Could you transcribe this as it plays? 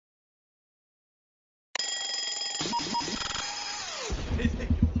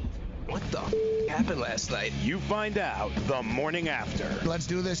happened last night. You find out the morning after. Let's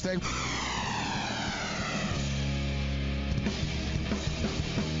do this thing.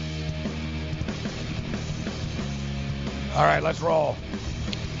 All right, let's roll.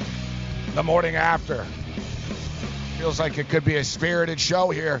 The morning after. Feels like it could be a spirited show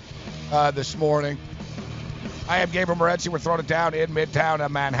here this morning. I am Gabriel Morency. We're throwing it down in Midtown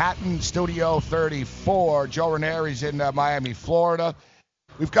Manhattan, Studio 34. Joe Ranieri's in Miami, Florida.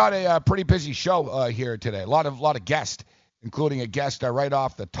 We've got a pretty busy show here today. A lot of guests, including a guest right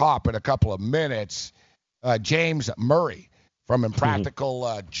off the top in a couple of minutes. James Murray from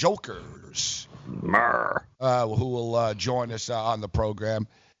Impractical Jokers. Who will join us on the program.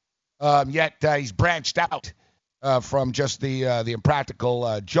 Yet he's branched out from just the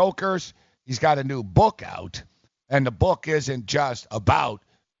Impractical Jokers. He's got a new book out, and the book isn't just about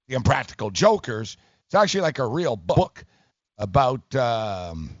the Impractical Jokers. It's actually like a real book about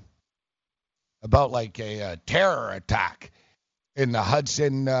like a terror attack in the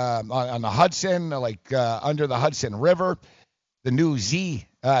Hudson, on the Hudson, like under the Hudson River, the new Z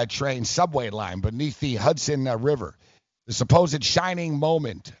train subway line beneath the Hudson River. The supposed shining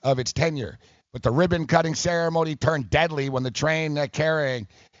moment of its tenure, but the ribbon-cutting ceremony turned deadly when the train carrying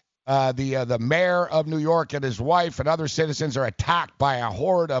the mayor of New York and his wife and other citizens are attacked by a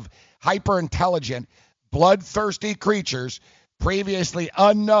horde of hyper-intelligent, bloodthirsty creatures previously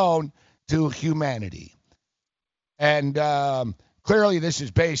unknown to humanity. And clearly this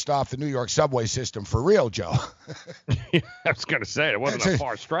is based off the New York subway system for real, Joe. I was going to say, it wasn't a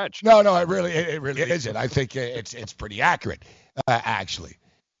far stretch. No, it really isn't. I think it's pretty accurate, actually.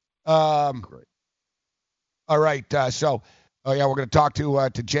 Great. All right, so we're going to talk to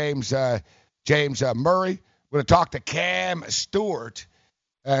James Murray. We're going to talk to Cam Stewart,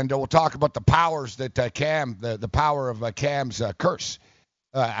 and we'll talk about the powers that the power of Cam's curse.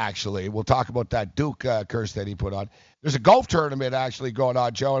 Actually, we'll talk about that Duke curse that he put on. There's a golf tournament actually going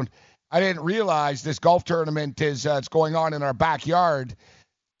on, Joe, and I didn't realize this golf tournament is it's going on in our backyard,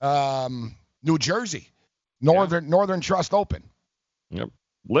 New Jersey, Northern Trust Open. Yep.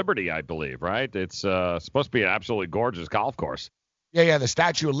 Liberty, I believe, right? It's supposed to be an absolutely gorgeous golf course. Yeah. The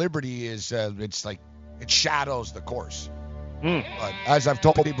Statue of Liberty is it's like it shadows the course. But as I've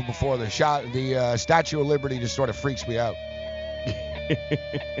told people before, the Statue of Liberty just sort of freaks me out.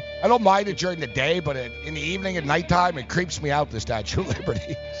 I don't mind it during the day, but in the evening at nighttime, it creeps me out, the Statue of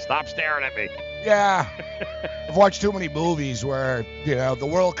Liberty. Stop staring at me. Yeah. I've watched too many movies where, the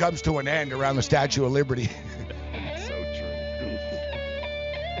world comes to an end around the Statue of Liberty. So true.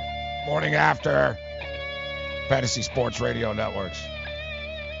 Morning after Fantasy Sports Radio Networks.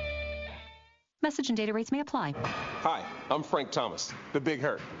 Message and data rates may apply. Hi, I'm Frank Thomas, the Big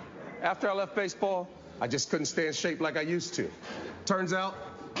Hurt. After I left baseball, I just couldn't stay in shape like I used to. Turns out,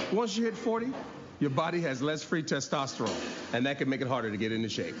 once you hit 40, your body has less free testosterone, and that can make it harder to get into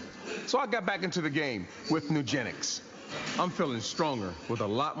shape. So I got back into the game with Nugenics. I'm feeling stronger with a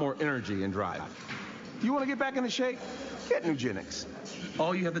lot more energy and drive. You want to get back into shape? Get Nugenics.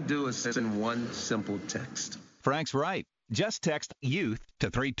 All you have to do is send one simple text. Frank's right. Just text YOUTH to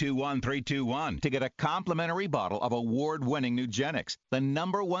 321321 to get a complimentary bottle of award-winning Nugenics, the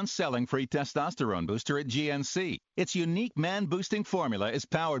 #1 selling free testosterone booster at GNC. Its unique man-boosting formula is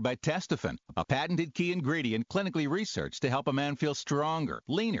powered by Testofen, a patented key ingredient clinically researched to help a man feel stronger,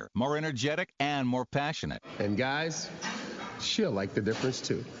 leaner, more energetic, and more passionate. And guys, she'll like the difference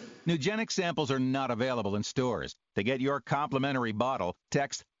too. Nugenics samples are not available in stores. To get your complimentary bottle,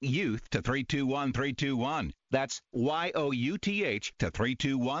 text YOUTH to 321321. That's YOUTH to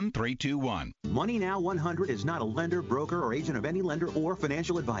 321321. Money Now 100 is not a lender, broker, or agent of any lender or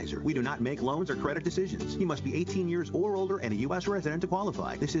financial advisor. We do not make loans or credit decisions. You must be 18 years or older and a U.S. resident to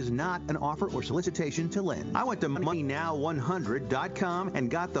qualify. This is not an offer or solicitation to lend. I went to MoneyNow100.com and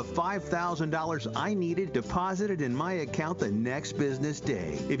got the $5,000 I needed deposited in my account the next business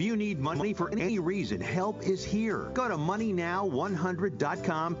day. If you need money for any reason, help is here. Go to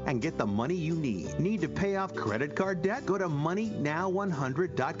MoneyNow100.com and get the money you need. Need to pay off credit card debt? Go to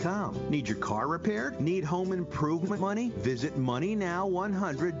MoneyNow100.com. Need your car repaired? Need home improvement money? Visit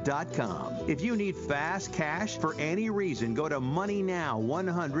MoneyNow100.com. If you need fast cash for any reason, go to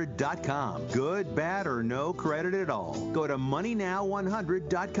MoneyNow100.com. Good, bad, or no credit at all. Go to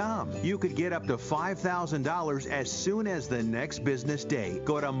MoneyNow100.com. You could get up to $5,000 as soon as the next business day.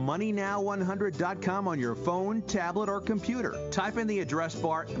 Go to MoneyNow100.com on your phone, tablet, or computer. Type in the address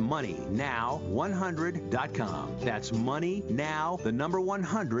bar MoneyNow100.com. That's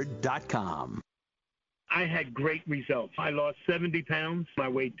MoneyNow100.com. I had great results. I lost 70 pounds. I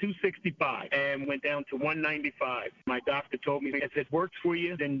weighed 265 and went down to 195. My doctor told me, if it works for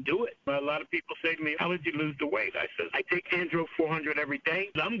you, then do it. A lot of people say to me, how did you lose the weight? I said, I take Andro 400 every day.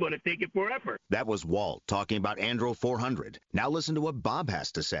 I'm going to take it forever. That was Walt talking about Andro 400. Now listen to what Bob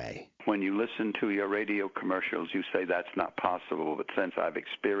has to say. When you listen to your radio commercials, you say that's not possible, but since I've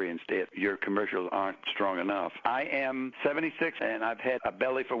experienced it, your commercials aren't strong enough. I am 76, and I've had a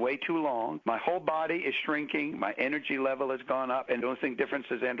belly for way too long. My whole body is shrinking. My energy level has gone up, and the only thing difference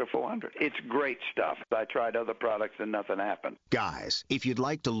is Andro 400. It's great stuff. I tried other products, and nothing happened. Guys, if you'd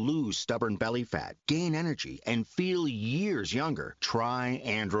like to lose stubborn belly fat, gain energy, and feel years younger, try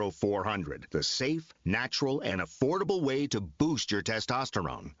Andro 400, the safe, natural, and affordable way to boost your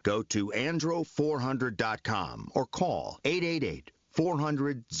testosterone. Go to andro400.com or call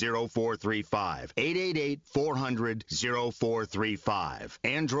 888-400-0435. 888-400-0435.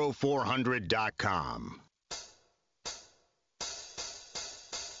 andro400.com.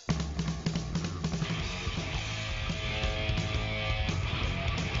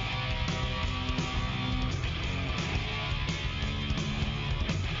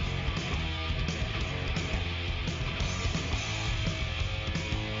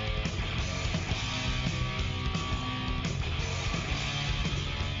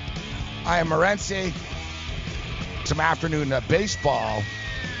 I am Morency. Some afternoon baseball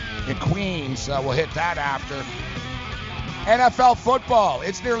in Queens. We'll hit that after. NFL football.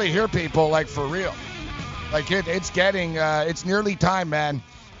 It's nearly here, people, like for real. Like it's nearly time, man.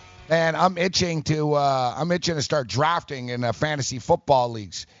 And I'm itching to start drafting in fantasy football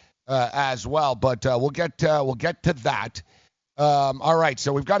leagues as well. But we'll get to that. All right,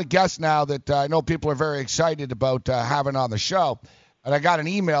 so we've got a guest now that I know people are very excited about having on the show. And I got an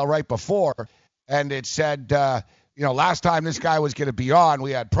email right before, and it said, last time this guy was going to be on,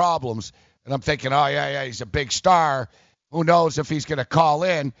 we had problems. And I'm thinking, oh, yeah, he's a big star. Who knows if he's going to call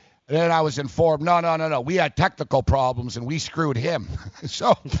in? And then I was informed, no. We had technical problems, and we screwed him.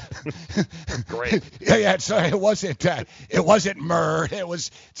 So, great. Yeah. So it wasn't Murr.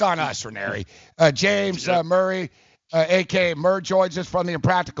 It's on us, Ranieri. James Murray, a.k.a. Murr, joins us from the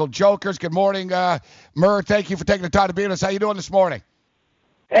Impractical Jokers. Good morning, Murr. Thank you for taking the time to be with us. How you doing this morning?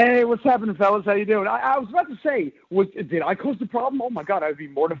 Hey, what's happening, fellas? How you doing? I was about to say, did I cause the problem? Oh, my God, I'd be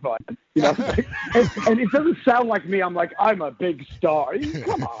mortified. You know? and it doesn't sound like me. I'm a big star.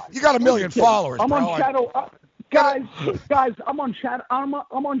 Come on. You got a million followers, I'm bro. on channel. Guys, I'm on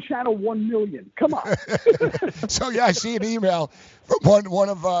channel 1 million. Come on. So yeah, I see an email from one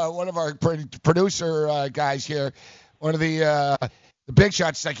of our producer guys here. One of the big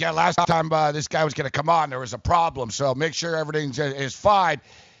shots. Like, yeah, last time this guy was going to come on, there was a problem. So make sure everything is fine.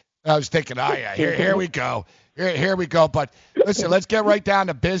 And I was thinking, oh yeah, here we go. Here we go. But listen, let's get right down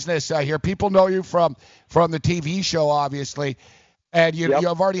to business here. People know you from the TV show, obviously, and you've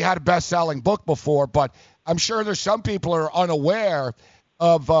already had a best-selling book before. But I'm sure there's some people who are unaware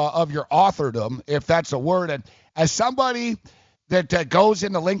of your authordom, if that's a word. And as somebody that goes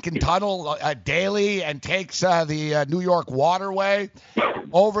in the Lincoln Tunnel daily and takes the New York waterway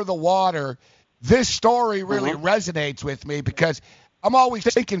over the water, this story really resonates with me because I'm always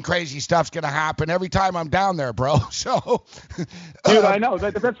thinking crazy stuff's going to happen every time I'm down there, bro. So, dude, I know.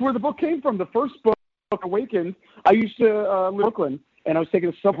 That's where the book came from. The first book, Awakened, I used to live in Brooklyn, and I was taking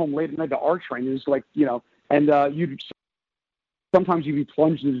a sub home late at night to our train. It was like, and sometimes you'd be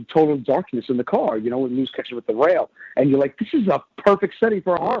plunged into total darkness in the car, when news catches with the rail. And you're like, this is a perfect setting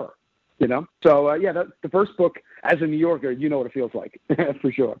for horror, So, the first book, as a New Yorker, you know what it feels like,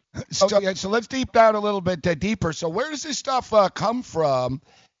 for sure. So let's deep down a little bit deeper. So where does this stuff come from?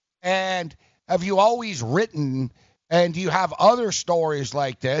 And have you always written, and do you have other stories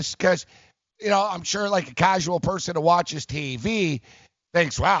like this? Because, I'm sure like a casual person who watches TV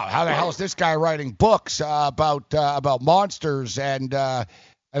thinks, wow, how the hell is this guy writing books about monsters and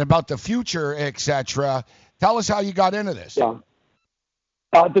about the future, etc. Tell us how you got into this. Yeah.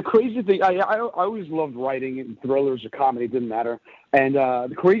 The crazy thing, I always loved writing, and thrillers or comedy, didn't matter. And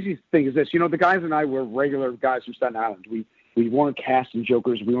the crazy thing is this, the guys and I were regular guys from Staten Island. We weren't cast in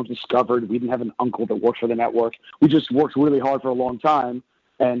Jokers. We weren't discovered. We didn't have an uncle that worked for the network. We just worked really hard for a long time.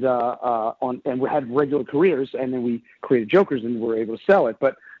 And we had regular careers, and then we created Jokers, and we were able to sell it.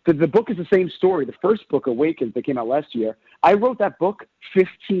 But the book is the same story. The first book, Awakened, that came out last year, I wrote that book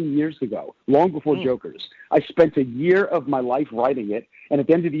 15 years ago, long before Jokers. I spent a year of my life writing it, and at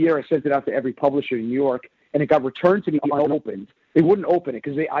the end of the year, I sent it out to every publisher in New York, and it got returned to me unopened. They wouldn't open it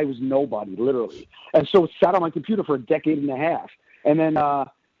because I was nobody, literally. And so it sat on my computer for a decade and a half. And then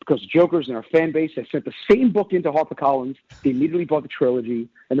because Jokers and our fan base, I sent the same book into HarperCollins. They immediately bought the trilogy.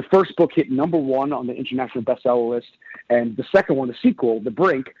 And the first book hit #1 on the international bestseller list. And the second one, the sequel, The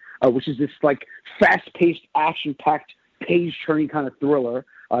Brink, which is this like fast-paced, action-packed, page-turning kind of thriller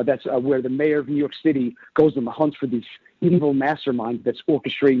that's where the mayor of New York City goes on the hunt for this evil mastermind that's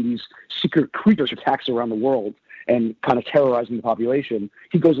orchestrating these secret creatures attacks around the world and kind of terrorizing the population.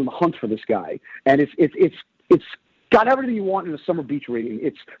 He goes on the hunt for this guy. And it's got everything you want in a summer beach reading.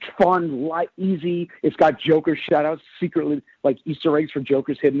 It's fun, light, easy. It's got Joker shout-outs, secretly, like Easter eggs for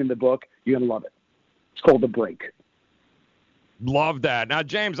Jokers hidden in the book. You're going to love it. It's called The Break. Love that. Now,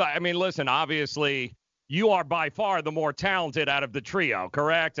 James, I mean, listen, obviously, you are by far the more talented out of the trio,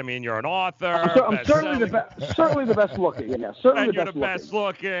 correct? I mean, you're an author. I'm certainly the best looking. Yeah, certainly and you're the best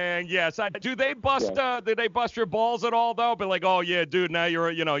looking. Yes. Do they bust? Did they bust your balls at all though? But like, oh yeah, dude, now you're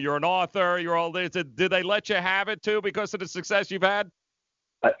an author. You're all this. Did they let you have it too because of the success you've had?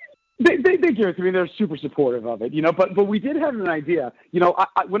 They give it to me. They're super supportive of it, But we did have an idea.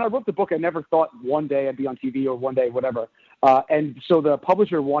 When I wrote the book, I never thought one day I'd be on TV or one day whatever. And so the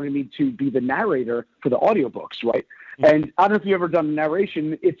publisher wanted me to be the narrator for the audiobooks, right? Mm-hmm. And I don't know if you've ever done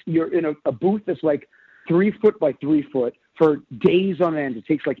narration. You're in a booth that's like 3 foot by 3 foot for days on end. It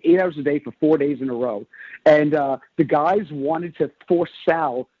takes like 8 hours a day for 4 days in a row. And the guys wanted to force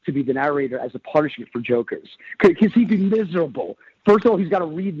Sal to be the narrator as a punishment for Jokers because he'd be miserable. First of all, he's got to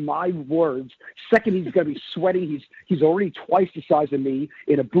read my words. Second, he's going to be sweating. He's already twice the size of me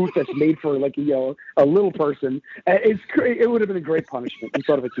in a booth that's made for like a little person. It would have been a great punishment. We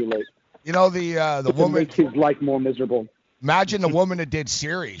thought of it too late. The woman makes his life more miserable. Imagine the woman that did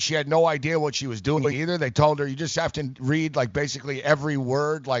Siri. She had no idea what she was doing either. They told her you just have to read like basically every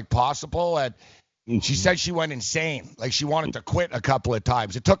word like possible. And she said she went insane. Like she wanted to quit a couple of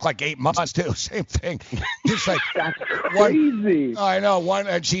times. It took like 8 months too. Same thing. Just like that's crazy. I know one,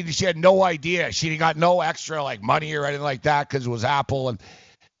 and she had no idea. She got no extra like money or anything like that because it was Apple. And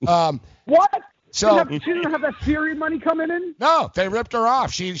what? So she didn't have that Siri money coming in. No, they ripped her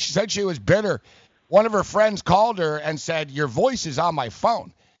off. She said she was bitter. One of her friends called her and said, "Your voice is on my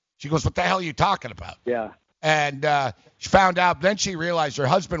phone." She goes, "What the hell are you talking about?" Yeah. And she found out. Then she realized her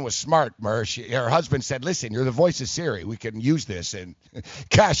husband was smart, Mer. Her husband said, "Listen, you're the voice of Siri. We can use this and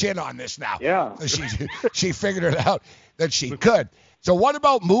cash in on this now." Yeah. So she figured it out that she could. So what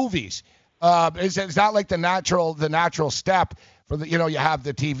about movies? Is that like the natural step for the? You have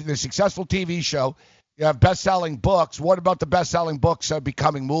the successful TV show. You have best-selling books. What about the best-selling books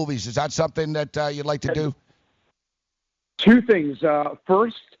becoming movies? Is that something that you'd like to do? Two things.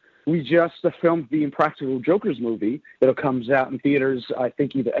 First, we just filmed the Impractical Jokers movie. It'll comes out in theaters, I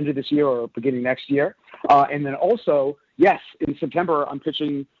think, either end of this year or beginning next year. And then also, yes, in September, I'm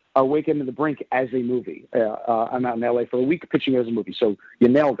pitching Weekend in the Brink as a movie. I'm out in L.A. for a week pitching it as a movie. So you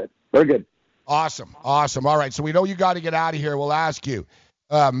nailed it. Very good. Awesome. All right, so we know you got to get out of here. We'll ask you,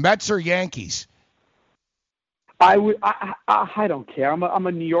 Mets or Yankees? I don't care. I'm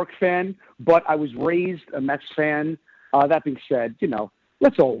a New York fan, but I was raised a Mets fan. That being said,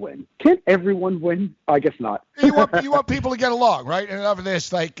 let's all win. Can't everyone win? I guess not. You want people to get along, right? And enough of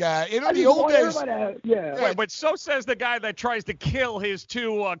this, like the old days. Yeah. But so says the guy that tries to kill his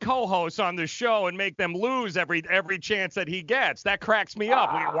two co-hosts on the show and make them lose every chance that he gets. That cracks me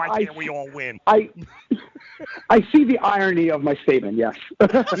up. Why can't we all win? I see the irony of my statement. Yes.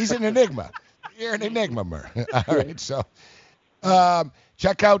 He's an enigma. You're an enigma, Mer. All right, so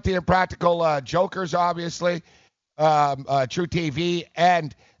check out the Impractical Jokers, obviously, True TV,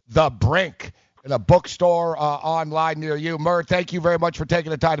 and The Brink in a bookstore online near you. Mer, thank you very much for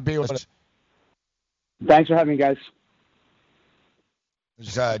taking the time to be with us. Thanks for having me, guys.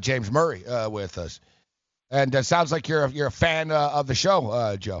 This is James Murray with us. And it sounds like you're a fan of the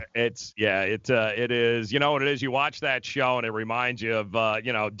show, Joe. It is. You know what it is? You watch that show and it reminds you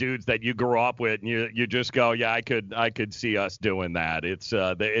of dudes that you grew up with, and you just go, yeah, I could see us doing that. It's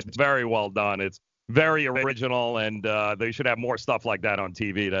very well done. It's very original, and they should have more stuff like that on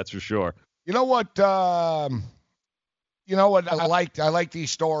TV. That's for sure. You know what? I like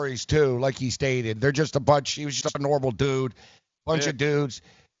these stories too. Like he stated, they're just a bunch. He was just a normal dude, bunch of dudes.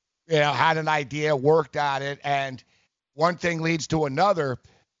 Had an idea, worked at it, and one thing leads to another.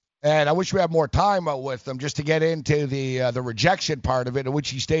 And I wish we had more time with them just to get into the rejection part of it, in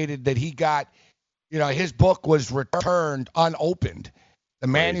which he stated that he got, his book was returned unopened. The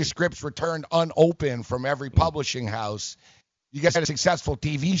manuscripts returned unopened from every publishing house. You get a successful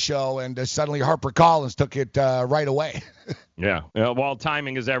TV show, and suddenly HarperCollins took it right away. Yeah. Well,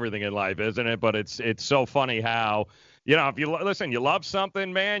 timing is everything in life, isn't it? But it's so funny how if you listen, you love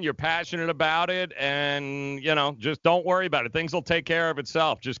something, man, you're passionate about it, and, just don't worry about it. Things will take care of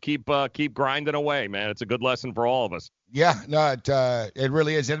itself. Just keep grinding away, man. It's a good lesson for all of us. Yeah, no, it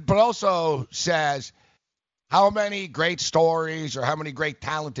really is. But also says how many great stories or how many great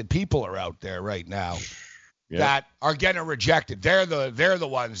talented people are out there right now that are getting rejected. They're the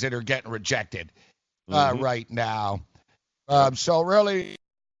ones that are getting rejected right now. So really,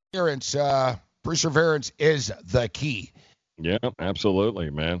 perseverance is the key. Yeah,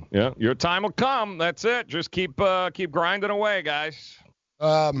 absolutely, man. Yeah, your time will come. That's it. Just keep grinding away, guys.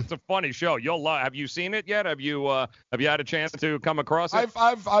 It's a funny show. You'll love. Have you seen it yet? Have you had a chance to come across it?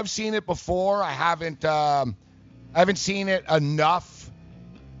 I've seen it before. I haven't seen it enough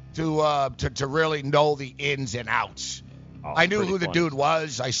to really know the ins and outs. I knew who the dude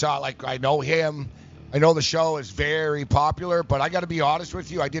was. I know him. I know the show is very popular, but I got to be honest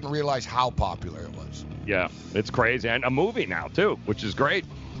with you, I didn't realize how popular it was. Yeah, it's crazy. And a movie now, too, which is great.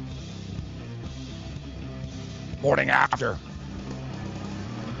 Morning after. All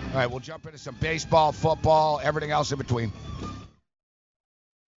right, we'll jump into some baseball, football, everything else in between.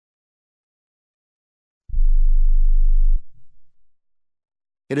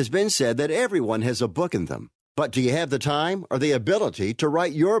 It has been said that everyone has a book in them. But do you have the time or the ability to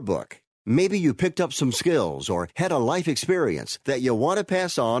write your book? Maybe you picked up some skills or had a life experience that you want to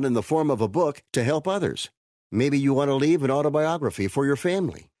pass on in the form of a book to help others. Maybe you want to leave an autobiography for your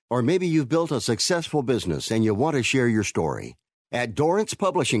family. Or maybe you've built a successful business and you want to share your story. At Dorrance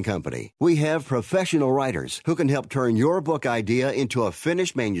Publishing Company, we have professional writers who can help turn your book idea into a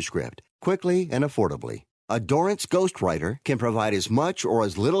finished manuscript quickly and affordably. A Dorrance ghostwriter can provide as much or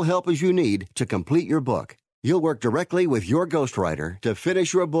as little help as you need to complete your book. You'll work directly with your ghostwriter to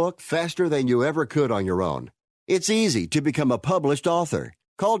finish your book faster than you ever could on your own. It's easy to become a published author.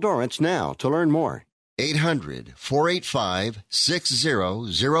 Call Dorrance now to learn more.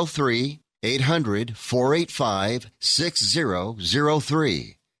 800-485-6003.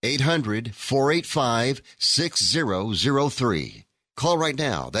 800-485-6003. 800-485-6003. Call right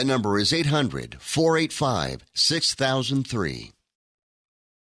now. That number is 800-485-6003.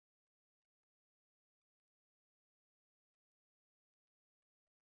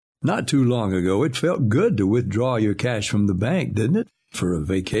 Not too long ago, it felt good to withdraw your cash from the bank, didn't it? For a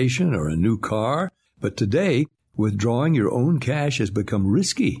vacation or a new car. But today, withdrawing your own cash has become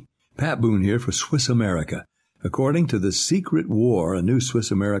risky. Pat Boone here for Swiss America. According to The Secret War, a new Swiss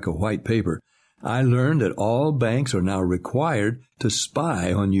America white paper, I learned that all banks are now required to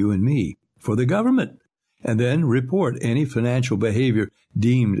spy on you and me for the government, and then report any financial behavior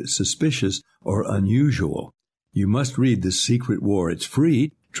deemed suspicious or unusual. You must read The Secret War. It's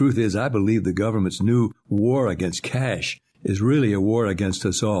free. Truth is, I believe the government's new war against cash is really a war against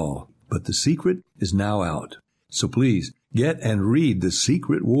us all. But the secret is now out. So please, get and read The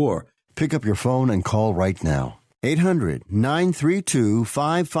Secret War. Pick up your phone and call right now.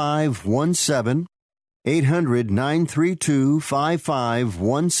 800-932-5517.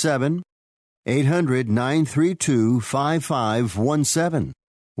 800-932-5517. 800-932-5517.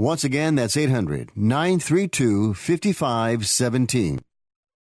 Once again, that's 800-932-5517.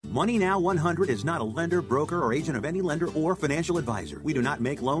 Money Now 100 is not a lender, broker, or agent of any lender or financial advisor. We do not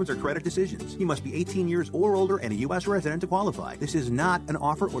make loans or credit decisions. You must be 18 years or older and a U.S. resident to qualify. This is not an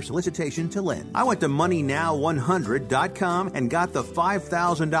offer or solicitation to lend. I went to MoneyNow100.com and got the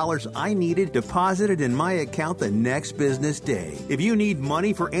 $5,000 I needed deposited in my account the next business day. If you need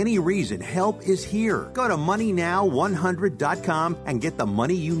money for any reason, help is here. Go to MoneyNow100.com and get the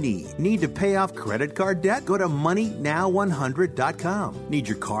money you need. Need to pay off credit card debt? Go to MoneyNow100.com. Need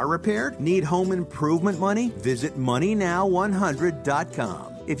your car repaired? Need home improvement money? Visit MoneyNow100.com.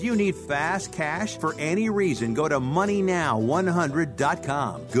 If you need fast cash for any reason, go to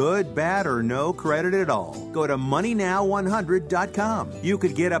MoneyNow100.com. Good, bad, or no credit at all. Go to MoneyNow100.com. You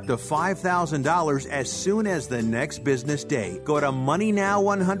could get up to $5,000 as soon as the next business day. Go to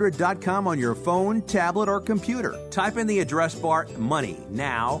MoneyNow100.com on your phone, tablet, or computer. Type in the address bar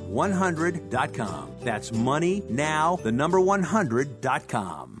MoneyNow100.com. That's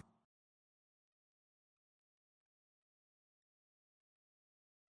MoneyNow100.com.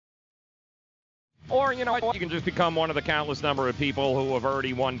 Or, you can just become one of the countless number of people who have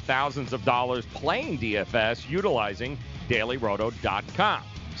already won thousands of dollars playing DFS utilizing DailyRoto.com.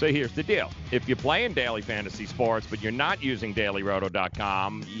 So here's the deal. If you're playing daily fantasy sports, but you're not using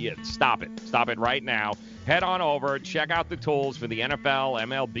DailyRoto.com, stop it. Stop it right now. Head on over, check out the tools for the NFL,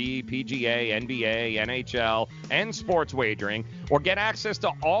 MLB, PGA, NBA, NHL, and sports wagering, or get access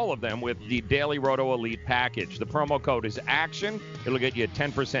to all of them with the Daily Roto Elite package. The promo code is ACTION. It'll get you a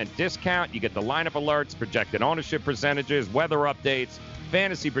 10% discount. You get the lineup alerts, projected ownership percentages, weather updates,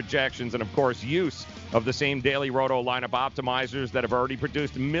 fantasy projections, and, of course, use of the same Daily Roto lineup optimizers that have already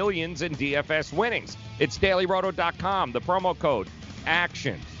produced millions in DFS winnings. It's dailyroto.com. The promo code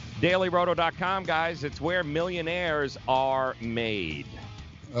ACTION. DailyRoto.com, guys. It's where millionaires are made.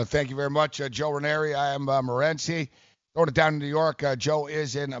 Thank you very much, Joe Ranieri. I am Morency. Throwing it down in New York. Joe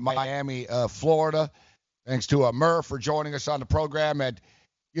is in Miami, Florida. Thanks to Murph for joining us on the program. And,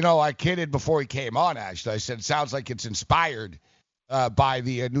 I kidded before he came on, actually. I said it sounds like it's inspired by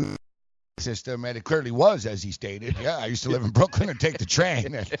the new system, and it clearly was, as he stated. Yeah, I used to live in Brooklyn and take the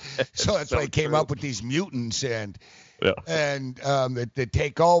train. And so that's why he came up with these mutants and that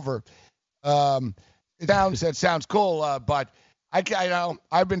take over. It sounds cool, but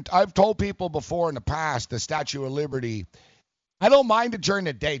I've told people before in the past the Statue of Liberty. I don't mind it during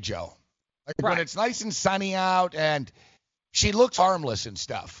the day, Joe. When it's nice and sunny out and she looks harmless and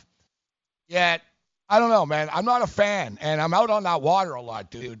stuff. Yet I don't know, man. I'm not a fan, and I'm out on that water a lot,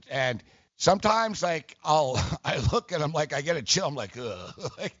 dude. And sometimes I look and I'm like, I get a chill. I'm like,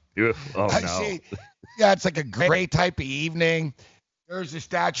 ugh. I see. Yeah, it's like a great type of evening. There's the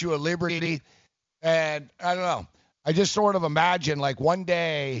Statue of Liberty. And I don't know. I just sort of imagine one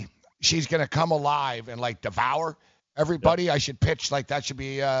day she's going to come alive and devour everybody. Yep. I should pitch that should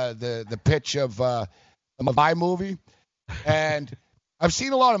be the pitch of my movie. And I've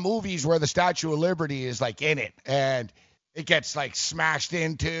seen a lot of movies where the Statue of Liberty is in it and it gets smashed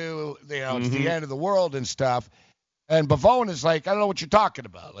into, it's the end of the world and stuff. And Bavone is I don't know what you're talking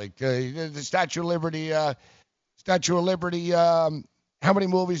about. The Statue of Liberty, how many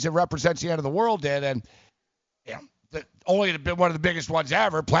movies it represents the end of the world did. And, only one of the biggest ones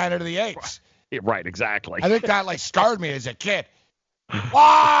ever, Planet of the Apes. Right, exactly. I think that scarred me as a kid.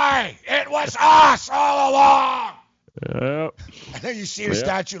 Why? It was us all along. Yep. And then you see the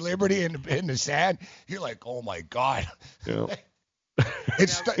Statue of Liberty in the sand. You're like, oh, my God. Yep.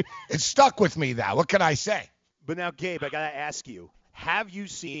 It's stuck with me now. What can I say? But now, Gabe, I got to ask you, have you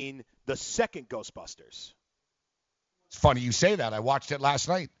seen the second Ghostbusters? It's funny you say that. I watched it last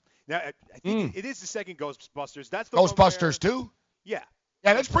night. Now, I think it is the second Ghostbusters. That's the Ghostbusters 2? Yeah.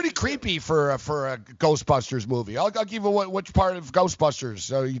 Yeah, that's pretty creepy for a Ghostbusters movie. I'll give you which part of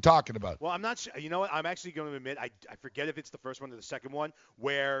Ghostbusters are you talking about? Well, I'm not sure. You know what? I'm actually going to admit I forget if it's the first one or the second one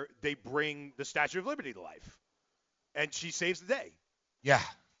where they bring the Statue of Liberty to life, and she saves the day. Yeah.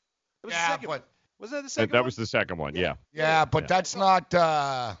 It was the second one. Was that the second one? That was the second one, yeah. Yeah, but that's not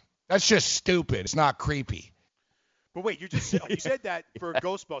that's just stupid. It's not creepy. But wait, you said that for a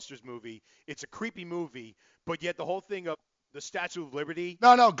Ghostbusters movie, it's a creepy movie, but yet the whole thing of the Statue of Liberty.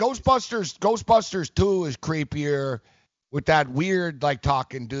 No, Ghostbusters 2 is creepier with that weird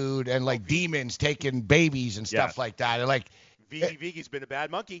talking dude and demons taking babies and stuff like that. And Vigi's been a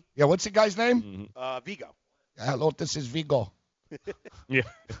bad monkey. Yeah, what's the guy's name? Vigo. Hello, this is Vigo. Yeah.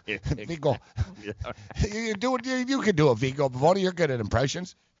 Vigo. Yeah. You can do a Vigo, but you're good at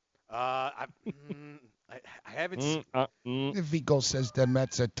impressions. I haven't. Vigo says the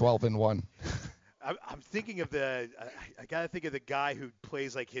Mets at 12-1. I'm thinking of I gotta think of the guy who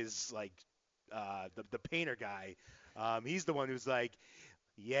plays his the painter guy. He's the one who's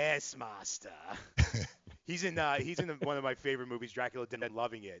yes, master. He's in one of my favorite movies, Dracula Dead,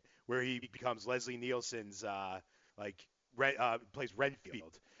 Loving It, where he becomes Leslie Nielsen's plays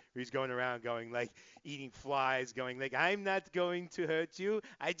Renfield. He's going around going eating flies, going I'm not going to hurt you.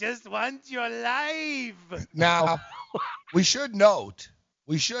 I just want your life. Now, we should note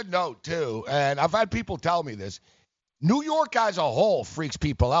too, and I've had people tell me this, New York as a whole freaks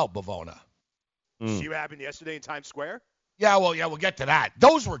people out, Bavona. See what happened yesterday in Times Square? Yeah, we'll get to that.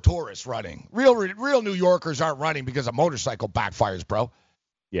 Those were tourists running. Real New Yorkers aren't running because a motorcycle backfires, bro.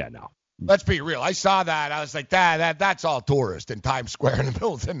 Yeah, no. Let's be real. I saw that. I was like, that's all tourists in Times Square in the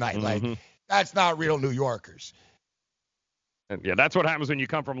middle of the night. That's not real New Yorkers. Yeah, that's what happens when you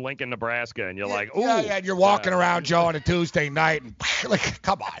come from Lincoln, Nebraska, and you're like, ooh. Yeah, and you're walking around, Joe, on a Tuesday night, and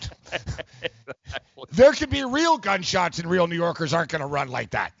come on. There could be real gunshots, and real New Yorkers aren't going to run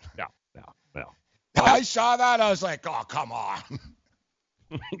like that. No. I saw that. I was like, oh, come on.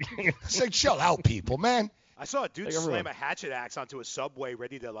 It's chill out, people, man. I saw a dude slam a hatchet axe onto a subway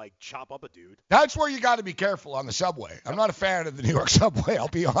ready to chop up a dude. That's where you got to be careful on the subway. I'm not a fan of the New York subway. I'll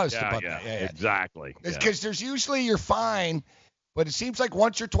be honest about that. Yeah, exactly. Because there's usually you're fine, but it seems like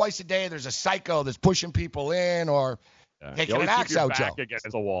once or twice a day there's a psycho that's pushing people in or taking an always axe keep your out, back Joe.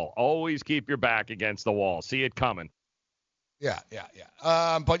 against the wall. Always keep your back against the wall. See it coming. Yeah.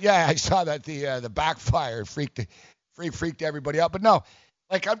 But yeah, I saw that the backfire freaked everybody out. But no,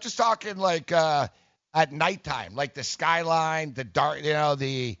 like I'm just talking like at nighttime, like the skyline, the dark,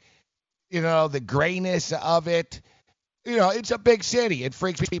 the grayness of it. It's a big city. It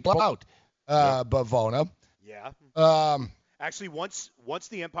freaks people out. Bavona. Yeah. Actually, once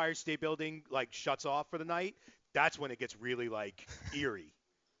the Empire State Building shuts off for the night, that's when it gets really eerie.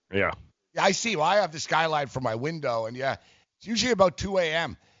 Yeah. Yeah, I see. Well, I have the skyline from my window, and yeah, it's usually about 2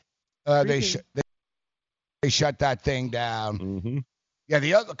 a.m. They shut that thing down. Mm-hmm.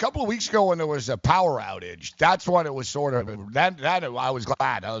 Yeah, a couple of weeks ago when there was a power outage, that's when it was sort of that I was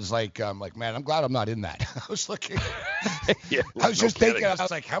glad. I was like, man, I'm glad I'm not in that. I was looking. Yeah, I was just thinking. I was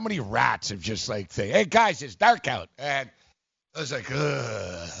like, how many rats have just saying, hey guys, it's dark out, and I was like,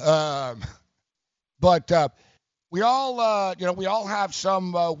 ugh. But we all have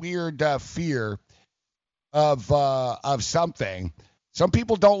some weird fear of something. Some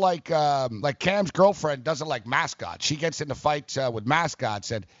people don't like Cam's girlfriend doesn't like mascots. She gets into fights with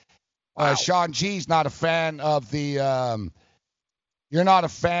mascots, and Sean G's not a fan of the. You're not a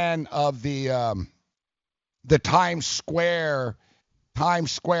fan of the Times Square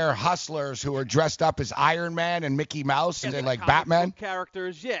hustlers who are dressed up as Iron Man and Mickey Mouse and they're like Batman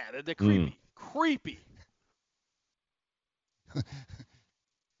characters. Yeah, they're creepy. Creepy.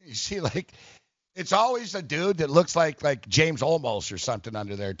 You see, it's always a dude that looks like James Olmos or something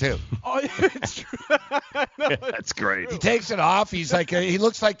under there too. Oh, it's true. No, that's great. He takes it off. He's he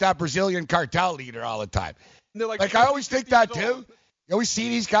looks like that Brazilian cartel leader all the time. They're I always think that too. You always see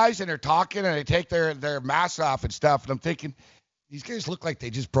these guys and they're talking and they take their masks off and stuff, and I'm thinking these guys look like they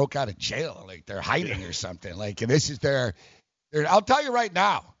just broke out of jail, like they're hiding or something. And this is their. I'll tell you right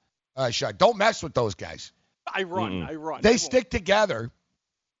now, Sean, don't mess with those guys. I run. They stick together.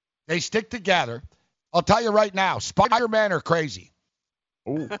 I'll tell you right now, Spider-Man are crazy.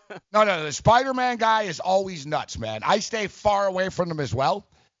 Ooh. No, the Spider-Man guy is always nuts, man. I stay far away from them as well.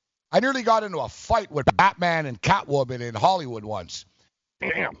 I nearly got into a fight with Batman and Catwoman in Hollywood once.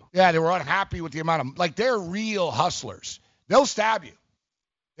 Damn. Yeah, they were unhappy with the amount of, they're real hustlers. They'll stab you.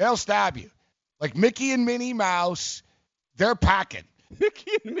 Like Mickey and Minnie Mouse, they're packing.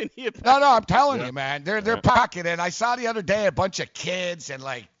 Mickey and Minnie. No, I'm telling you, man. They're packing. And I saw the other day a bunch of kids and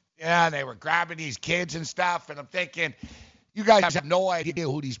they were grabbing these kids and stuff. And I'm thinking, you guys have no idea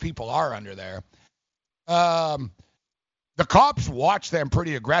who these people are under there. The cops watch them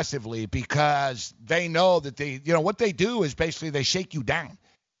pretty aggressively because they know that what they do is basically they shake you down.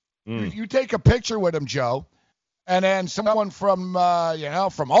 You take a picture with them, Joe, and then someone from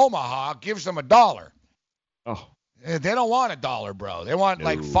Omaha gives them $1. Oh. They don't want $1, bro. They want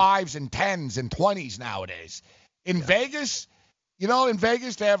 5s and 10s and 20s nowadays. In Vegas, they have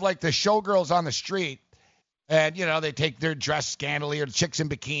the showgirls on the street, and they take their dress scantily or the chicks in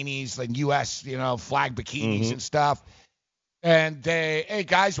bikinis, like U.S. flag bikinis and stuff. And hey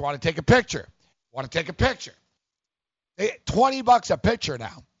guys, want to take a picture? $20 a picture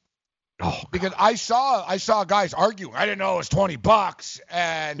now. Oh, because I saw guys arguing. I didn't know it was $20,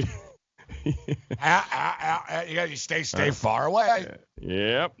 and you stay far away.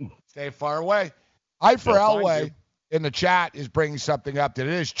 Yep. Stay far away. For Elway in the chat is bringing something up that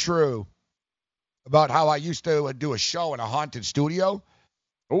it is true about how I used to do a show in a haunted studio.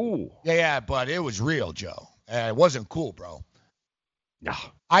 Ooh. Yeah, but it was real, Joe, and it wasn't cool, bro. No.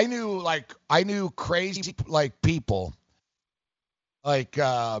 I knew crazy people,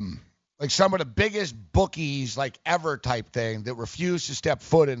 some of the biggest bookies ever type thing that refused to step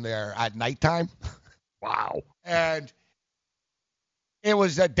foot in there at nighttime. Wow. And it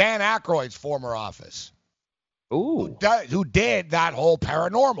was Dan Aykroyd's former office. Ooh. Who did that whole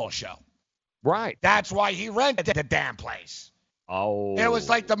paranormal show. Right. That's why he rented the damn place. Oh. It was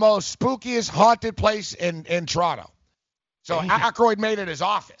the most spookiest haunted place in Toronto. So Aykroyd made it his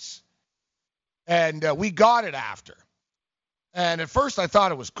office. And we got it after. And at first I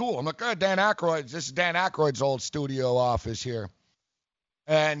thought it was cool. I'm like, this is Dan Aykroyd's old studio office here.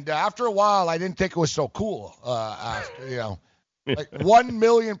 And after a while, I didn't think it was so cool.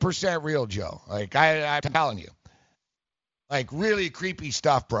 1,000,000% real, Joe. I'm telling you. Really creepy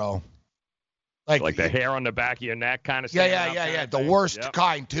stuff, bro. Like the hair on the back of your neck kind of stuff. Yeah. The worst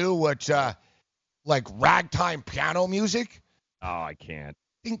kind, too, which, ragtime piano music. Oh, I can't.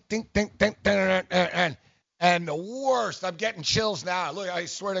 Ding, ding, ding, ding, ding, and the worst, I'm getting chills now. Look, I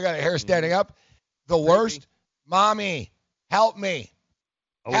swear to God, the hair standing up. The worst, mommy, help me.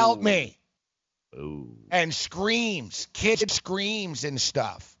 Help me. Ooh. And screams, kid screams and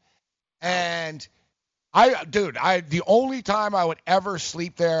stuff. And The only time I would ever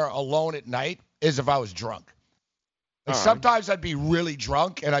sleep there alone at night is if I was drunk. Like sometimes I'd be really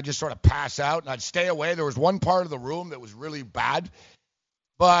drunk and I'd just sort of pass out and I'd stay away. There was one part of the room that was really bad,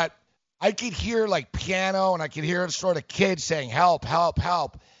 but I could hear like piano and I could hear sort of kids saying, help, help,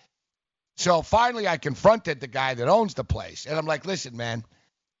 help. So finally I confronted the guy that owns the place and I'm like, listen, man,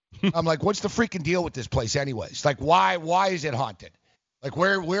 I'm like, what's the freaking deal with this place anyways? Like, why is it haunted? Like,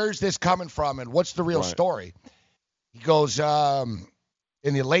 where's this coming from and what's the real story? He goes, in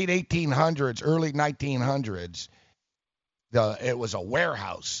the late 1800s, early 1900s, it was a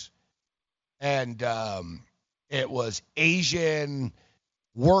warehouse, and it was Asian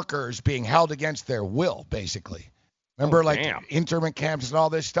workers being held against their will, basically. Remember, internment camps and all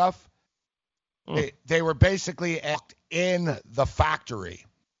this stuff? They were basically in the factory,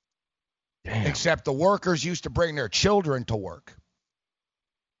 except the workers used to bring their children to work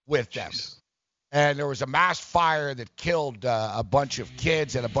with them. And there was a mass fire that killed a bunch of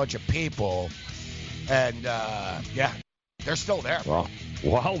kids and a bunch of people, and they're still there.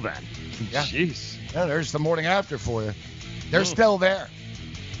 Well then. Yeah. Jeez. Yeah, there's the morning after for you. They're still there.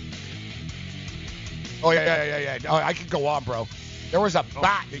 Oh, yeah. Oh, I could go on, bro. There was a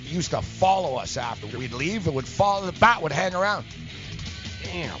bat that used to follow us after we'd leave. It would follow. The bat would hang around.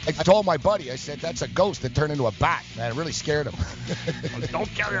 Damn. I told my buddy, I said, that's a ghost that turned into a bat. Man, it really scared him. Don't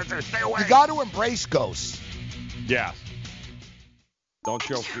kill yourself. Stay away. You got to embrace ghosts. Yeah. Don't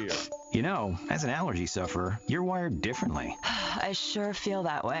show fear. You know, as an allergy sufferer, you're wired differently. I sure feel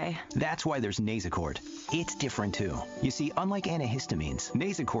that way. That's why there's Nasacort. It's different too. You see, unlike antihistamines,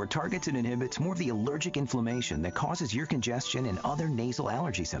 Nasacort targets and inhibits more of the allergic inflammation that causes ear congestion and other nasal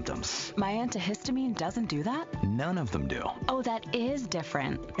allergy symptoms. My antihistamine doesn't do that? None of them do. Oh, that is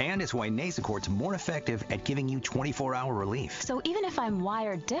different. And it's why Nasacort's more effective at giving you 24-hour relief. So even if I'm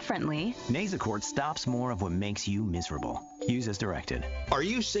wired differently, Nasacort stops more of what makes you miserable. Use as directed. Are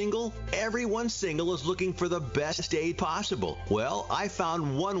you single? Everyone single is looking for the best date possible. Well, I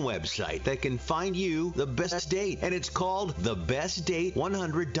found one website that can find you the best date, and it's called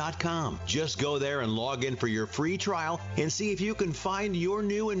thebestdate100.com. Just go there and log in for your free trial and see if you can find your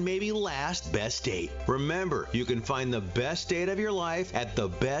new and maybe last best date. Remember, you can find the best date of your life at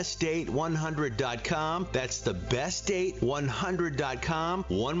thebestdate100.com. That's thebestdate100.com.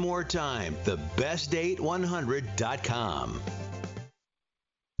 One more time, thebestdate100.com.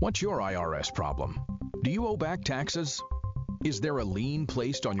 What's your IRS problem? Do you owe back taxes? Is there a lien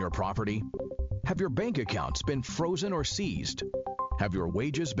placed on your property? Have your bank accounts been frozen or seized? Have your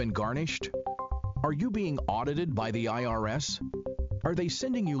wages been garnished? Are you being audited by the IRS? Are they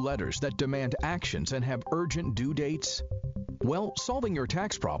sending you letters that demand actions and have urgent due dates? Well, solving your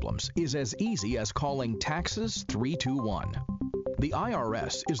tax problems is as easy as calling Taxes 321. The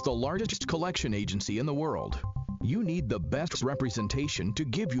IRS is the largest collection agency in the world. You need the best representation to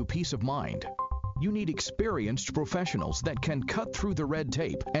give you peace of mind. You need experienced professionals that can cut through the red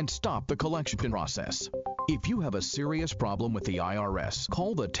tape and stop the collection process. If you have a serious problem with the IRS,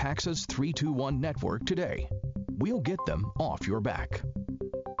 call the Taxes 321 network today. We'll get them off your back.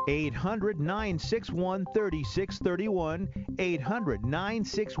 800-961-3631,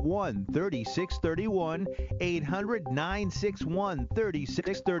 800-961-3631,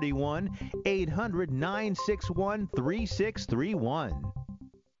 800-961-3631, 800-961-3631.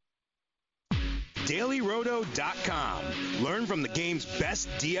 DailyRoto.com. Learn from the game's best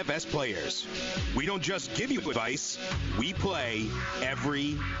DFS players. We don't just give you advice, we play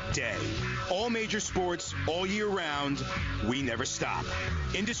every day. All major sports, all year round, we never stop.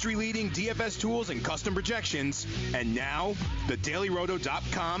 Industry-leading DFS tools and custom projections, and now the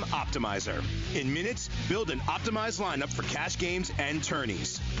DailyRoto.com Optimizer. In minutes, build an optimized lineup for cash games and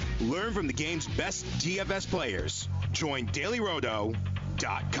tourneys. Learn from the game's best DFS players. Join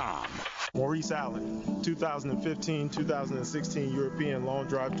DailyRoto.com. Maurice Allen, 2015-2016 European Long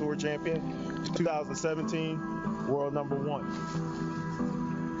Drive Tour Champion, 2017 World Number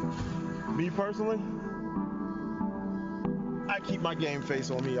 1. Me personally, I keep my game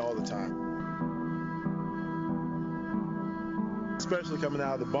face on me all the time. Especially coming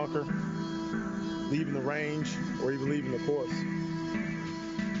out of the bunker, leaving the range, or even leaving the course.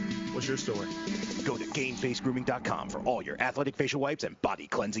 What's your story? Go to GameFaceGrooming.com for all your athletic facial wipes and body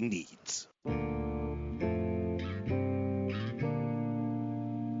cleansing needs.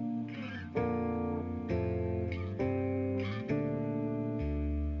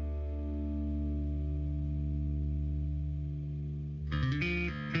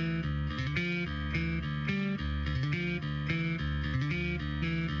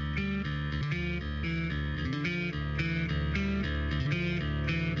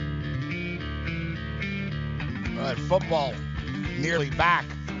 football nearly back.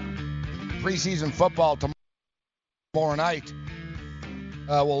 Preseason football tomorrow night.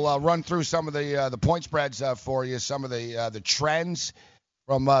 We'll run through some of the point spreads for you, some of the trends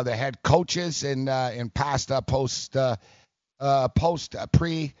from the head coaches in past post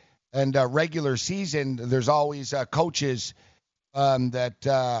pre and regular season. There's always coaches that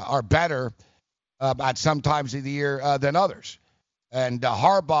are better at some times of the year than others. And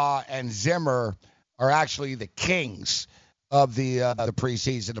Harbaugh and Zimmer are actually the kings of the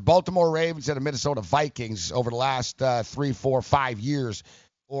preseason. The Baltimore Ravens and the Minnesota Vikings over the last 3, 4, 5 years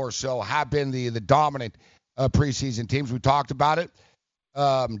or so have been the dominant preseason teams. We talked about it.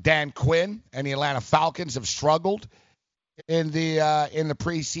 Dan Quinn and the Atlanta Falcons have struggled in the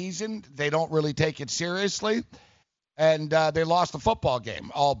preseason. They don't really take it seriously, and they lost the football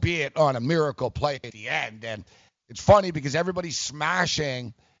game, albeit on a miracle play at the end. And it's funny because everybody's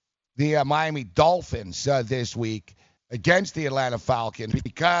smashing the Miami Dolphins this week against the Atlanta Falcons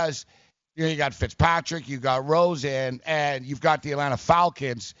because you got Fitzpatrick, you got Rosen, and you've got the Atlanta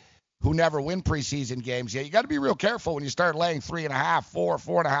Falcons who never win preseason games yet. You got to be real careful when you start laying 3.5, 4,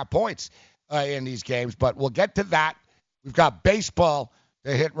 4.5 points in these games. But we'll get to that. We've got baseball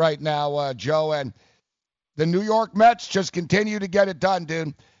to hit right now, Joe, and the New York Mets just continue to get it done,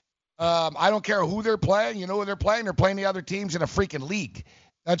 dude. I don't care who they're playing. You know who they're playing? They're playing the other teams in a freaking league.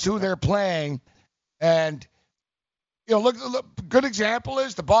 That's who they're playing. And, look, good example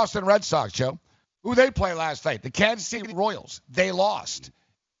is the Boston Red Sox, Joe. Who they play last night? The Kansas City Royals. They lost.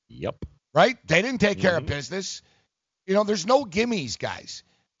 Yep. Right? They didn't take care of business. There's no gimmies, guys.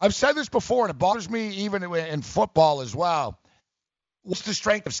 I've said this before, and it bothers me even in football as well. What's the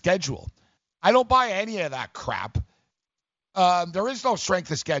strength of schedule? I don't buy any of that crap. There is no strength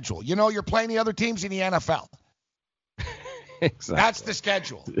of schedule. You're playing the other teams in the NFL. Exactly. That's the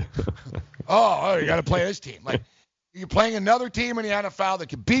schedule. oh, you got to play this team. Like, you're playing another team in the NFL that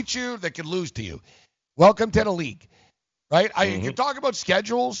can beat you, that can lose to you. Welcome to the league, right? You can talk about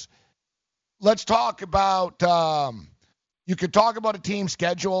schedules. Let's talk about you could talk about a team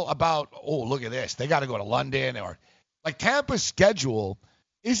schedule about, look at this. They got to go to London. Or like Tampa's schedule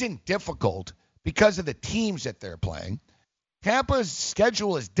isn't difficult because of the teams that they're playing. Tampa's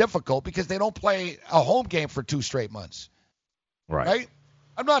schedule is difficult because they don't play a home game for 2 straight months. Right?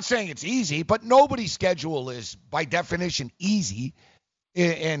 I'm not saying it's easy, but nobody's schedule is, by definition, easy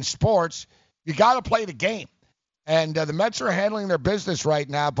in sports. You got to play the game. And the Mets are handling their business right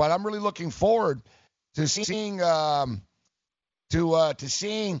now, but I'm really looking forward to seeing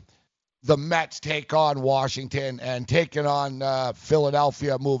seeing the Mets take on Washington and taking on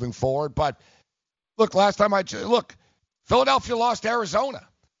Philadelphia moving forward. But look, last time Philadelphia lost to Arizona.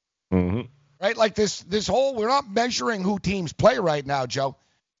 Mm-hmm. Right? Like this whole, we're not measuring who teams play right now, Joe.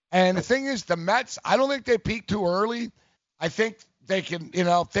 And the thing is, the Mets, I don't think they peaked too early. I think they can,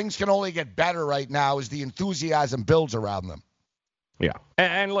 things can only get better right now as the enthusiasm builds around them. Yeah.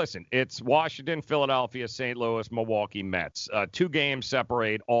 And listen, it's Washington, Philadelphia, St. Louis, Milwaukee, Mets. 2 games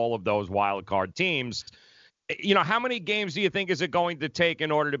separate all of those wild card teams. How many games do you think is it going to take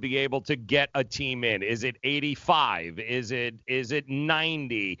in order to be able to get a team in? Is it 85? Is it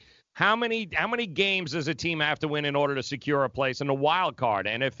 90? How many games does a team have to win in order to secure a place in the wild card?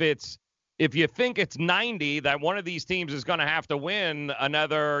 And if you think it's 90, that one of these teams is going to have to win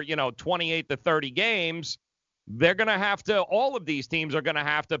another, 28 to 30 games, they're going to have to, all of these teams are going to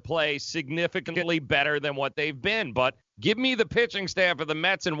have to play significantly better than what they've been. But give me the pitching staff of the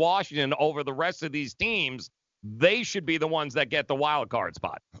Mets and Washington over the rest of these teams. They should be the ones that get the wild card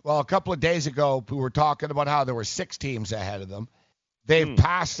spot. Well, a couple of days ago, we were talking about how there were 6 teams ahead of them. They've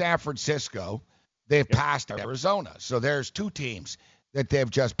passed San Francisco. They've passed Arizona. So there's 2 teams that they've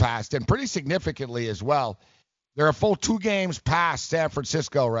just passed, and pretty significantly as well. They're a full 2 games past San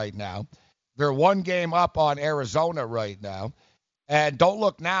Francisco right now. They're 1 game up on Arizona right now. And don't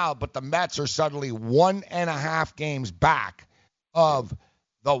look now, but the Mets are suddenly 1.5 games back of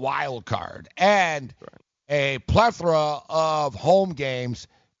the wild card. And a plethora of home games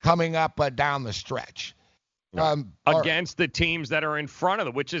coming up down the stretch. Against the teams that are in front of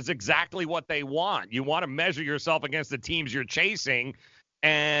them, which is exactly what they want. You want to measure yourself against the teams you're chasing,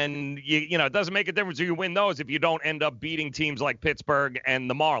 and it doesn't make a difference if you win those if you don't end up beating teams like Pittsburgh and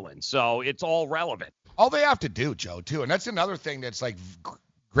the Marlins. So it's all relevant. All they have to do, Joe, too, and that's another thing that's like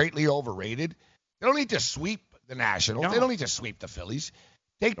greatly overrated. They don't need to sweep the Nationals. No. They don't need to sweep the Phillies.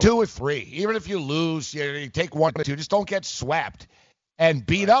 Take 2 or 3. Even if you lose, you take 1 or 2. Just don't get swept and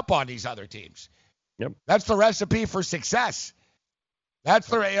beat up on these other teams. Yep. That's the recipe for success. That's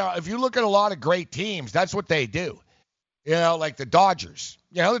if you look at a lot of great teams, that's what they do. You know, like the Dodgers.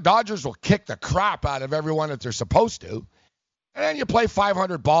 You know, the Dodgers will kick the crap out of everyone that they're supposed to. And then you play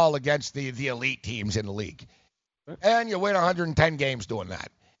 500 ball against the elite teams in the league. And you win 110 games doing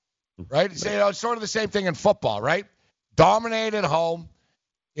that. Right? So, you know, it's sort of the same thing in football, right? Dominate at home.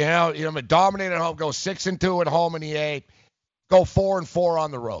 You know, dominate at home, go 6-2 at home in the 8, go 4-4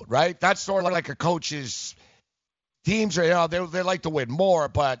 on the road, right? That's sort of like a coach's teams are, you know, they like to win more,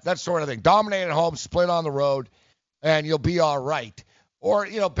 but that sort of thing. Dominate at home, split on the road, and you'll be all right. Or,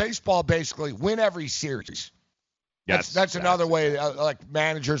 you know, baseball basically win every series. That's another way like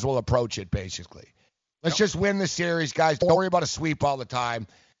managers will approach it basically. Let's just win the series, guys. Don't worry about a sweep all the time.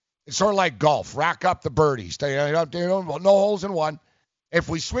 It's sort of like golf. Rack up the birdies. No holes in one. If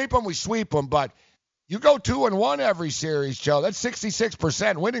we sweep them, we sweep them. But you go 2-1 every series, Joe. That's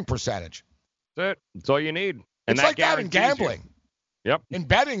 66% winning percentage. That's it. That's all you need. And it's like that in gambling. Yep. In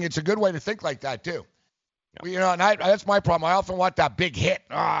betting, it's a good way to think like that too. Yep. You know, and that's my problem. I often want that big hit.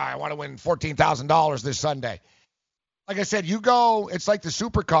 I want to win $14,000 this Sunday. Like I said, it's like the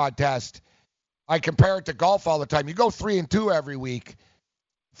super contest. I compare it to golf all the time. You go 3-2 every week.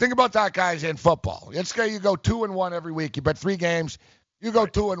 Think about that, guys, in football. Let's say you go 2-1 every week. You bet 3 games. You go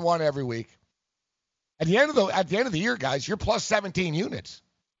 2-1 every week. At the end of the year, guys, you're plus 17 units.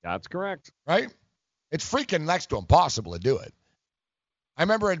 That's correct. Right? It's freaking next to impossible to do it. I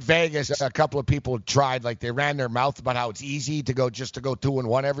remember in Vegas, a couple of people tried, like they ran their mouth about how it's easy to go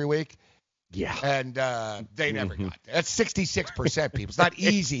 2-1 every week. Yeah. And they never got there. That's 66% people. It's not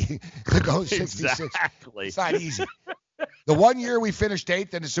easy to go 66. Exactly. It's not easy. The one year we finished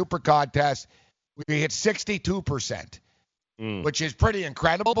 8th in the super contest, we hit 62%, which is pretty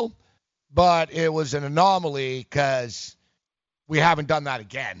incredible. But it was an anomaly because we haven't done that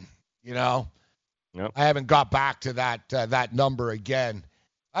again, you know. Yep. I haven't got back to that number again.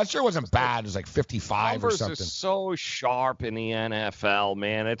 That sure wasn't bad. It was like 55 Numbers or something. Numbers are so sharp in the NFL,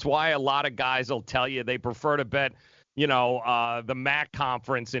 man. It's why a lot of guys will tell you they prefer to bet, you know, the MAC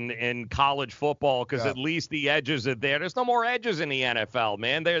conference in college football because at least the edges are there. There's no more edges in the NFL,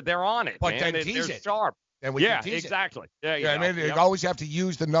 man. They're on it, but man. Then tease they're it. sharp. And we can tease exactly. It. Yeah, I mean, you always have to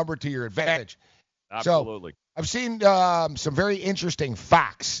use the number to your advantage. Absolutely. So, I've seen some very interesting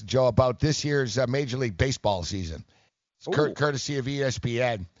facts, Joe, about this year's Major League Baseball season. It's courtesy of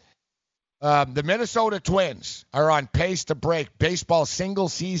ESPN. The Minnesota Twins are on pace to break baseball's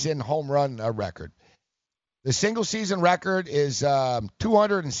single-season home run record. The single-season record is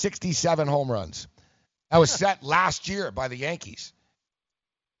 267 home runs. That was set last year by the Yankees.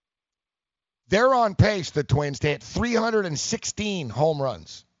 They're on pace, the Twins, to hit 316 home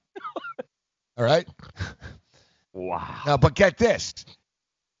runs. All right? Wow. Now, but get this.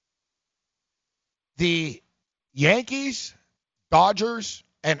 The Yankees, Dodgers,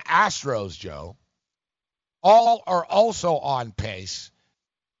 and Astros, Joe, all are also on pace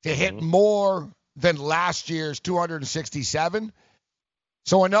to hit more than last year's 267.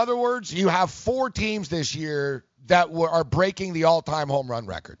 So, in other words, you have 4 teams this year that are breaking the all-time home run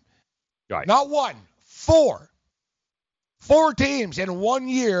record. Right. Not 1, 4. 4 teams in 1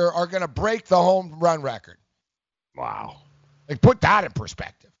 year are going to break the home run record. Wow. Like, put that in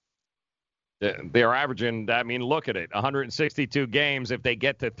perspective. They're averaging, I mean, look at it, 162 games. If they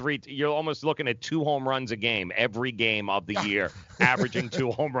get to 3, you're almost looking at 2 home runs a game, every game of the year, averaging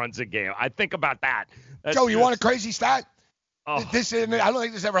 2 home runs a game. I think about that. Joe, you want a crazy stat? Oh. I don't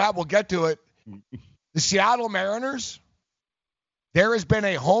think this ever happened. We'll get to it. The Seattle Mariners, there has been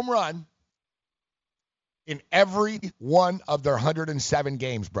a home run in every one of their 107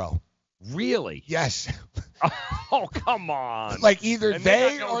 games, bro. Really? Yes. Oh, come on. Like either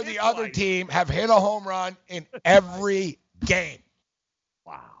they or the other team have hit a home run in every game.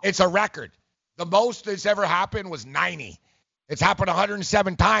 Wow. It's a record. The most that's ever happened was 90. It's happened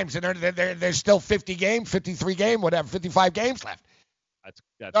 107 times, and there's still 53 game, whatever, 55 games left.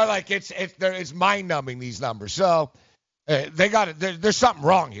 That's like it's mind-numbing, these numbers. So they got it. There's something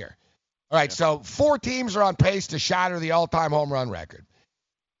wrong here. All right, so 4 teams are on pace to shatter the all-time home run record.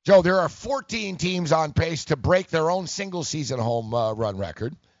 Joe, there are 14 teams on pace to break their own single-season home run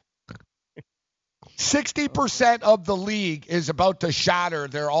record. 60% of the league is about to shatter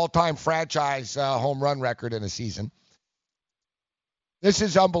their all-time franchise home run record in a season. This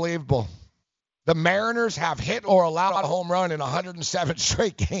is unbelievable. The Mariners have hit or allowed a home run in 107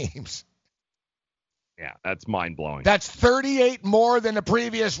 straight games. Yeah, that's mind-blowing. That's 38 more than the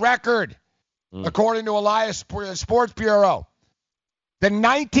previous record, according to Elias Sports Bureau. The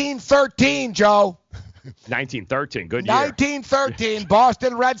 1913, Joe. 1913, good year. 1913,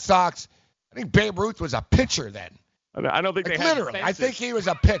 Boston Red Sox. I think Babe Ruth was a pitcher then. I don't think they had literally. I think he was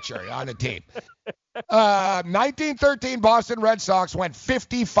a pitcher on the team. 1913 Boston Red Sox went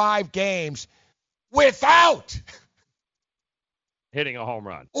 55 games without hitting a home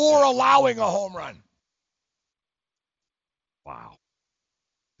run or allowing a home run. Wow.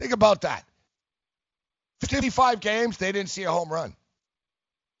 Think about that. 55 games, they didn't see a home run.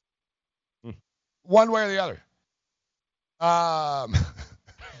 One way or the other.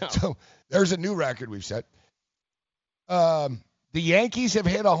 So there's a new record we've set. The Yankees have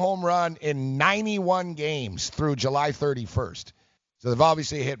hit a home run in 91 games through July 31st. So they've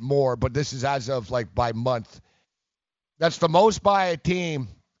obviously hit more, but this is as of by month. That's the most by a team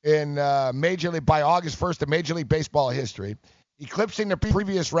in by August 1st in Major League Baseball history, eclipsing the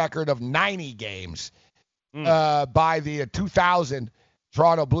previous record of 90 games by the 2000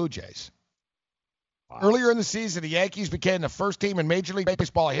 Toronto Blue Jays. Wow. Earlier in the season, the Yankees became the first team in Major League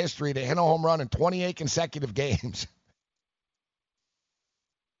Baseball history to hit a home run in 28 consecutive games.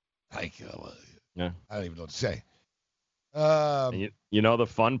 Yeah. I don't even know what to say. You know, the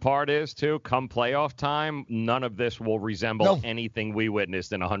fun part is, too, come playoff time, none of this will resemble anything we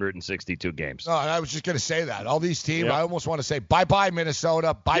witnessed in 162 games. No, I was just going to say that. All these teams, I almost want to say bye-bye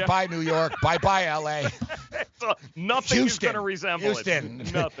Minnesota, bye-bye New York, bye-bye L.A. Nothing is going to resemble Houston.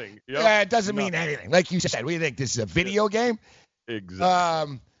 It. Nothing. Yep. Yeah, it doesn't mean anything. Like you said, we think this is a video game.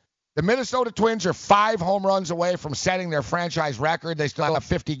 Exactly. The Minnesota Twins are 5 home runs away from setting their franchise record. They still have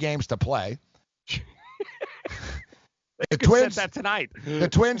 50 games to play. The Twins that tonight. The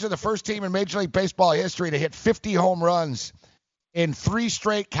Twins are the first team in Major League Baseball history to hit 50 home runs in 3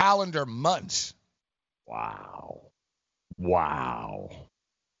 straight calendar months. Wow.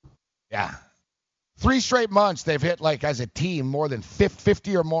 Yeah. 3 straight months they've hit, as a team, more than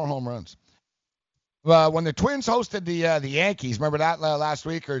 50 or more home runs. When the Twins hosted the Yankees, remember that last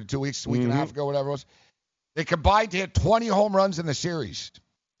week or 2 weeks, a week and a half ago, whatever it was? They combined to hit 20 home runs in the series.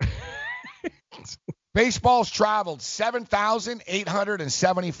 Baseball's traveled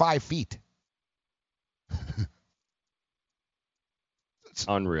 7,875 feet.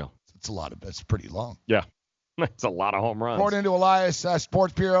 Unreal. That's pretty long. Yeah. That's a lot of home runs. According to Elias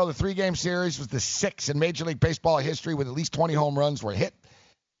Sports Bureau, the 3-game series was the 6th in Major League Baseball history with at least 20 home runs were hit.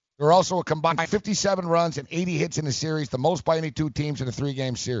 There were also a combined 57 runs and 80 hits in the series, the most by any 2 teams in a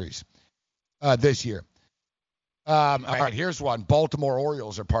 3-game series this year. All right, here's one. Baltimore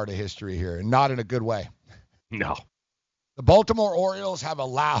Orioles are part of history here, and not in a good way. No. The Baltimore Orioles have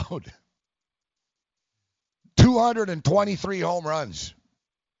allowed 223 home runs.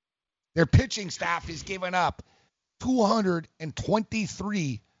 Their pitching staff has given up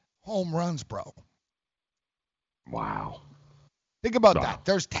 223 home runs, bro. Wow. Think about that.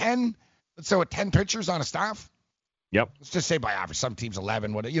 There's 10 pitchers on a staff. Yep. Let's just say by average, some teams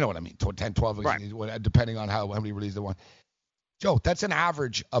 11, you know what I mean, 10, 12, right. Depending on how many release they want. Joe, that's an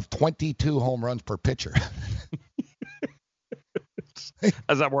average of 22 home runs per pitcher.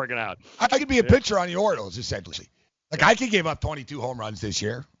 How's that working out? I could be a pitcher on the Orioles, essentially. I could give up 22 home runs this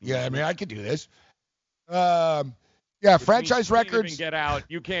year. Yeah, I mean, I could do this. Franchise records. You can't even get out.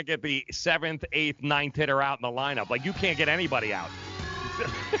 You can't get the 7th, 8th, 9th hitter out in the lineup. You can't get anybody out.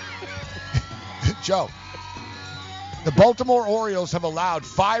 Joe. The Baltimore Orioles have allowed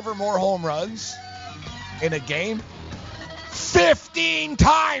 5 or more home runs in a game 15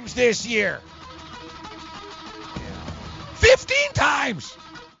 times this year. 15 times!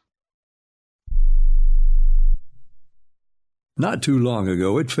 Not too long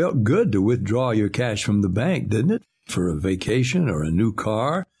ago, it felt good to withdraw your cash from the bank, didn't it? For a vacation or a new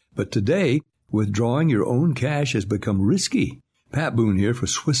car. But today, withdrawing your own cash has become risky. Pat Boone here for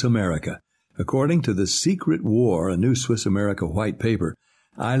Swiss America. According to The Secret War, a new Swiss America white paper,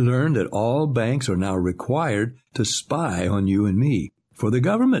 I learned that all banks are now required to spy on you and me for the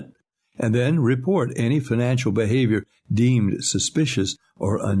government, and then report any financial behavior deemed suspicious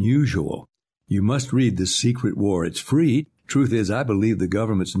or unusual. You must read The Secret War. It's free. Truth is, I believe the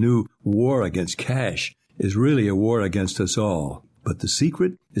government's new war against cash is really a war against us all. But the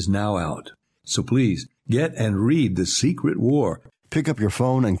secret is now out. So please, get and read The Secret War. Pick up your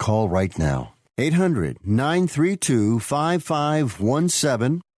phone and call right now.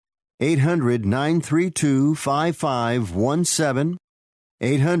 800-932-5517. 800-932-5517.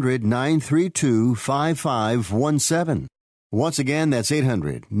 800-932-5517. Once again, that's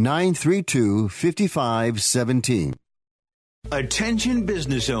 800-932-5517. Attention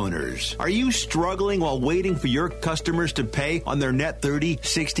business owners. Are you struggling while waiting for your customers to pay on their net 30,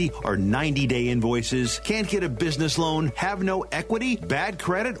 60, or 90-day invoices? Can't get a business loan? Have no equity? Bad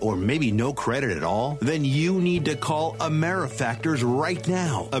credit? Or maybe no credit at all? Then you need to call AmeriFactors right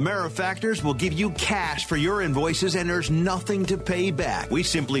now. AmeriFactors will give you cash for your invoices and there's nothing to pay back. We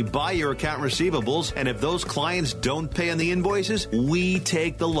simply buy your account receivables, and if those clients don't pay on the invoices, we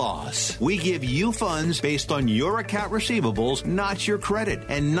take the loss. We give you funds based on your account receivables, not your credit.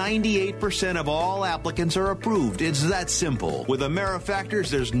 And 98% of all applicants are approved. It's that simple. With AmeriFactors,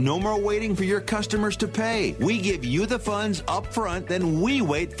 there's no more waiting for your customers to pay. We give you the funds up front, then we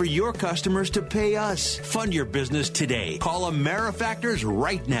wait for your customers to pay us. Fund your business today. Call AmeriFactors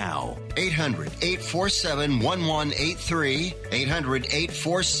right now. 800-847-1183.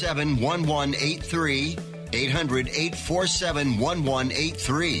 800-847-1183.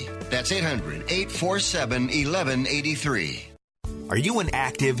 800-847-1183. That's 800-847-1183. Are you an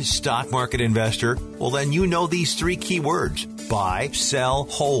active stock market investor? Well, then you know these three key words: buy, sell,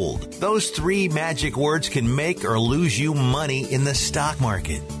 hold. Those three magic words can make or lose you money in the stock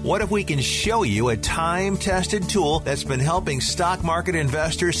market. What if we can show you a time-tested tool that's been helping stock market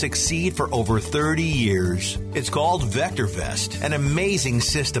investors succeed for over 30 years? It's called VectorVest, an amazing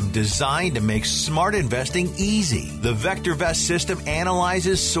system designed to make smart investing easy. The VectorVest system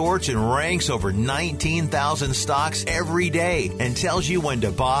analyzes, sorts, and ranks over 19,000 stocks every day and tells you when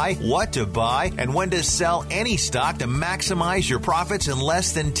to buy, what to buy, and when to sell any stock to maximize your profits in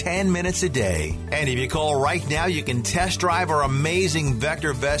less than 10 minutes a day. And if you call right now, you can test drive our amazing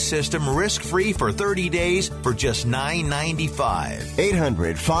VectorVest system risk-free for 30 days for just $9.95.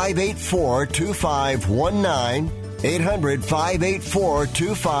 800-584-2519.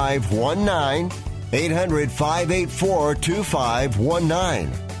 800-584-2519.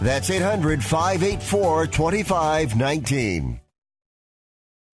 800-584-2519. That's 800-584-2519.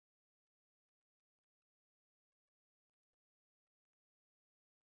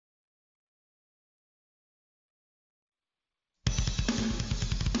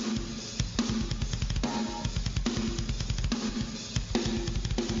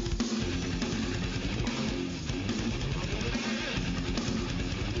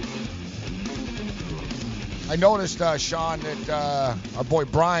 I noticed, Sean, that our boy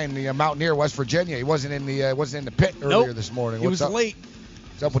Brian, the Mountaineer, West Virginia, he wasn't in the pit earlier this morning. He was late.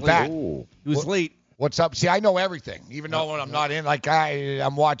 What's up with that? He was late. What's up? See, I know everything, even though when I'm not in. Like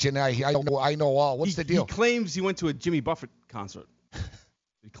I'm watching, I know all. What's the deal? He claims he went to a Jimmy Buffett concert.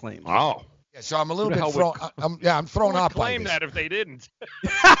 He claims. Oh. Yeah, so I'm a little bit thrown. I'm thrown off by claim this. that if they didn't.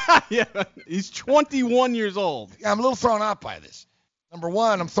 Yeah, he's 21 years old. Yeah, I'm a little thrown off by this. Number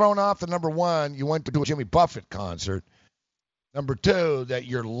one, I'm thrown off. Number one, you went to a Jimmy Buffett concert. Number two, that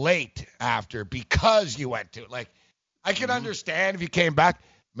you're late after because you went to. Like, I can understand if you came back.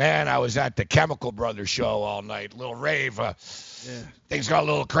 Man, I was at the Chemical Brothers show all night. Little rave. Things got a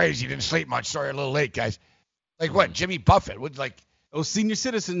little crazy. Didn't sleep much. Sorry, a little late, guys. Like what? Jimmy Buffett would like. Those senior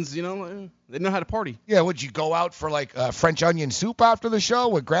citizens, they know how to party. Yeah, would you go out for like French onion soup after the show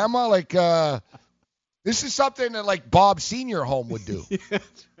with grandma? Like, this is something that like Bob's senior home would do.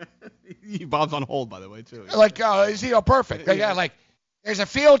 Bob's on hold, by the way, too. Like, is he perfect? Yeah, like, there's a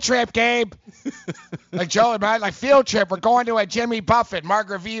field trip, Gabe. Like Joe, man, like field trip. We're going to a Jimmy Buffett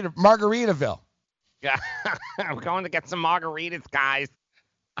Margaritaville. Yeah, we're going to get some margaritas, guys.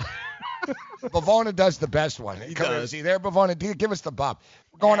 Bavona does the best one. He does. See there, Bavona? Give us the bop.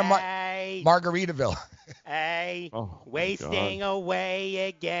 We're going to Margaritaville. Hey, wasting away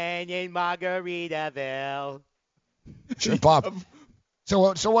again in Margaritaville. Sure, Bob.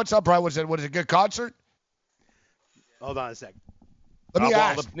 So what's up, Brian? Was it a good concert? Hold on a sec. Let me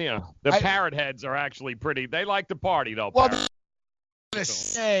ask. The parrot heads are actually pretty. They like to party, though. Well, I'm going to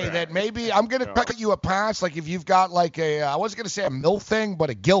say that maybe I'm going to cut you a pass. Like if you've got like I wasn't going to say a MILF thing,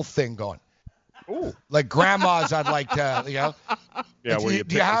 but a GILF thing going. Ooh. Like grandmas, I'd like to, Yeah, do you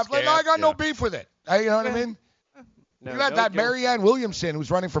have, like, I got no beef with it. You know what I mean? No, you had that Marianne Williamson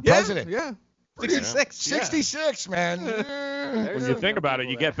who's running for president. Yeah. 66. 66, man. When you think about it,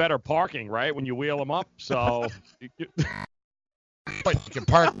 you get better parking, right? When you wheel them up, so. But you can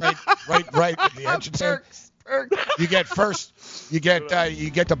park right at the entrance there. You get first. You get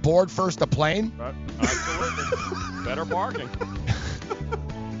the board first, the plane. Absolutely. Better parking.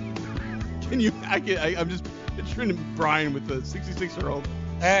 I'm just picturing Brian with the 66-year-old.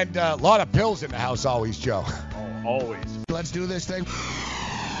 And a lot of pills in the house always, Joe. Oh, always. Let's do this thing.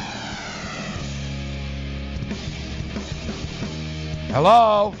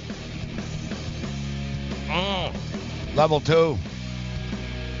 Hello? Level 2.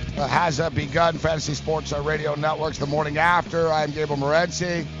 has begun. Fantasy Sports Radio Networks, the morning after. I'm Gabriel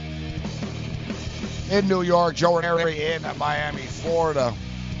Morency in New York, Joe Ranieri in Miami, Florida.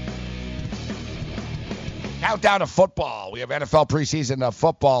 Countdown to football. We have NFL preseason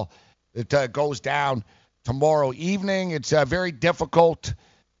football that goes down tomorrow evening. It's very difficult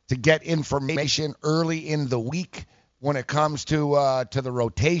to get information early in the week when it comes to the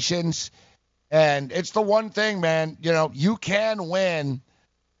rotations. And it's the one thing, man, you can win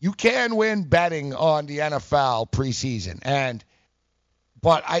betting on the NFL preseason.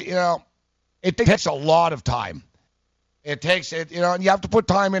 But it takes a lot of time. It takes it, and you have to put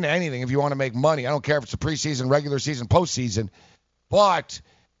time into anything if you want to make money. I don't care if it's a preseason, regular season, postseason. But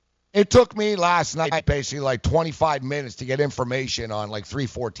it took me last night basically like 25 minutes to get information on like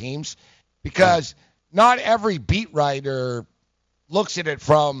 3-4 teams, because not every beat writer looks at it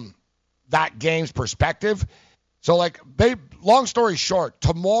from that game's perspective. So, long story short,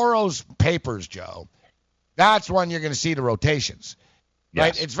 tomorrow's papers, Joe, that's when you're going to see the rotations. Yes.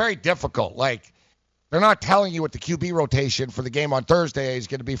 Right? It's very difficult. They're not telling you what the QB rotation for the game on Thursday is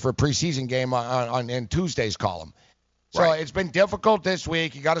going to be for a preseason game in Tuesday's column. So It's been difficult this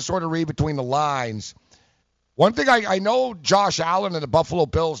week. You got to sort of read between the lines. One thing I know, Josh Allen and the Buffalo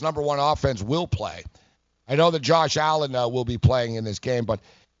Bills' number one offense will play. I know that Josh Allen will be playing in this game, but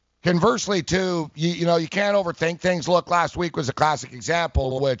conversely, too, you can't overthink things. Look, last week was a classic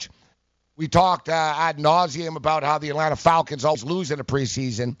example, which we talked ad nauseum about how the Atlanta Falcons always lose in the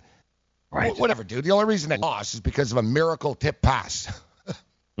preseason. Right. Whatever, dude. The only reason they lost is because of a miracle tip pass.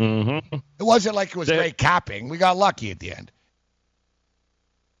 Mm-hmm. It wasn't like it was great capping. We got lucky at the end.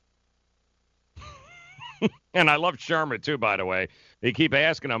 And I love Sherman, too, by the way. They keep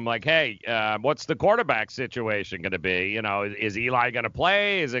asking him, hey, what's the quarterback situation going to be? Is Eli going to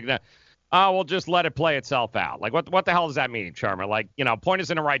play? Is it going to... Oh, we'll just let it play itself out. What the hell does that mean, Sherman? Point us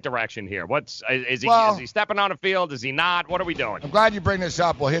in the right direction here. Is he stepping on the field? Is he not? What are we doing? I'm glad you bring this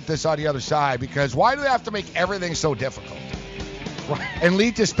up. We'll hit this on the other side, because why do they have to make everything so difficult and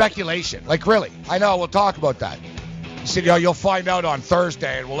lead to speculation? Really, I know. We'll talk about that. You said, you'll find out on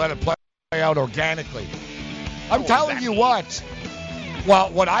Thursday, and we'll let it play out organically. I'm telling you what. Well,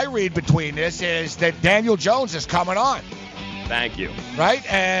 what I read between this is that Daniel Jones is coming on. Thank you. Right?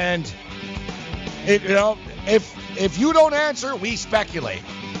 And if you don't answer, we speculate.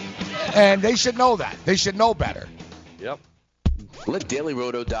 And they should know that. They should know better. Yep. Let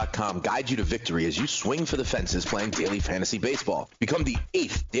DailyRoto.com guide you to victory as you swing for the fences playing daily fantasy baseball. Become the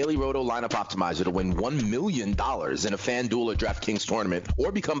 8th Daily Roto lineup optimizer to win $1 million in a FanDuel or DraftKings tournament,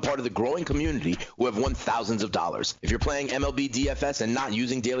 or become part of the growing community who have won thousands of dollars. If you're playing MLB DFS and not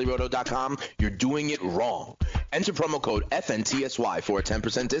using DailyRoto.com, you're doing it wrong. Enter promo code FNTSY for a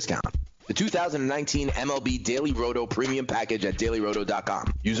 10% discount. The 2019 MLB Daily Roto Premium Package at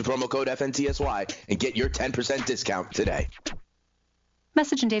DailyRoto.com. Use the promo code FNTSY and get your 10% discount today.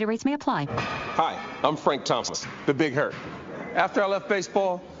 Message and data rates may apply. Hi, I'm Frank Thomas, the Big Hurt. After I left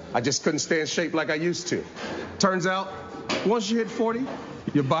baseball, I just couldn't stay in shape like I used to. Turns out, once you hit 40,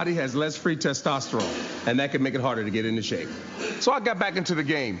 your body has less free testosterone, and that can make it harder to get into shape. So I got back into the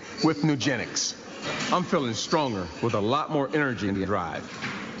game with Nugenics. I'm feeling stronger with a lot more energy and drive.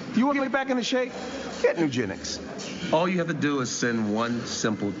 You want to get back into shape? Get Nugenics. All you have to do is send one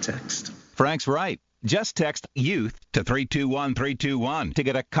simple text. Frank's right. Just text YOUTH to 321-321 to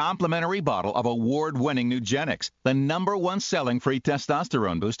get a complimentary bottle of award-winning Nugenics, the #1 selling free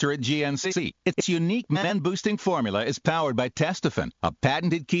testosterone booster at GNC. Its unique men-boosting formula is powered by Testofen, a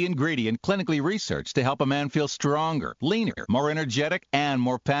patented key ingredient clinically researched to help a man feel stronger, leaner, more energetic, and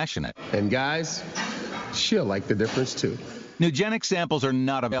more passionate. And guys, she'll like the difference too. Nugenic samples are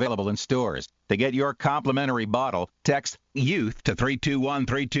not available in stores. To get your complimentary bottle, text YOUTH to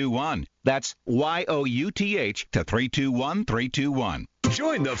 321-321. That's YOUTH to 321-321.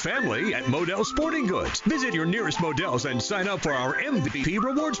 Join the family at Modell Sporting Goods. Visit your nearest Modell's and sign up for our MVP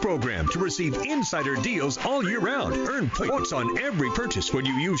Rewards program to receive insider deals all year round. Earn points on every purchase when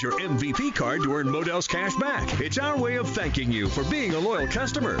you use your MVP card to earn Modell's cash back. It's our way of thanking you for being a loyal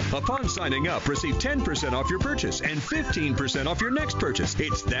customer. Upon signing up, receive 10% off your purchase and 15% off your next purchase.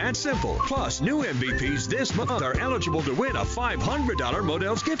 It's that simple. Plus, new MVPs this month are eligible to win a $500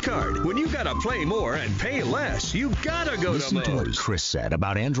 Modell's gift card. When you gotta play more and pay less, you gotta go Listen to what Chris said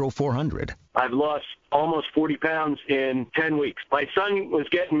about Andro 400. I've lost almost 40 pounds in 10 weeks. My son was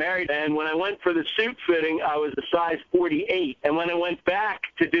getting married, and when I went for the suit fitting, I was a size 48. And when I went back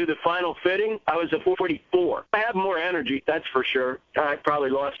to do the final fitting, I was a 44. I have more energy, that's for sure. I probably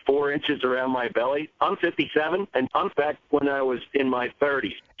lost 4 inches around my belly. I'm 57, and I'm back when I was in my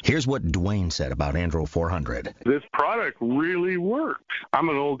 30s. Here's what Dwayne said about Andro 400. This product really works. I'm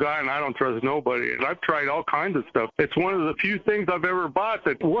an old guy and I don't trust nobody. And I've tried all kinds of stuff. It's one of the few things I've ever bought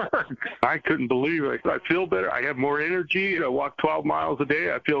that works. I couldn't believe it. I feel better. I have more energy. I walk 12 miles a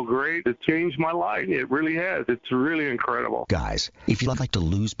day. I feel great. It's changed my life. It really has. It's really incredible. Guys, if you'd like to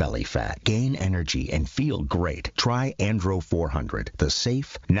lose belly fat, gain energy, and feel great, try Andro 400, the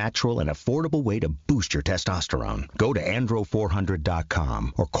safe, natural, and affordable way to boost your testosterone. Go to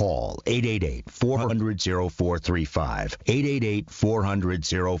andro400.com or call 888-400-0435.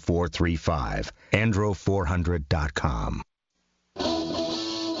 888-400-0435. andro400.com.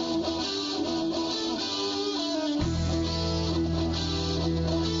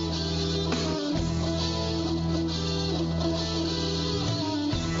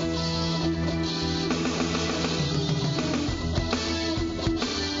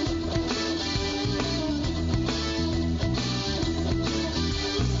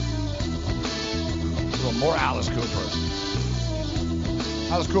 More Alice Cooper.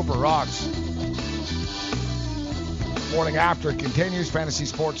 Alice Cooper rocks. Morning After continues. Fantasy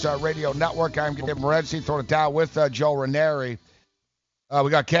Sports Radio Network. I'm Dave Morency. Throwing it down with Joe Ranieri. We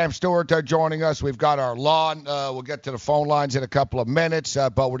got Cam Stewart joining us. We've got our lawn. We'll get to the phone lines in a couple of minutes,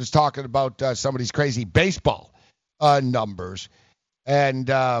 but we're just talking about some of these crazy baseball numbers. And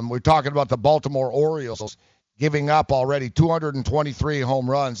we're talking about the Baltimore Orioles giving up already 223 home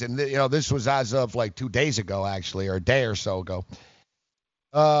runs. And, this was as of like 2 days ago, actually, or a day or so ago.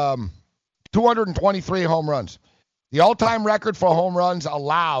 223 home runs. The all-time record for home runs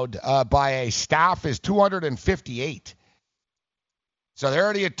allowed by a staff is 258. So they're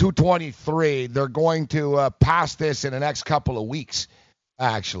already at 223. They're going to pass this in the next couple of weeks,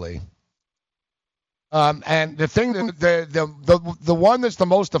 actually. And the thing, the one that's the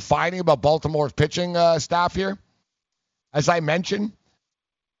most defining about Baltimore's pitching staff here, as I mentioned,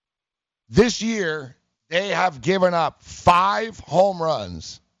 this year they have given up 5 home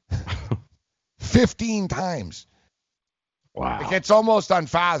runs 15 times. Wow. Like, it's almost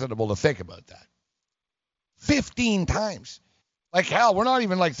unfathomable to think about that. 15 times. Like, hell, we're not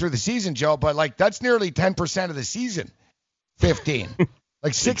even, like, through the season, Joe, but, like, that's nearly 10% of the season. 15.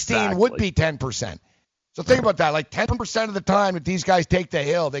 Like, 16 Exactly. would be 10%. So think about that. Like 10% of the time that these guys take the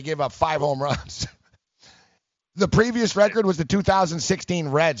hill, they give up 5 home runs. The previous record was the 2016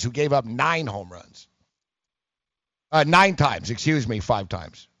 Reds, who gave up 9 home runs. 9 times, 5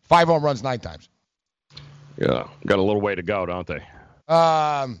 times. 5 home runs 9 times. Yeah, got a little way to go, don't they?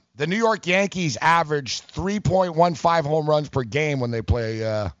 The New York Yankees average 3.15 home runs per game when they play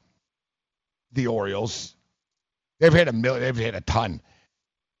the Orioles. They've hit They've hit a ton.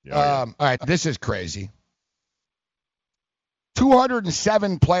 Yeah. All right, this is crazy.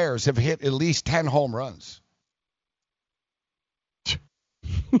 207 players have hit at least 10 home runs.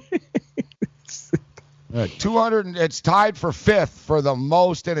 200. It's tied for 5th for the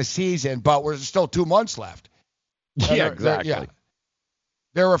most in a season, but we're still 2 months left. Yeah, exactly.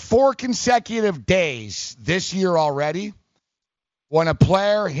 There were 4 consecutive days this year already when a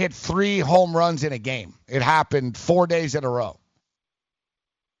player hit 3 home runs in a game. It happened 4 days in a row.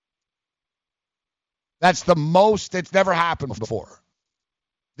 That's the most. It's never happened before.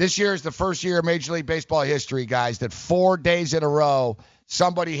 This year is the first year of Major League Baseball history, guys, that 4 days in a row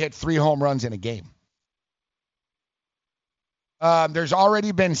somebody hit 3 home runs in a game. There's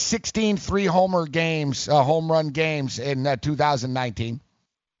already been 16 home run games in 2019.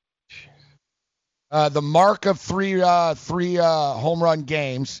 The mark of three home run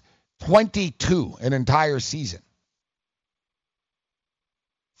games, 22 an entire season.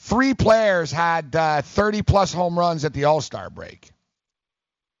 3 players had 30-plus home runs at the All-Star break.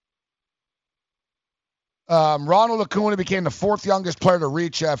 Ronald Acuna became the 4th youngest player to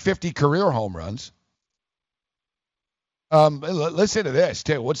reach 50 career home runs. Listen to this,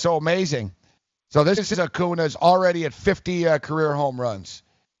 too. What's so amazing? So this is Acuna's already at 50 career home runs.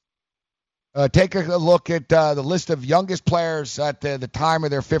 Take a look at the list of youngest players at the time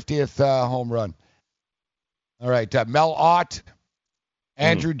of their 50th home run. All right, Mel Ott,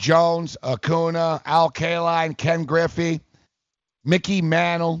 Andrew Jones, Acuna, Al Kaline, Ken Griffey, Mickey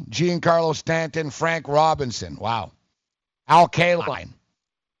Mantle, Giancarlo Stanton, Frank Robinson. Wow. Al Kaline.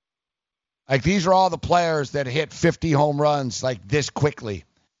 Like, these are all the players that hit 50 home runs like this quickly.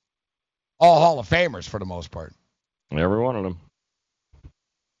 All Hall of Famers for the most part. Every one of them.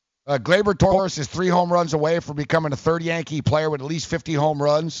 Gleyber Torres is 3 home runs away from becoming a third Yankee player with at least 50 home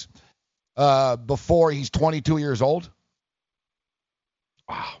runs before he's 22 years old.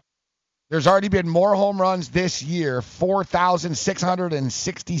 Wow. There's already been more home runs this year,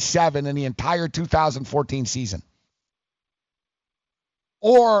 4,667 in the entire 2014 season.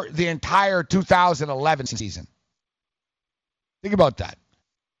 or the entire 2011 season. Think about that.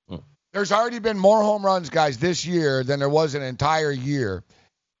 There's already been more home runs, guys, this year than there was an entire year,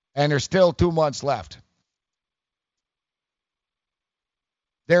 and there's still 2 months left.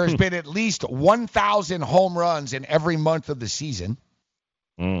 There has been at least 1,000 home runs in every month of the season.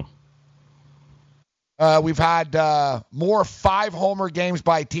 We've had more 5-homer games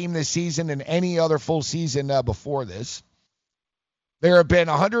by team this season than any other full season before this. There have been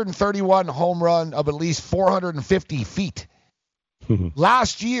 131 home run of at least 450 feet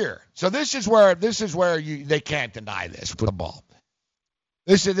last year. So this is where they can't deny this with the ball.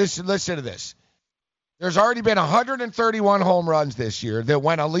 Listen to this. There's already been 131 home runs this year that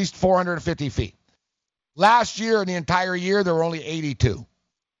went at least 450 feet. Last year, in the entire year, there were only 82.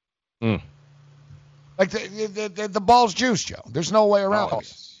 Like the ball's juice, Joe. There's no way around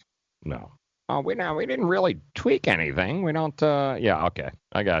it. No. Oh, we didn't really tweak anything. We don't. Yeah, okay.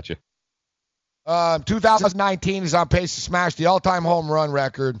 I got you. 2019 is on pace to smash the all-time home run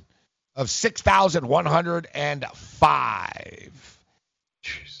record of 6,105.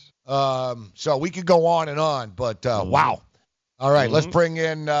 So we could go on and on, but wow. All right, let's bring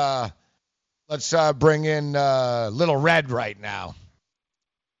in Little Red right now.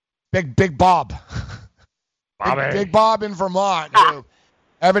 Big Bob. Big Bob in Vermont. Who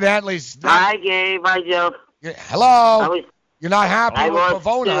evidently. Hi, Gabe. Hi, Joe. Hello. You're not happy with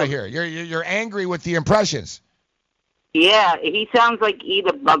Pavona here. You're angry with the impressions. Yeah, he sounds like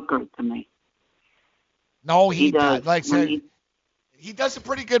Eda Bunker to me. No, he does. He does a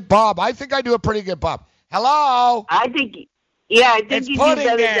pretty good Bob. I think I do a pretty good Bob. Hello. I think you do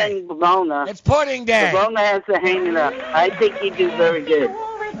better than Pavona. It's pudding day. Pavona has to hang it up. I think you do very good.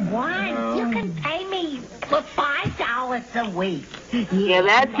 You can pay me for $5 a week. Yeah,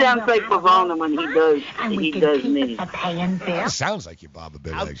 that sounds like Pavona when he does me. That sounds like you, Bob, a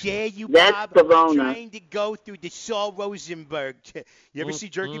bit. How dare you, Bob? That's Pavona. Trying to go through the Saul Rosenberg. You ever see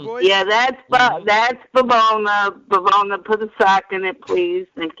Jerky Boys? Yeah, that's Pavona. Pavona, put a sock in it, please.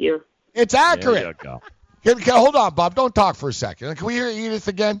 Thank you. It's accurate. There you go. Hold on, Bob. Don't talk for a second. Can we hear Edith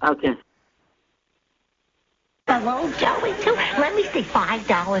again? Okay. Hello, Joey, too. Let me see,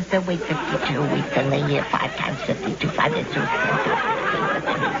 $5 a week, 52 weeks in the year, 5 times 52,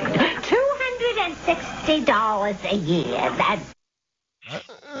 $260 a year. That's...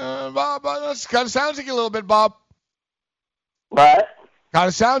 Bob, that kind of sounds like you a little bit, Bob. What? Kind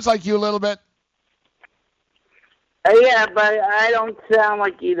of sounds like you a little bit. Yeah, but I don't sound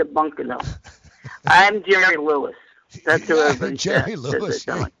like Eda Bunker, though. I'm Jerry Lewis. That's who everybody Jerry Lewis.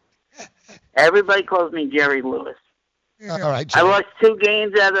 Everybody calls me Jerry Lewis. All right, Jerry. I lost 2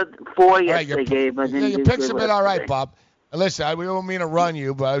 games out of 4 yesterday. Your picks have been all right, Bob. Listen, we don't mean to run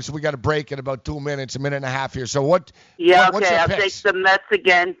you, but we got a break in about 2 minutes, a minute and a half here. So what? Yeah, what's okay. your I'll picks? take the Mets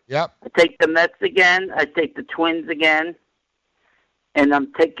again. Yep. I take the Mets again. I take the Twins again. And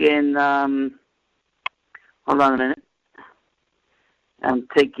I'm taking. Hold on a minute. I'm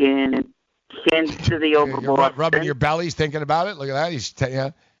taking Kansas City over Boston. You're rubbing your bellies thinking about it. Look at that.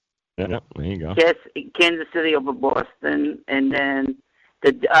 Yeah, there you go. Yes, Kansas City over Boston, and then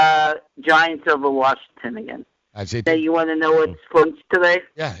the Giants over Washington again. That's it. Now, you want to know what's lunch today?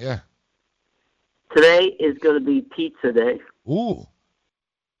 Yeah. Today is going to be pizza day. Ooh.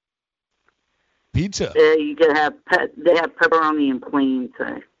 Pizza. You can have they have pepperoni and plain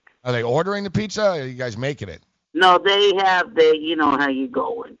today. Are they ordering the pizza, or are you guys making it? No, they have you know how you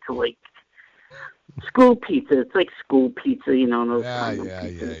go into like school pizza. It's like school pizza, you know. Those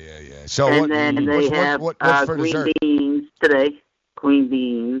Yeah. So then they have what's for green dessert? beans today. Green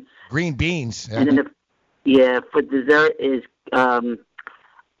beans. Green beans. And then for dessert is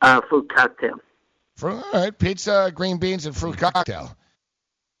fruit cocktail. All right, pizza, green beans, and fruit cocktail.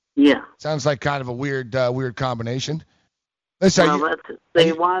 Yeah. Sounds like kind of a weird combination. Listen,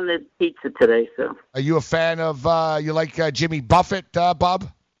 they wanted pizza today, so. Are you a fan of, you like Jimmy Buffett, Bob?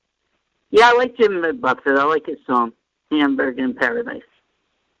 Yeah, I like Jimmy Buffett. I like his song, Hamburger in Paradise.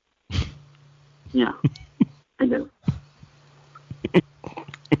 Yeah, I do.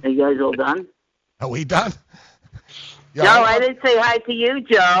 Are you guys all done? Are we done? No, I didn't say hi to you,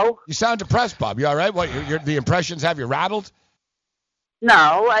 Joe. You sound depressed, Bob. You all right? What? The impressions have you rattled?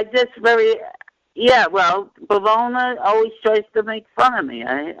 No, I just Yeah, well, Pavona always tries to make fun of me.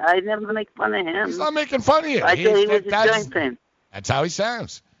 I never make fun of him. He's not making fun of you. I thought he was a Giant fan. That's how he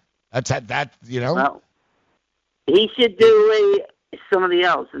sounds. That's that, you know. Well, he should do somebody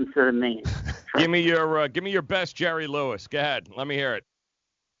else instead of me. Give me your best Jerry Lewis. Go ahead. Let me hear it.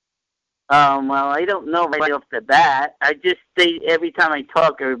 Well, I don't know right off the bat. I just say every time I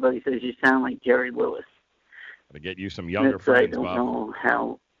talk, everybody says you sound like Jerry Lewis. Got to get you some younger I friends, don't Bob. know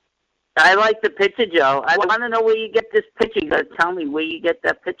how. I like the picture, Joe. I want to know where you get this picture. You got to tell me where you get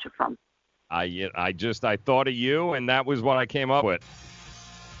that picture from. I thought of you, and that was what I came up with.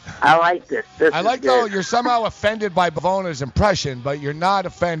 I like this. I like though you're somehow offended by Bavona's impression, but you're not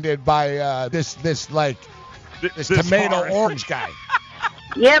offended by this tomato hard. orange guy.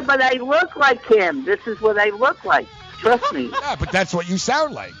 Yeah, but I look like him. This is what I look like. Trust me. Yeah, but that's what you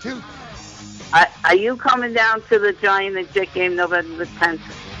sound like too. Are you coming down to the Giant and Jet game November the 10th?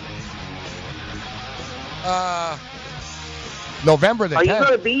 November the 10th. Oh, you're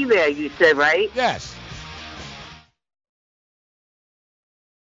going to be there, you said, right? Yes.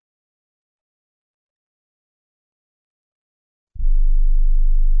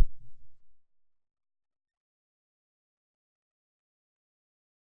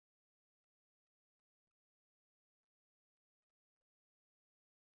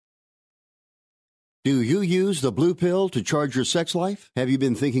 Do you use the blue pill to charge your sex life? Have you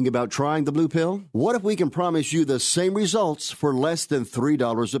been thinking about trying the blue pill? What if we can promise you the same results for less than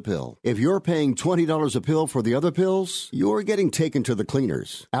 $3 a pill? If you're paying $20 a pill for the other pills, you're getting taken to the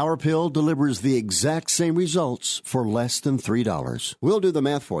cleaners. Our pill delivers the exact same results for less than $3. We'll do the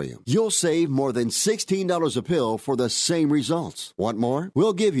math for you. You'll save more than $16 a pill for the same results. Want more?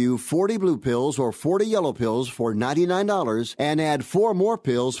 We'll give you 40 blue pills or 40 yellow pills for $99 and add 4 more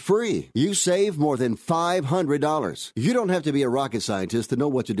pills free. You save more than $500. You don't have to be a rocket scientist to know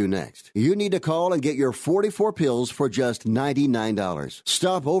what to do next. You need to call and get your 44 pills for just $99.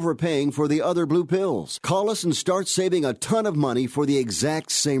 Stop overpaying for the other blue pills. Call us and start saving a ton of money for the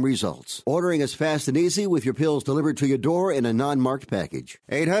exact same results. Ordering is fast and easy with your pills delivered to your door in a non-marked package.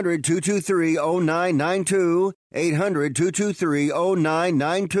 800-223-0992.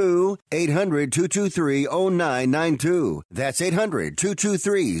 800-223-0992. 800-223-0992. That's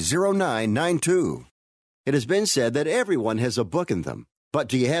 800-223-0992. It has been said that everyone has a book in them. But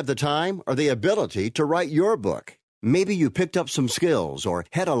do you have the time or the ability to write your book? Maybe you picked up some skills or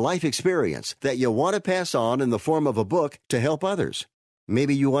had a life experience that you want to pass on in the form of a book to help others.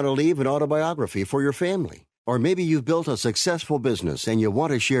 Maybe you want to leave an autobiography for your family. Or maybe you've built a successful business and you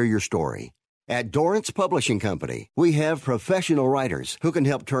want to share your story. At Dorrance Publishing Company, we have professional writers who can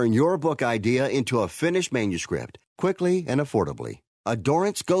help turn your book idea into a finished manuscript quickly and affordably. A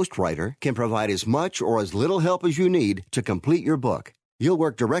Dorrance ghostwriter can provide as much or as little help as you need to complete your book. You'll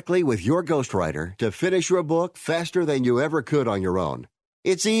work directly with your ghostwriter to finish your book faster than you ever could on your own.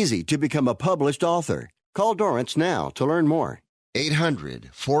 It's easy to become a published author. Call Dorrance now to learn more.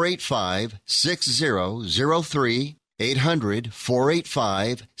 800-485-6003.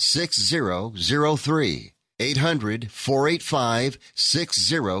 800-485-6003.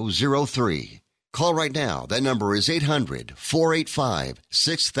 800-485-6003. Call right now. That number is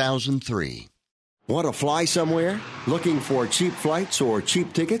 800-485-6003. Want to fly somewhere? Looking for cheap flights or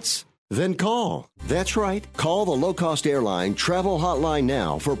cheap tickets? Then call. That's right. Call the low-cost airline travel hotline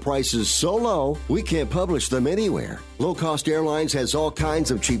now for prices so low we can't publish them anywhere. Low-cost airlines has all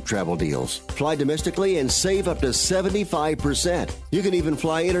kinds of cheap travel deals. Fly domestically and save up to 75%. You can even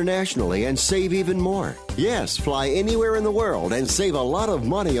fly internationally and save even more. Yes, fly anywhere in the world and save a lot of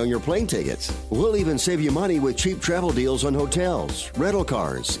money on your plane tickets. We'll even save you money with cheap travel deals on hotels, rental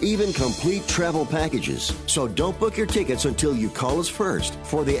cars, even complete travel packages. So don't book your tickets until you call us first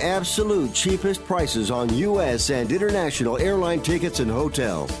for the absolute cheapest prices on U.S. and international airline tickets and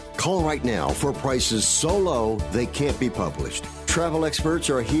hotels. Call right now for prices so low they can't be published. Travel experts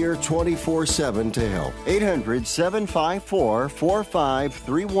are here 24/7 to help.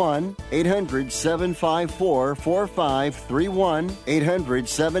 800-754-4531. 800-754-4531.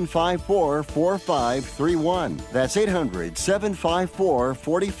 800-754-4531. That's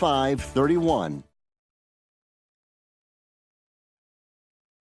 800-754-4531.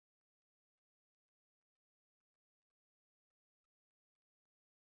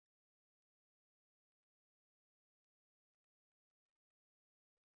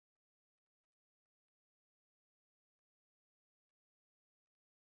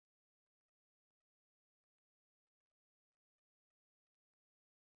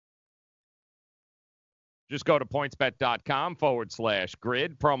 Just go to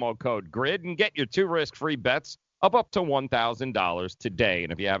pointsbet.com/grid, promo code GRID, and get your 2 risk-free bets up to $1,000 today.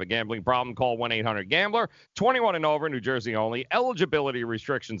 And if you have a gambling problem, call 1-800-GAMBLER. 21 and over, New Jersey only. Eligibility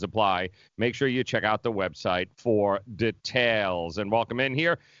restrictions apply. Make sure you check out the website for details. And welcome in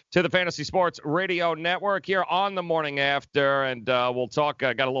here to the Fantasy Sports Radio Network here on the morning after. And we'll talk,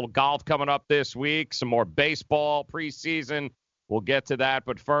 got a little golf coming up this week, some more baseball preseason. We'll get to that,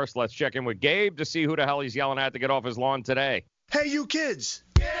 but first, let's check in with Gabe to see who the hell he's yelling at to get off his lawn today. Hey, you kids!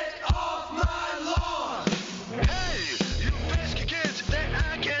 Get off my lawn!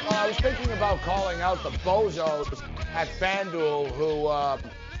 was thinking about calling out the bozos at FanDuel who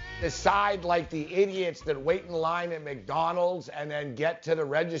decide like the idiots that wait in line at McDonald's and then get to the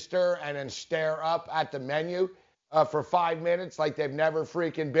register and then stare up at the menu for 5 minutes like they've never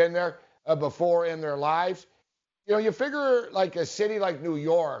freaking been there before in their lives. You know, you figure like a city like New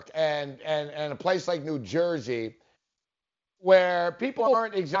York and a place like New Jersey where people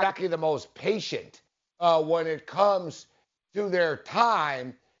aren't exactly the most patient when it comes to their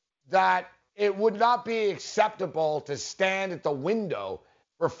time, that it would not be acceptable to stand at the window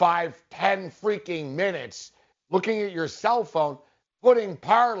for 5-10 freaking minutes looking at your cell phone, putting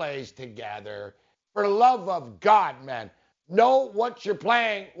parlays together. For the love of God, man, know what you're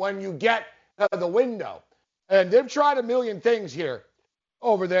playing when you get to the window. And they've tried a million things here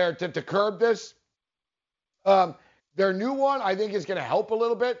over there to curb this. Their new one, I think, is going to help a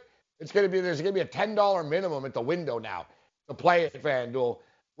little bit. There's going to be a $10 minimum at the window now to play at FanDuel,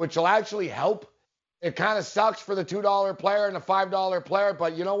 which will actually help. It kind of sucks for the $2 player and the $5 player,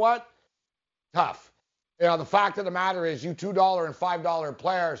 but you know what? Tough. You know, the fact of the matter is you $2 and $5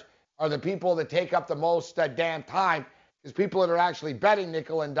 players are the people that take up the most damn time, because people that are actually betting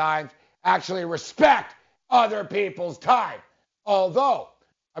nickel and dimes actually respect other people's time. Although,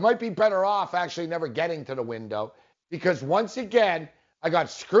 I might be better off actually never getting to the window, because once again, I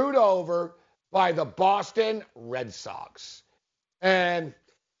got screwed over by the Boston Red Sox. And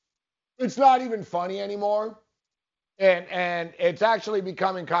it's not even funny anymore. And it's actually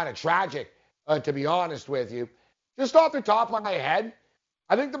becoming kind of tragic, to be honest with you. Just off the top of my head,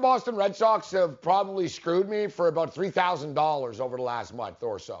 I think the Boston Red Sox have probably screwed me for about $3,000 over the last month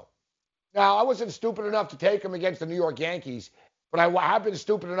or so. Now, I wasn't stupid enough to take them against the New York Yankees, but I have been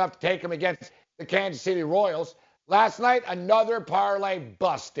stupid enough to take them against the Kansas City Royals. Last night, another parlay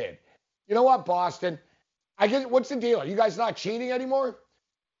busted. You know what, Boston? What's the deal? Are you guys not cheating anymore?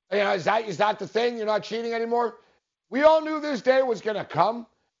 You know, is that the thing? You're not cheating anymore? We all knew this day was going to come,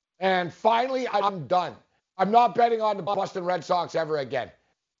 and finally, I'm done. I'm not betting on the Boston Red Sox ever again.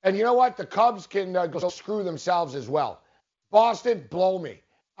 And you know what? The Cubs can go screw themselves as well. Boston, blow me.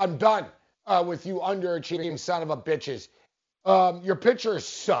 I'm done with you underachieving son of a bitches. Your pitchers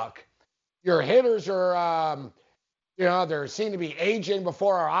suck. Your hitters are, they seem to be aging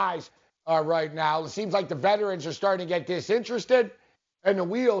before our eyes right now. It seems like the veterans are starting to get disinterested, and the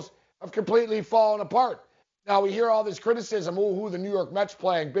wheels have completely fallen apart. Now, we hear all this criticism, who the New York Mets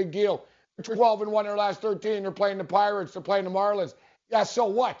playing, big deal. They're 12-1 in their last 13. They're playing the Pirates. They're playing the Marlins. Yeah, so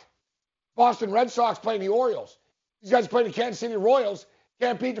what? Boston Red Sox playing the Orioles. These guys playing the Kansas City Royals.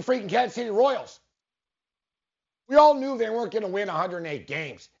 Can't beat the freaking Kansas City Royals. We all knew they weren't going to win 108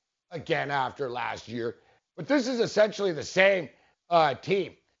 games again after last year. But this is essentially the same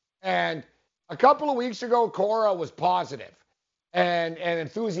team. And a couple of weeks ago, Cora was positive and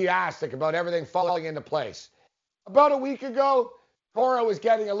enthusiastic about everything falling into place. About a week ago, Cora was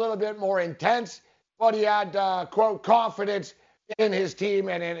getting a little bit more intense, but he had, quote, confidence in his team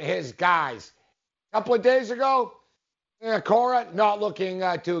and in his guys. A couple of days ago, Cora not looking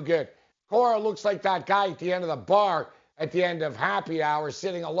too good. Cora looks like that guy at the end of the bar at the end of happy hour,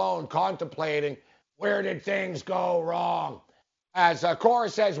 sitting alone, contemplating, where did things go wrong? As Cora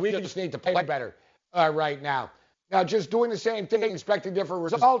says, we just need to play better right now. Now, just doing the same thing, expecting different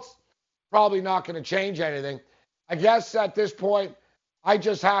results, probably not going to change anything. I guess at this point, I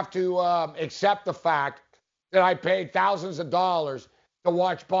just have to accept the fact that I paid thousands of dollars to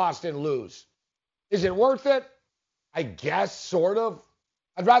watch Boston lose. Is it worth it? I guess, sort of.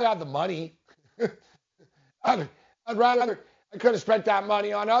 I'd rather have the money. I could have spent that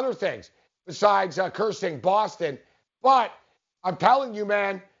money on other things besides cursing Boston. But I'm telling you,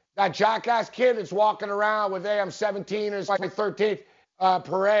 man, that jackass kid that's walking around with AM-17 and his 13th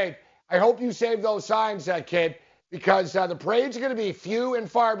parade, I hope you save those signs, kid, because the parade's going to be few and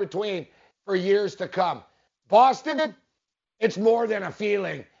far between for years to come. Boston, it's more than a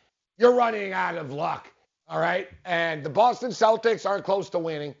feeling. You're running out of luck, all right? And the Boston Celtics aren't close to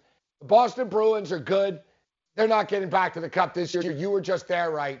winning. The Boston Bruins are good. They're not getting back to the Cup this year. You were just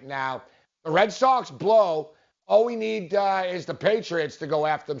there right now. The Red Sox blow. All we need is the Patriots to go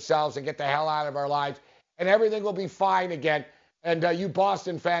after themselves and get the hell out of our lives, and everything will be fine again. And you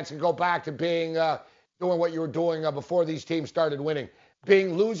Boston fans can go back to being doing what you were doing before these teams started winning,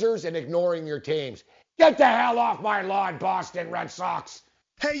 being losers and ignoring your teams. Get the hell off my lawn, Boston Red Sox.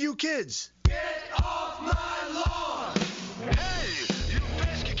 Hey, you kids. Get off my lawn. Hey, you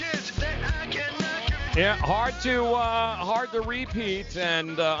pesky kids that I cannot Yeah, hard to repeat,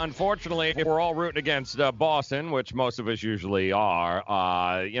 and unfortunately, if we're all rooting against Boston, which most of us usually are,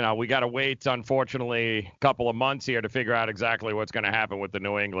 we got to wait, unfortunately, a couple of months here to figure out exactly what's going to happen with the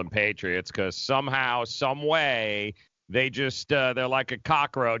New England Patriots, because somehow, some way, they just, they're like a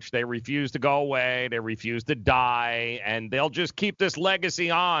cockroach. They refuse to go away. They refuse to die, and they'll just keep this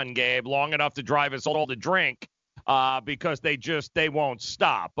legacy on, Gabe, long enough to drive us all to drink. Because they won't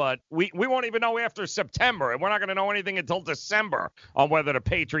stop. But we won't even know after September, and we're not going to know anything until December on whether the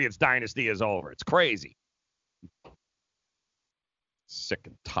Patriots dynasty is over. It's crazy. Sick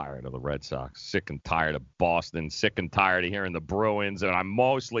and tired of the Red Sox. Sick and tired of Boston. Sick and tired of hearing the Bruins. And I'm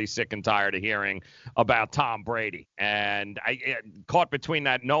mostly sick and tired of hearing about Tom Brady. And I caught between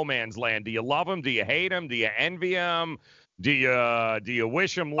that no man's land. Do you love him? Do you hate him? Do you envy him? Do you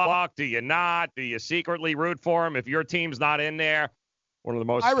wish him luck? Do you not? Do you secretly root for him if your team's not in there? One of the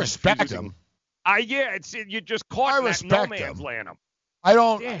most. I respect him. You just caught in that no man's land. I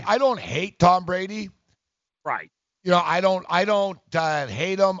don't hate Tom Brady. Right. I don't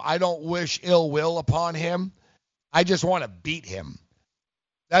hate him. I don't wish ill will upon him. I just want to beat him.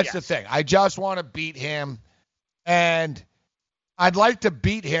 That's the thing. I just want to beat him, and I'd like to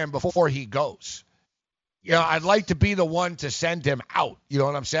beat him before he goes. I'd like to be the one to send him out. You know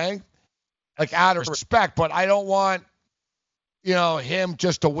what I'm saying? Like, out of respect, but I don't want, him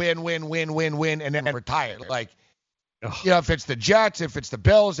just to win, and then retire. Like, if it's the Jets, if it's the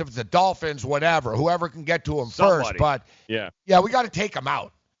Bills, if it's the Dolphins, whatever, whoever can get to him first. But, we got to take him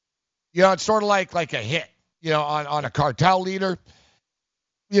out. It's sort of like a hit, on a cartel leader.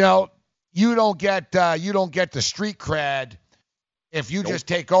 You don't get the street cred. If you just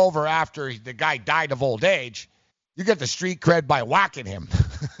take over after the guy died of old age, you get the street cred by whacking him.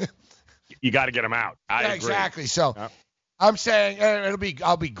 You got to get him out. I agree. Exactly. So I'm saying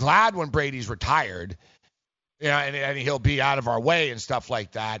I'll be glad when Brady's retired, and he'll be out of our way and stuff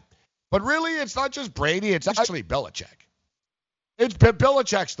like that. But really, it's not just Brady. It's actually Belichick.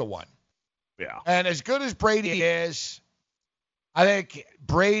 Belichick's the one. Yeah. And as good as Brady is, I think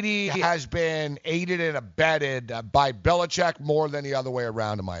Brady has been aided and abetted by Belichick more than the other way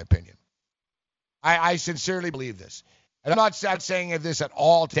around, in my opinion. I sincerely believe this. And I'm not saying this at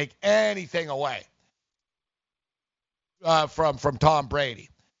all to take anything away from Tom Brady.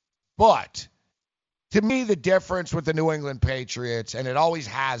 But to me, the difference with the New England Patriots, and it always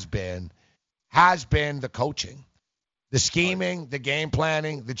has been the coaching, the scheming, the game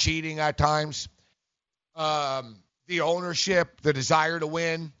planning, the cheating at times. The ownership, the desire to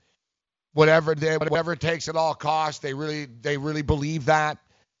win, whatever it takes at all costs, they really believe that.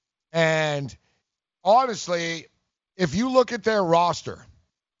 And honestly, if you look at their roster,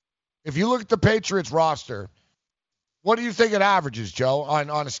 if you look at the Patriots roster, what do you think it averages, Joe,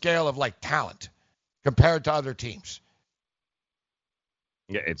 on a scale of like talent compared to other teams?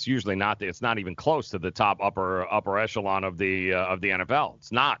 Yeah, it's usually not. It's not even close to the top upper echelon of the NFL.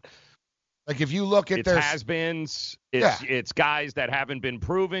 It's not. Like, if you look at their has-beens, it's guys that haven't been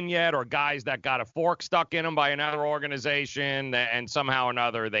proven yet, or guys that got a fork stuck in them by another organization, and somehow or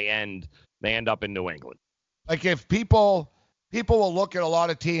another they end up in New England. Like, if people will look at a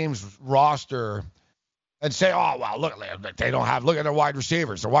lot of teams' roster and say, "Oh, well, look at their wide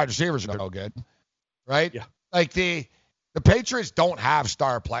receivers. Their wide receivers are no good," right? Yeah. Like the Patriots don't have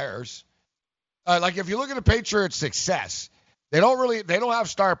star players. Like, if you look at the Patriots' success, they don't have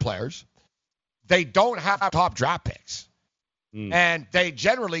star players. They don't have top draft picks. And they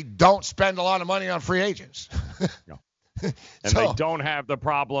generally don't spend a lot of money on free agents. No. And they don't have the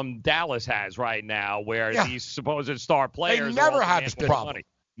problem Dallas has right now, where these supposed star players they never have this problem. Money.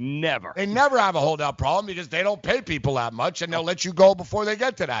 Never. They never have a holdout problem because they don't pay people that much, and they'll let you go before they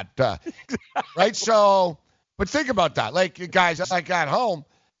get to that. Right? So, but think about that. Like, guys, like at home,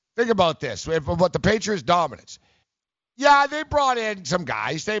 think about this. About the Patriots' dominance. Yeah, they brought in some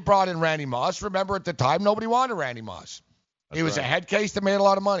guys. They brought in Randy Moss. Remember, at the time, nobody wanted Randy Moss. He was a head case that made a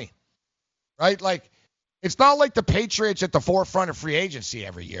lot of money, right? Like, it's not like the Patriots at the forefront of free agency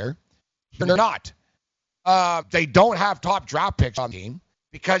every year. They're not. They don't have top draft picks on the team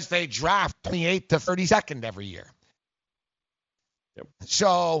because they draft 28th to 32nd every year. Yep.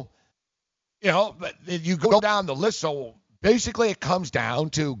 So, you go down the list. So, basically, it comes down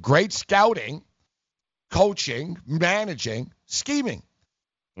to great scouting, coaching, managing, scheming.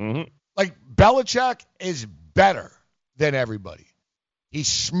 Mm-hmm. Like, Belichick is better than everybody. He's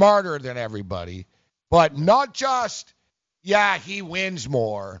smarter than everybody, but not just, he wins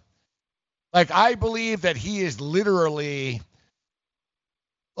more. Like, I believe that he is literally,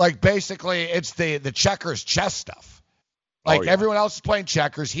 like, basically it's the checkers chess stuff. Like everyone else is playing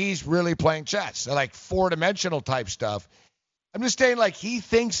checkers, he's really playing chess. So like 4-dimensional type stuff. I'm just saying, like, he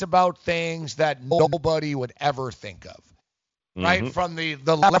thinks about things that nobody would ever think of. Right? From the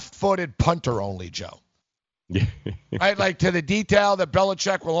left-footed punter only, Joe. Right? Like to the detail that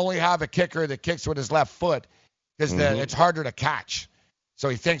Belichick will only have a kicker that kicks with his left foot because it's harder to catch. So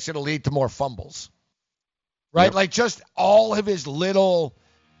he thinks it'll lead to more fumbles. Right? Yep. Like just all of his little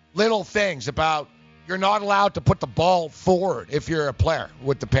things about you're not allowed to put the ball forward if you're a player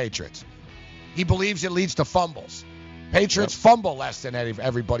with the Patriots. He believes it leads to fumbles. Patriots fumble less than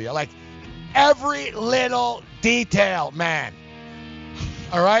everybody. Like every little detail, man.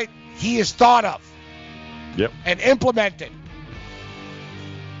 All right? He is thought of. Yep. And implemented.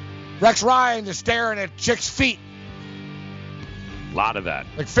 Rex Ryan is staring at chicks' feet. A lot of that.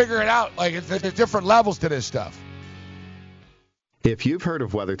 Like figure it out. Like there's different levels to this stuff. If you've heard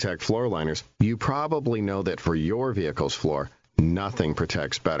of WeatherTech floor liners, you probably know that for your vehicle's floor, nothing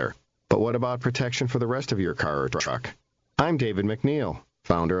protects better. But what about protection for the rest of your car or truck? I'm David McNeil,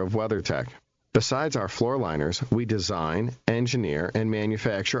 founder of WeatherTech. Besides our floor liners, we design, engineer, and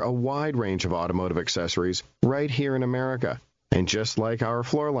manufacture a wide range of automotive accessories right here in America. And just like our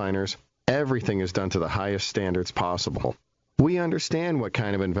floor liners, everything is done to the highest standards possible. We understand what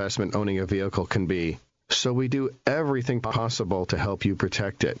kind of investment owning a vehicle can be, so we do everything possible to help you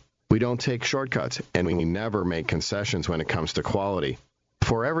protect it. We don't take shortcuts, and we never make concessions when it comes to quality.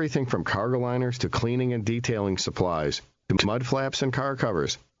 For everything from cargo liners to cleaning and detailing supplies, to mud flaps and car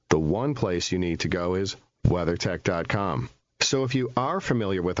covers, the one place you need to go is WeatherTech.com. So if you are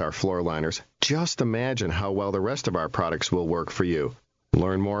familiar with our floor liners, just imagine how well the rest of our products will work for you.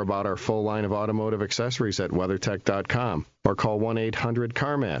 Learn more about our full line of automotive accessories at WeatherTech.com or call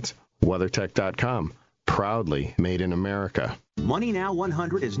 1-800-CarMats. WeatherTech.com. Proudly made in America. Money Now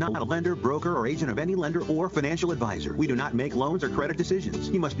 100 is not a lender, broker, or agent of any lender or financial advisor. We do not make loans or credit decisions.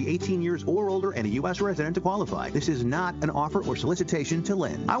 You must be 18 years or older and a U.S. resident to qualify. This is not an offer or solicitation to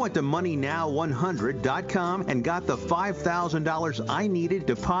lend. I went to MoneyNow100.com and got the $5,000 I needed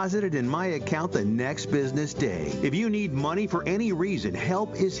deposited in my account the next business day. If you need money for any reason,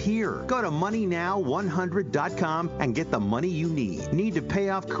 help is here. Go to MoneyNow100.com and get the money you need. Need to pay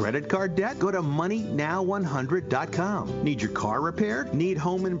off credit card debt? Go to MoneyNow100.com. Need your car repaired? Need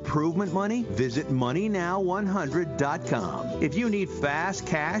home improvement money? Visit MoneyNow100.com. If you need fast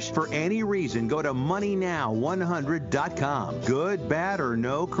cash for any reason, go to MoneyNow100.com. Good, bad, or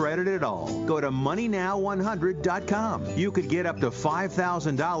no credit at all. Go to MoneyNow100.com. You could get up to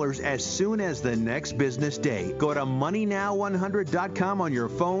 $5,000 as soon as the next business day. Go to MoneyNow100.com on your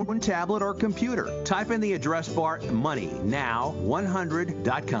phone, tablet, or computer. Type in the address bar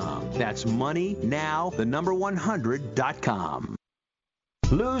MoneyNow100.com. That's MoneyNow100.com.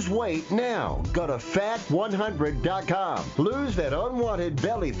 Lose weight now. Go to fat100.com. Lose that unwanted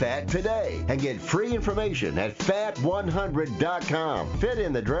belly fat today and get free information at fat100.com. Fit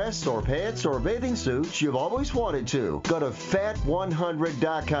in the dress or pants or bathing suits you've always wanted to. Go to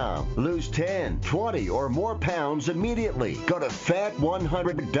fat100.com. Lose 10, 20, or more pounds immediately. Go to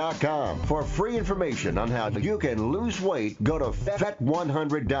fat100.com. For free information on how you can lose weight, go to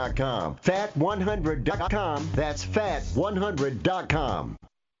fat100.com. Fat100.com. That's fat100.com.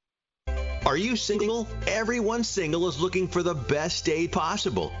 Are you single? Everyone single is looking for the best date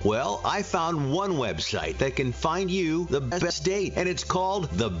possible. Well, I found one website that can find you the best date, and it's called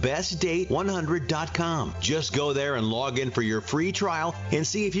thebestdate100.com. Just go there and log in for your free trial and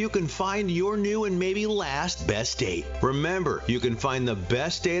see if you can find your new and maybe last best date. Remember, you can find the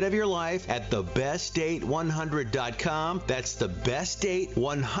best date of your life at thebestdate100.com. That's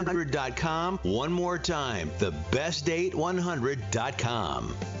thebestdate100.com. One more time,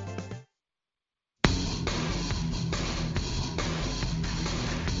 thebestdate100.com.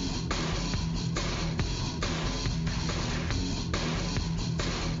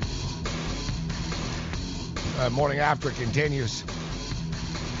 Morning After continues.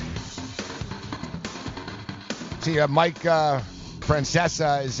 See, Mike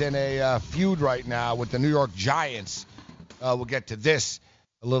Francesa is in a feud right now with the New York Giants. We'll get to this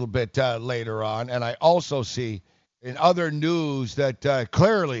a little bit later on. And I also see in other news that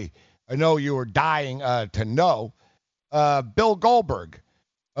clearly I know you were dying to know, Bill Goldberg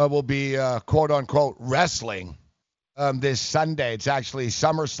will be, quote-unquote, wrestling this Sunday. It's actually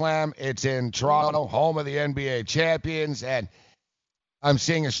SummerSlam. It's in Toronto, home of the NBA champions. And I'm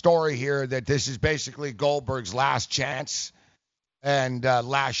seeing a story here that this is basically Goldberg's last chance and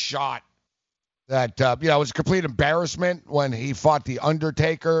last shot. That, it was a complete embarrassment when he fought The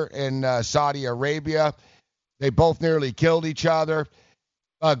Undertaker in Saudi Arabia. They both nearly killed each other.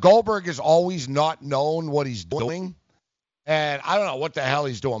 Goldberg is always not known what he's doing. And I don't know what the hell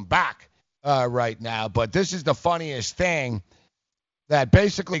he's doing back right now, but this is the funniest thing, that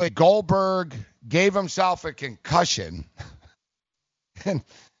basically Goldberg gave himself a concussion. And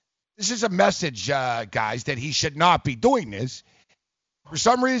this is a message, guys, that he should not be doing this. For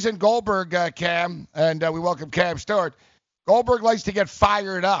some reason, Goldberg, Cam, and we welcome Cam Stewart, Goldberg likes to get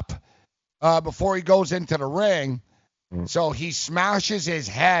fired up before he goes into the ring. So he smashes his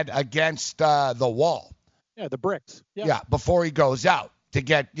head against the wall. Yeah, the bricks. Yeah, before he goes out to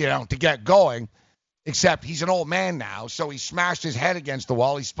get going. Except he's an old man now, so he smashed his head against the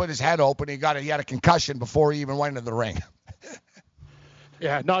wall. He split his head open. He had a concussion before he even went into the ring.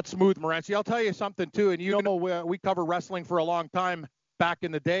 Yeah, not smooth, Morency. I'll tell you something, too, and you know we cover wrestling for a long time back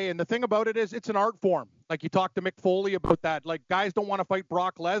in the day, and the thing about it is it's an art form. Like you talked to Mick Foley about that. Like, guys don't want to fight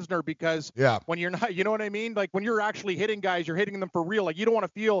Brock Lesnar because when you're not, you know what I mean? Like, when you're actually hitting guys, you're hitting them for real. Like, you don't want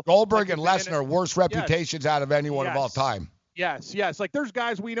to feel... Goldberg and Lesnar, worst reputations out of anyone of all time. Yes. Like, there's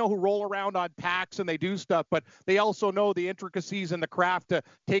guys we know who roll around on tacks and they do stuff, but they also know the intricacies and the craft to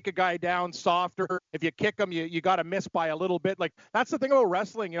take a guy down softer. If you kick him, you got to miss by a little bit. Like, that's the thing about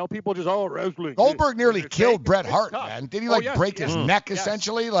wrestling. You know, people just, wrestling. Goldberg nearly killed Bret Hart, man. Did he, break his neck,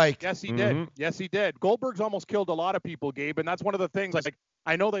 essentially? Like, yes, he did. Yes, he did. Goldberg's almost killed a lot of people, Gabe, and that's one of the things. Like,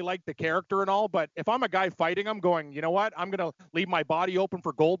 I know they like the character and all, but if I'm a guy fighting him going, you know what, I'm going to leave my body open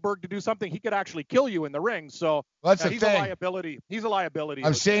for Goldberg to do something, he could actually kill you in the ring. So that's the he's thing. A liability. He's a liability.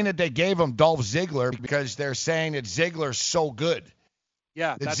 I'm saying that they gave him Dolph Ziggler because they're saying that Ziggler's so good.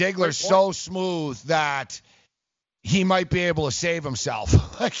 Yeah. That Ziggler's so smooth that he might be able to save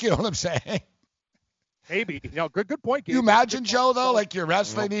himself. Like, you know what I'm saying? Maybe. Good point, Gabe. You imagine, Joe, though, like you're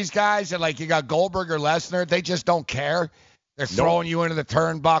wrestling these guys and, like, you got Goldberg or Lesnar, they just don't care. They're throwing you into the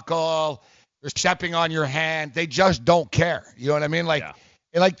turnbuckle. They're stepping on your hand. They just don't care. You know what I mean? Like,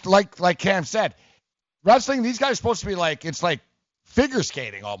 like Cam said, wrestling, these guys are supposed to be like, it's like figure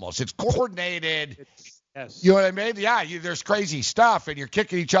skating almost. It's coordinated. Yes. You know what I mean? Yeah, there's crazy stuff, and you're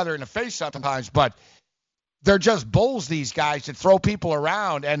kicking each other in the face sometimes, but they're just bulls, these guys, that throw people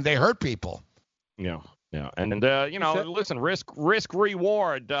around, and they hurt people. Yeah. And listen, risk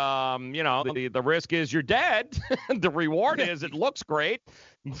reward. The risk is you're dead. The reward is it looks great.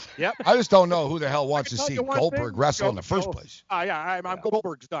 Yep. I just don't know who the hell wants to see Goldberg wrestle in the first place. I'm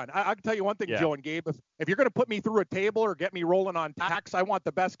Goldberg's done. I can tell you one thing, Joe and Gabe. If you're going to put me through a table or get me rolling on tacks, I want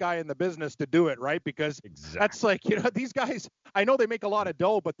the best guy in the business to do it, right? Because that's like, these guys, I know they make a lot of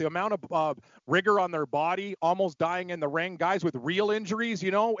dough, but the amount of rigor on their body, almost dying in the ring, guys with real injuries,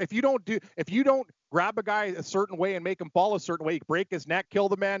 if you don't grab a guy a certain way and make him fall a certain way, break his neck, kill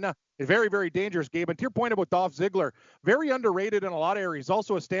the man, it's very, very dangerous, Gabe. And to your point about Dolph Ziggler, very underrated in a lot of areas. He's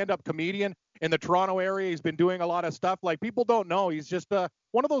also a stand-up comedian in the Toronto area. He's been doing a lot of stuff. Like, people don't know. He's just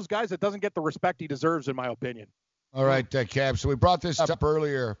one of those guys that doesn't get the respect he deserves, in my opinion. All right, Cab. So we brought this up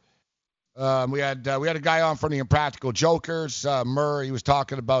earlier. We had a guy on from the Impractical Jokers. Murray, he was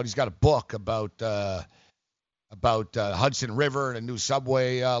talking about, he's got a book about Hudson River and a new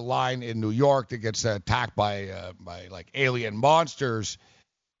subway line in New York that gets attacked by like alien monsters.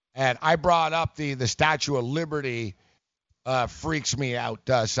 And I brought up the Statue of Liberty freaks me out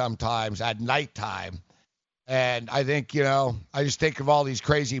sometimes at nighttime. And I think, I just think of all these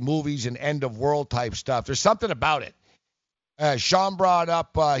crazy movies and end of world type stuff. There's something about it. Sean brought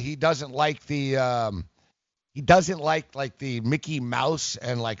up he doesn't like the Mickey Mouse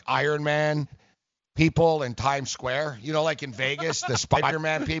and like Iron Man people in Times Square, like in Vegas, the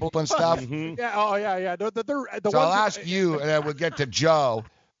Spider-Man people and stuff. Yeah. Oh, yeah. So I'll ask you, and then we'll get to Joe.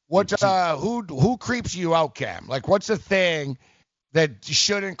 Who creeps you out, Cam? Like, what's the thing that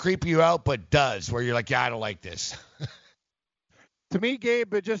shouldn't creep you out but does, where you're like, yeah, I don't like this? To me,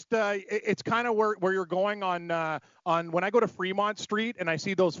 Gabe, it just it's kind of where you're going on when I go to Fremont Street and I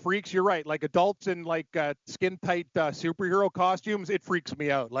see those freaks. You're right, like adults in like skin tight superhero costumes. It freaks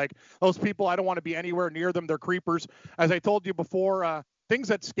me out. Like those people, I don't want to be anywhere near them. They're creepers. As I told you before, things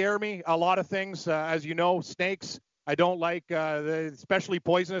that scare me, a lot of things, as you know, snakes. I don't like, especially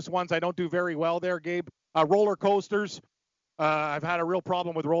poisonous ones. I don't do very well there, Gabe. Roller coasters. I've had a real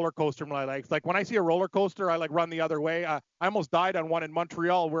problem with roller coaster in my life. Like when I see a roller coaster, I run the other way. I almost died on one in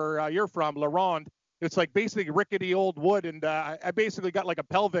Montreal where you're from, La Ronde. It's like basically rickety old wood, and I basically got like a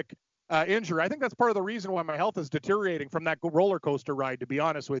pelvic injury. I think that's part of the reason why my health is deteriorating from that roller coaster ride, to be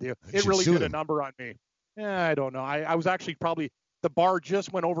honest with you. It really did a number on me. Yeah, I don't know. I was actually the bar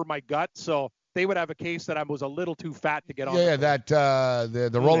just went over my gut, so they would have a case that I was a little too fat to get on. Yeah, the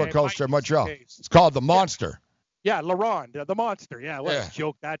roller coaster in Montreal. It's called the Monster. Yeah, La Ronde, the Monster. Yeah, what a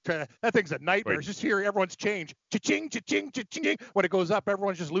joke. That thing's a nightmare. It's just here, everyone's change. Cha-ching, cha-ching, cha-ching. When it goes up,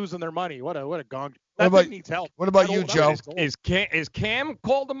 everyone's just losing their money. What a gong. That thing needs help. What about you, Joe? Is Cam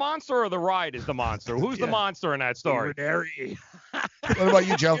called the monster or the ride is the monster? Who's the monster in that story? Ranieri. What about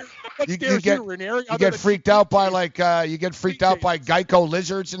you, Joe? You get freaked out by Geico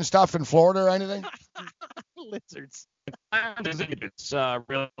lizards and stuff in Florida or anything? Lizards. It's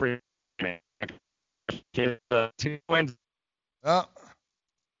really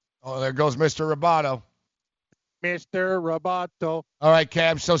Oh, there goes Mr. Roboto. Mr. Roboto. All right,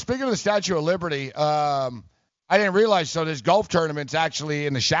 Cam. So speaking of the Statue of Liberty, I didn't realize. So this golf tournament's actually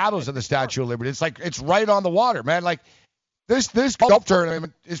in the shadows of the Statue of Liberty. It's like it's right on the water, man. Like this golf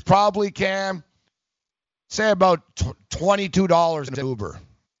tournament is probably, Cam, say about $22 in Uber,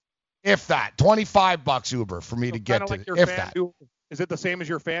 if that. $25 Uber for me to get to, if that. Is it the same as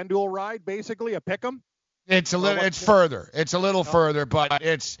your FanDuel ride, basically a pick'em? It's a little. It's further. It's a little further, but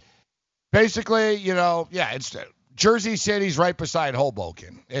it's basically, it's Jersey City's right beside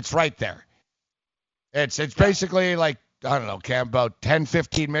Hoboken. It's right there. It's basically like, I don't know, Cam, about 10,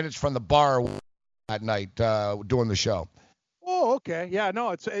 15 minutes from the bar at night doing the show. Oh, okay. Yeah,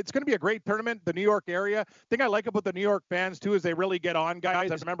 no, it's going to be a great tournament. The New York area. Thing I like about the New York fans, too, is they really get on,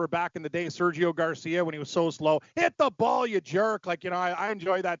 guys. I remember back in the day, Sergio Garcia, when he was so slow, hit the ball, you jerk. Like, I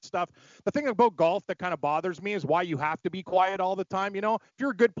enjoy that stuff. The thing about golf that kind of bothers me is why you have to be quiet all the time. If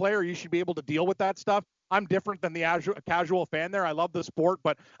you're a good player, you should be able to deal with that stuff. I'm different than the casual fan there. I love the sport,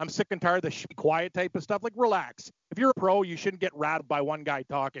 but I'm sick and tired of the quiet type of stuff. Like, relax. If you're a pro, you shouldn't get rattled by one guy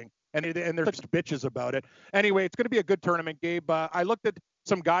talking. And they're such bitches about it. Anyway, it's going to be a good tournament, Gabe. I looked at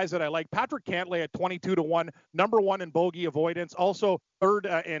some guys that I like. Patrick Cantlay at 22-1, number 1 in bogey avoidance, also third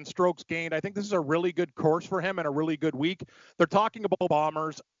in strokes gained. I think this is a really good course for him and a really good week. They're talking about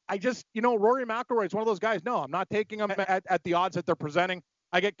bombers. I just, Rory McIlroy is one of those guys. No, I'm not taking him at the odds that they're presenting.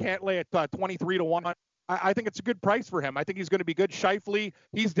 I get Cantlay at 23-1. I think it's a good price for him. I think he's going to be good. Scheifele,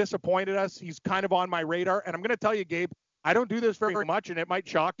 he's disappointed us. He's kind of on my radar. And I'm going to tell you, Gabe, I don't do this very much, and it might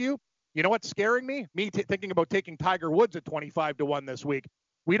shock you. You know what's scaring me? Thinking about taking Tiger Woods at 25-1 this week.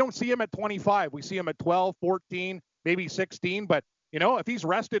 We don't see him at 25. We see him at 12, 14, maybe 16. But, if he's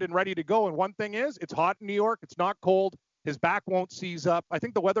rested and ready to go, and one thing is, it's hot in New York. It's not cold. His back won't seize up. I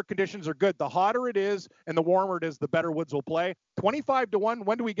think the weather conditions are good. The hotter it is and the warmer it is, the better Woods will play. 25-1,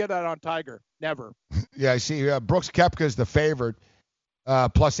 when do we get that on Tiger? Never. Yeah, I see. Brooks Koepka is the favorite,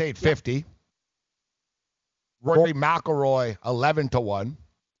 plus 850. Yeah. Rory McIlroy 11-1.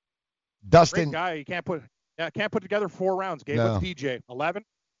 Dustin, great guy. He can't put together 4 rounds. Gabe, no. What's DJ? 11.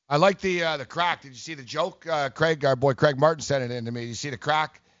 I like the crack. Did you see the joke? Craig, our boy Craig Martin sent it in to me. Did you see the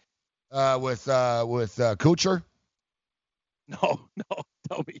crack with Kuchar? No,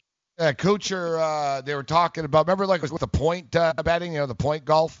 tell me. Kuchar. They were talking about. Remember, like with the point betting, the point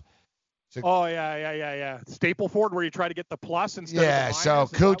golf. Oh, yeah. Stapleford, where you try to get the plus instead of the minus. So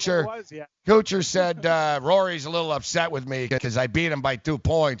Kuchar said Rory's a little upset with me because I beat him by 2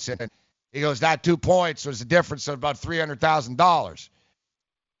 points. And he goes, that 2 points was the difference of about $300,000.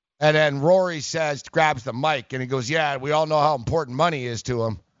 And then Rory grabs the mic, and he goes, yeah, we all know how important money is to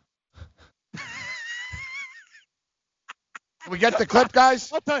him. Can we get the clip,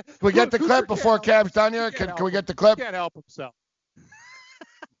 guys? Can we get the clip before Cam's done here? Can we get the clip? He can't help himself.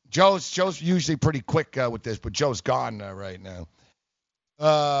 Joe's usually pretty quick with this, but Joe's gone right now.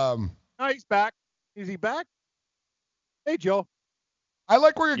 No, he's back. Is he back? Hey, Joe. I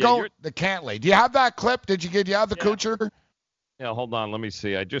like where you're going. The Cantlay. Do you have that clip? Do you have the Kuchar? Yeah, hold on. Let me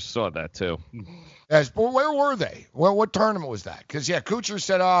see. I just saw that too. Yes, but where were they? What tournament was that? Because Kuchar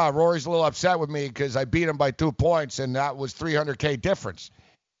said, Rory's a little upset with me because I beat him by 2 points, and that was $300K difference.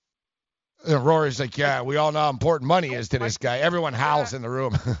 And Rory's like, yeah, we all know how important money is to this guy. Everyone howls in the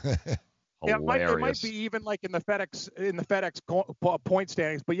room. Yeah, it might be even like in the FedEx point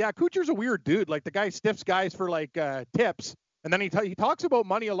standings. But yeah, Kuchar's a weird dude. Like the guy stiffs guys for like tips, and then he talks about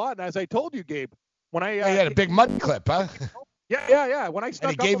money a lot. And as I told you, Gabe, when I he had a big money clip, huh? Yeah. When I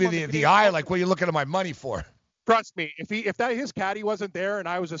snuck and he gave you the eye, like, what are you looking at my money for? Trust me, if his caddy wasn't there and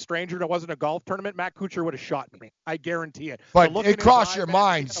I was a stranger and it wasn't a golf tournament, Matt Kuchar would have shot me. I guarantee it. But it crossed your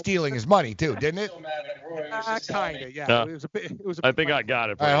mind stealing his money too, didn't it? Kind of, yeah. It was a I think I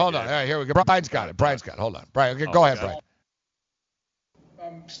got it. All right, hold on. All right, here we go. Brian's got it. Hold on. Brian, okay, go ahead, Brian.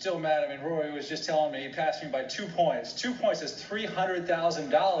 I'm still mad. Rory was just telling me he passed me by 2 points. 2 points is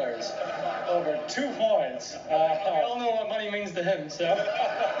 $300,000 over 2 points. We all know what money means to him, so.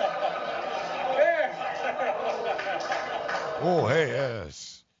 Oh, hey,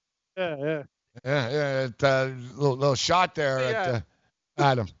 yes. Yeah. Yeah, little shot there at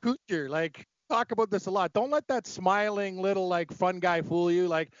Adam. Kuchar, like, talk about this a lot. Don't let that smiling little like fun guy fool you.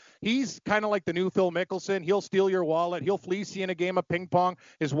 Like he's kind of like the new Phil Mickelson. He'll steal your wallet. He'll fleece you in a game of ping pong.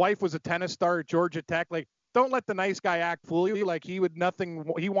 His wife was a tennis star at Georgia Tech. Like don't let the nice guy act fool you. Like he would nothing.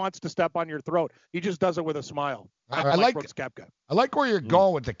 He wants to step on your throat. He just does it with a smile. I like Brooks Koepka. I like where you're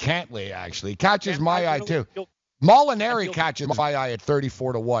going with the Cantley. Actually, catches my eye too. Molinari catches my eye at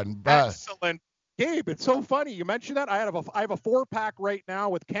 34-1. Excellent. Gabe, it's so funny. You mentioned that. I have a 4-pack right now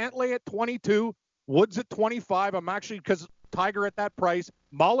with Cantlay at 22, Woods at 25. I'm actually, because Tiger at that price,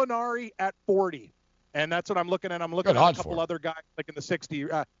 Molinari at 40. And that's what I'm looking at. I'm looking at a couple other guys like in the 60.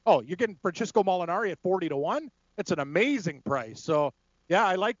 You're getting Francisco Molinari at 40-1? It's an amazing price. So, yeah,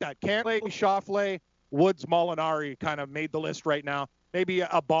 I like that. Cantlay, Schauffele, Woods, Molinari kind of made the list right now. Maybe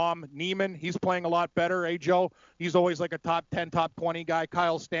a bomb. Neiman, he's playing a lot better. Hey, Joe, he's always like a top 10, top 20 guy.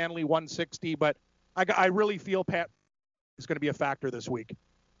 Kyle Stanley, 160. But I really feel Pat is going to be a factor this week.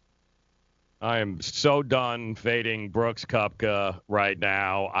 I am so done fading Brooks Koepka right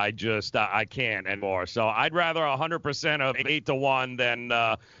now. I can't anymore. So I'd rather 100% of 8-1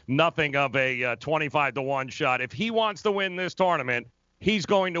 than nothing of a 25-1 shot. If he wants to win this tournament, he's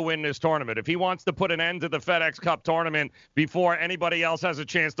going to win this tournament. If he wants to put an end to the FedEx Cup tournament before anybody else has a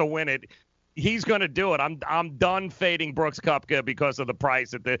chance to win it, he's going to do it. I'm done fading Brooks Koepka because of the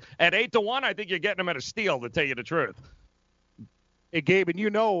price. At 8-1, I think you're getting him at a steal, to tell you the truth. Hey, Gabe,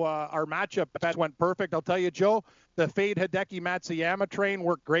 and our matchup bet went perfect. I'll tell you, Joe, the fade Hideki Matsuyama train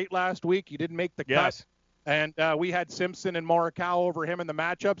worked great last week. He didn't make the cut. And we had Simpson and Morikawa over him in the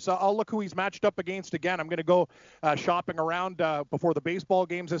matchup. So I'll look who he's matched up against again. I'm going to go shopping around before the baseball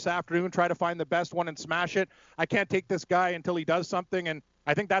games this afternoon, try to find the best one and smash it. I can't take this guy until he does something, and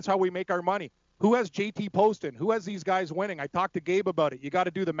I think that's how we make our money. Who has JT Poston? Who has these guys winning? I talked to Gabe about it. You got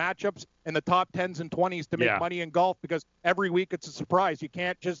to do the matchups in the top 10s and 20s to make money in golf because every week it's a surprise. You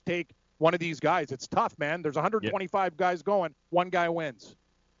can't just take one of these guys. It's tough, man. There's 125 guys going. One guy wins.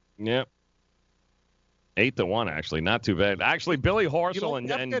 Yep. 8-1, actually, not too bad. Actually, Billy Horschel and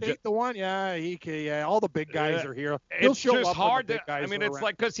 8-1, all the big guys are here. He'll show just up hard when the big guys it's around.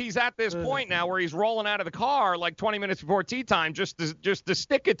 like because he's at this point now where he's rolling out of the car like 20 minutes before tea time just to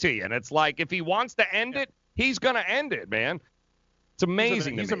stick it to you, and it's like if he wants to end it, he's gonna end it, man. It's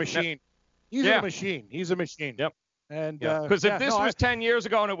amazing. He's a machine. He's a machine. He's a machine. Yep. And because if this was 10 years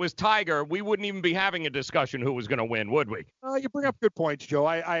ago and it was Tiger, we wouldn't even be having a discussion who was going to win, would we? You bring up good points, Joe.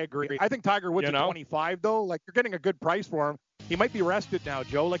 I agree. I think Tiger Woods at 25, though. Like, you're getting a good price for him. He might be rested now,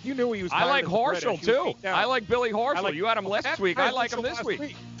 Joe. Like, you knew he was. I like Horschel, too. I like Billy Horschel. You had him last week. I like him this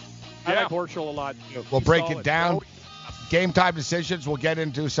week. I like Horschel a lot, too. We'll break it down. Game time decisions. We'll get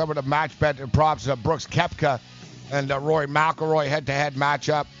into some of the match bet and props of Brooks Koepka and Rory McIlroy head-to-head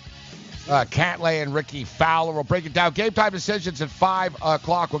matchup. Cantlay and Ricky Fowler. We'll break it down. Game time decisions at 5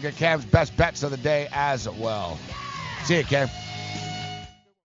 o'clock. We'll get Cam's best bets of the day as well. See you, Cam.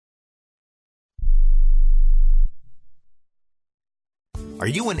 Are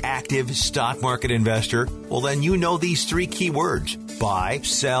you an active stock market investor? Well, then you know these 3 key words. Buy,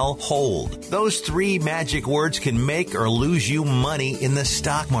 sell, hold. Those 3 magic words can make or lose you money in the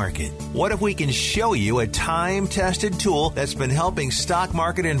stock market. What if we can show you a time-tested tool that's been helping stock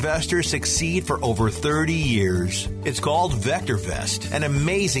market investors succeed for over 30 years? It's called VectorVest, an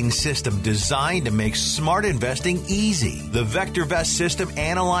amazing system designed to make smart investing easy. The VectorVest system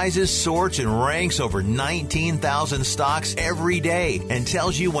analyzes, sorts, and ranks over 19,000 stocks every day and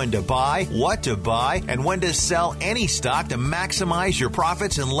tells you when to buy, what to buy, and when to sell any stock to maximize your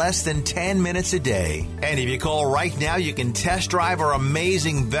profits in less than 10 minutes a day. And if you call right now, you can test drive our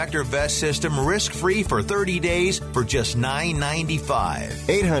amazing VectorVest system risk-free for 30 days for just $9.95.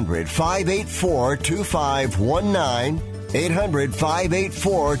 800-584-2519.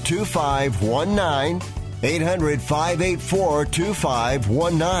 800-584-2519.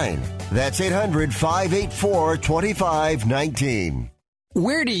 800-584-2519. That's 800-584-2519.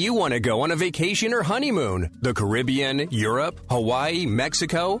 Where do you want to go on a vacation or honeymoon? The Caribbean, Europe, Hawaii,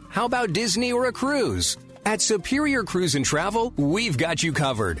 Mexico? How about Disney or a cruise? At Superior Cruise and Travel, we've got you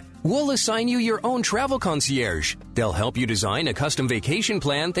covered. We'll assign you your own travel concierge. They'll help you design a custom vacation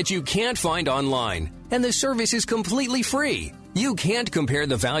plan that you can't find online. And the service is completely free. You can't compare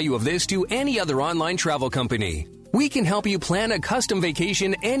the value of this to any other online travel company. We can help you plan a custom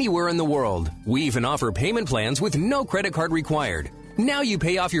vacation anywhere in the world. We even offer payment plans with no credit card required. Now you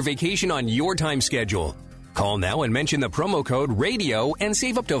pay off your vacation on your time schedule. Call now and mention the promo code RADIO and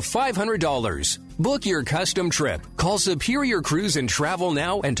save up to $500. Book your custom trip. Call Superior Cruise and Travel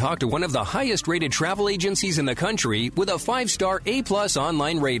now and talk to one of the highest rated travel agencies in the country with a 5-star A+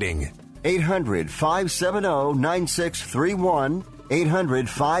 online rating. 800-570-9631.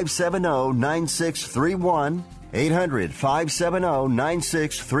 800-570-9631.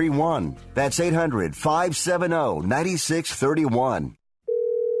 800-570-9631. That's 800-570-9631.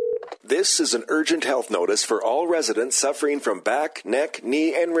 This is an urgent health notice for all residents suffering from back, neck,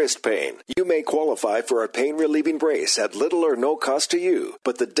 knee, and wrist pain. You may qualify for a pain-relieving brace at little or no cost to you,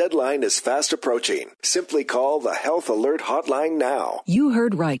 but the deadline is fast approaching. Simply call the Health Alert Hotline now. You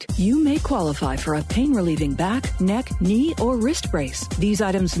heard right. You may qualify for a pain-relieving back, neck, knee, or wrist brace. These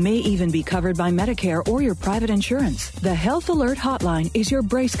items may even be covered by Medicare or your private insurance. The Health Alert Hotline is your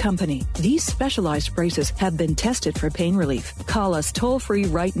brace company. These specialized braces have been tested for pain relief. Call us toll-free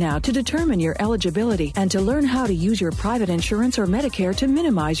right now to determine your eligibility and to learn how to use your private insurance or Medicare to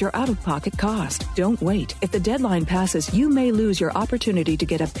minimize your out-of-pocket cost. Don't wait. If the deadline passes, you may lose your opportunity to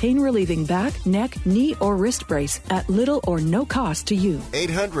get a pain-relieving back, neck, knee, or wrist brace at little or no cost to you.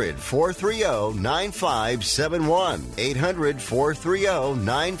 800-430-9571.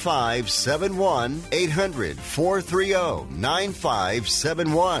 800-430-9571.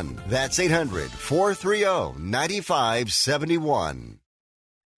 800-430-9571. That's 800-430-9571.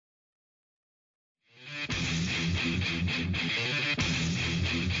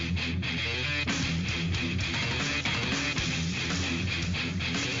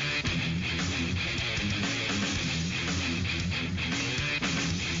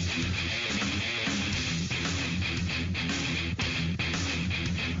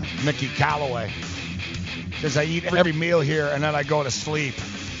 Mickey Callaway says, I eat every meal here and then I go to sleep.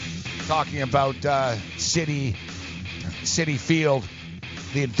 Talking about City Field,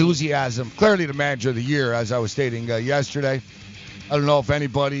 the enthusiasm. Clearly the manager of the year, as I was stating yesterday. I don't know if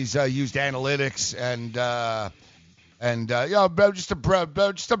anybody's used analytics just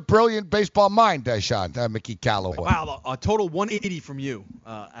a brilliant baseball mind, Sean, Mickey Callaway. Wow, a total 180 from you,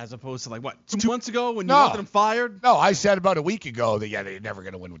 as opposed to 2 months ago when you wanted him fired? No, I said about a week ago that they're never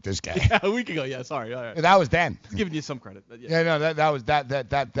going to win with this guy. Yeah, a week ago, yeah, sorry. All right. That was then. Just giving you some credit. But no, that was that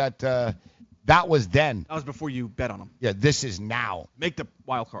was then. That was before you bet on him. Yeah, this is now. Make the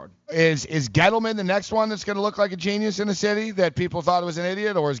wild card. Is Gettleman the next one that's going to look like a genius in the city that people thought was an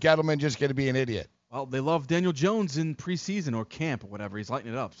idiot, or is Gettleman just going to be an idiot? Well, they love Daniel Jones in preseason or camp or whatever. He's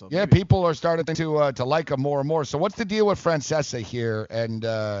lighting it up. So yeah, people are starting to like him more and more. So what's the deal with Francesa here and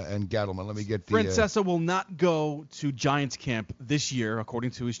Gettleman? Let me get the... Francesa will not go to Giants camp this year,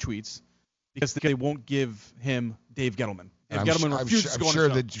 according to his tweets, because they won't give him Dave Gettleman. Gettleman refuses to go on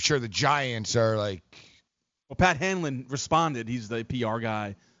the show. Sure the Giants are like... Well, Pat Hanlon responded. He's the PR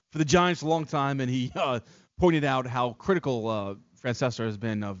guy for the Giants a long time, and he pointed out how critical Francesa has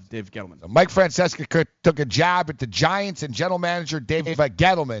been of Dave Gettleman. So Mike Francesa took a jab at the Giants and general manager Dave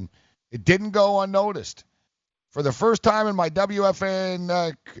Gettleman. It didn't go unnoticed. For the first time in my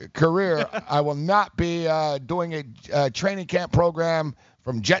WFN career, I will not be doing a training camp program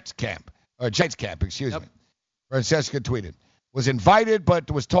from Giants camp, excuse me. Francesa tweeted, was invited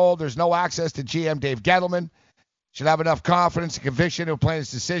but was told there's no access to GM Dave Gettleman. Should have enough confidence and conviction to plan his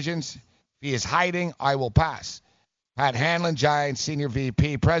decisions. If he is hiding, I will pass. Pat Hanlon, Giants Senior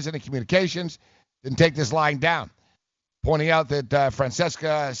VP, President Communications, didn't take this lying down, pointing out that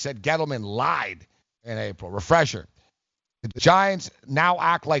Francesa said Gettleman lied in April. Refresher. The Giants now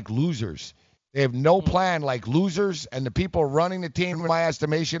act like losers. They have no plan like losers, and the people running the team, in my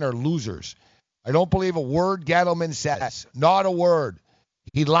estimation, are losers. I don't believe a word Gettleman says. Not a word.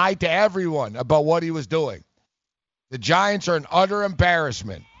 He lied to everyone about what he was doing. The Giants are an utter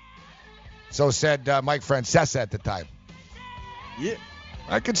embarrassment. So said Mike Francesa at the time. Yeah.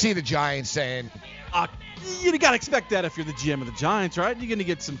 I could see the Giants saying... you got to expect that if you're the GM of the Giants, right? You're going to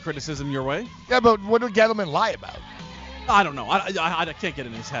get some criticism your way. Yeah, but what did Gettleman lie about? I don't know. I can't get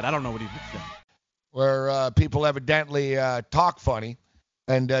in his head. I don't know what he did. Where people evidently talk funny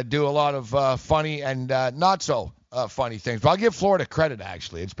and do a lot of funny and not so funny things. But I'll give Florida credit,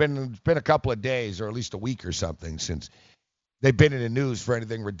 actually. It's been a couple of days or at least a week or something since they've been in the news for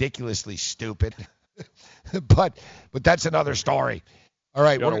anything ridiculously stupid. but that's another story. All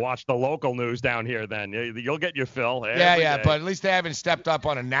right. You got to watch the local news down here then. You'll get your fill. Yeah, but at least they haven't stepped up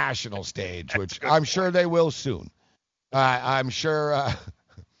on a national stage, which I'm sure they will soon. I'm sure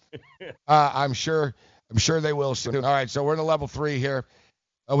they will soon. All right, so we're in the level 3 here.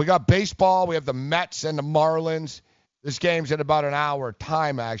 We got baseball. We have the Mets and the Marlins. This game's at about an hour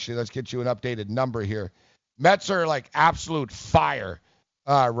time, actually. Let's get you an updated number here. Mets are like absolute fire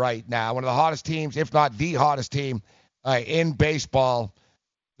right now. One of the hottest teams, if not the hottest team in baseball.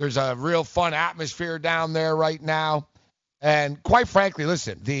 There's a real fun atmosphere down there right now. And quite frankly,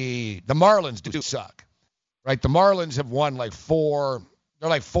 listen, the Marlins do suck. Right? The Marlins have won like 4 – they're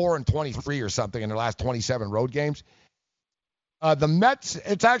like 4-23 or something in their last 27 road games. The Mets,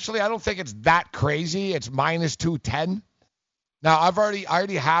 it's actually, I don't think it's that crazy. It's minus 210. Now, I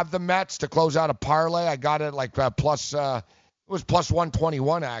already have the Mets to close out a parlay. I got it like it was plus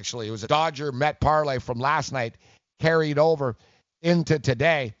 121, actually. It was a Dodger-Met parlay from last night carried over into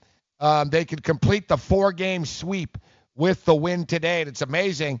today. They could complete the 4-game sweep with the win today, and it's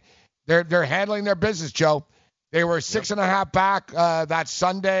amazing. They're handling their business, Joe. They were 6.5 back that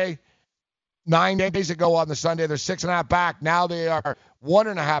Sunday. 9 days ago on the Sunday, they're 6.5 back. Now they are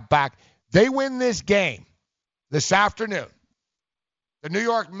 1.5 back. They win this game this afternoon. The New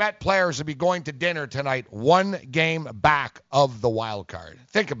York Met players will be going to dinner tonight, 1 game back of the wild card.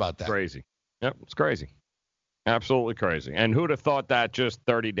 Think about that. Crazy. Yep, it's crazy. Absolutely crazy. And who'd have thought that just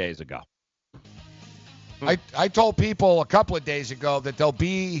 30 days ago? I told people a couple of days ago that they'll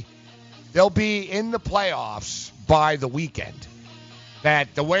be in the playoffs by the weekend.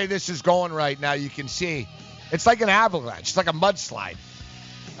 That the way this is going right now, you can see it's like an avalanche. It's like a mudslide.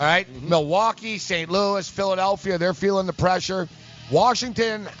 All right? Mm-hmm. Milwaukee, St. Louis, Philadelphia, they're feeling the pressure.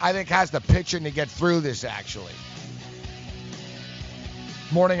 Washington, I think, has the pitching to get through this, actually.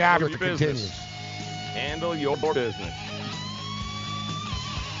 Morning after continues. Handle your business.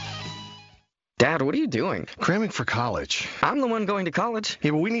 Dad, what are you doing? Cramming for college. I'm the one going to college.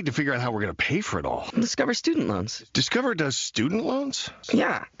 Yeah, but we need to figure out how we're going to pay for it all. Discover Student Loans. Discover does student loans?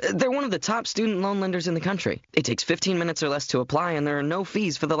 Yeah, they're one of the top student loan lenders in the country. It takes 15 minutes or less to apply, and there are no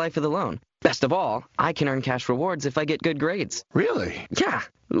fees for the life of the loan. Best of all, I can earn cash rewards if I get good grades. Really? Yeah,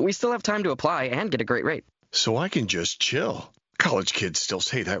 we still have time to apply and get a great rate. So I can just chill. College kids still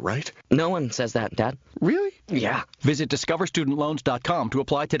say that, right? No one says that, Dad. Really? Yeah. Visit discoverstudentloans.com to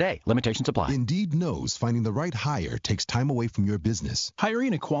apply today. Limitations apply. Indeed knows finding the right hire takes time away from your business.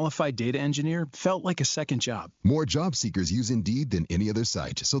 Hiring a qualified data engineer felt like a second job. More job seekers use Indeed than any other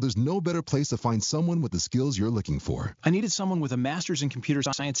site, so there's no better place to find someone with the skills you're looking for. I needed someone with a master's in computer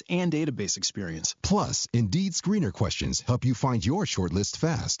science and database experience. Plus, Indeed screener questions help you find your shortlist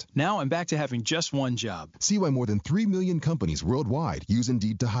fast. Now I'm back to having just one job. See why more than 3 million companies worldwide use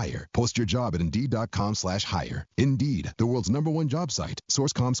Indeed to hire. Post your job at Indeed.com/hire. Indeed, the world's #1 job site.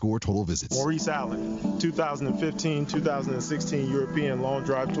 Source Comscore total visits. Maurice Allen, 2015-2016 European Long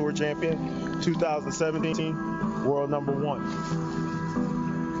Drive Tour Champion, 2017 World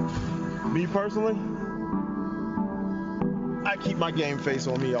 #1. Me personally, I keep my game face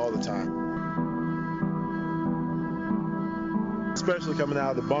on me all the time. Especially coming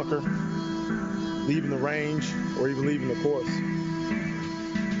out of the bunker, leaving the range, or even leaving the course.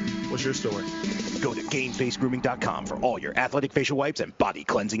 What's your story? Go to GainFaceGrooming.com for all your athletic facial wipes and body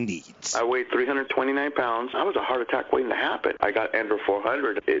cleansing needs. I weighed 329 pounds. I was a heart attack waiting to happen. I got Andro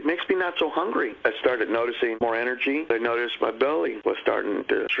 400. It makes me not so hungry. I started noticing more energy. I noticed my belly was starting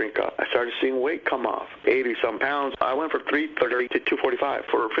to shrink up. I started seeing weight come off. 80-some pounds. I went from 330 to 245.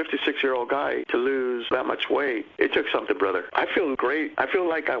 For a 56-year-old guy to lose that much weight, it took something, brother. I feel great. I feel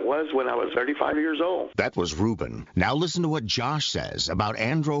like I was when I was 35 years old. That was Ruben. Now listen to what Josh says about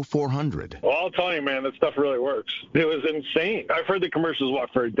Andro 400. Well, I'll tell you, man, that stuff really works. It was insane. I've heard the commercials,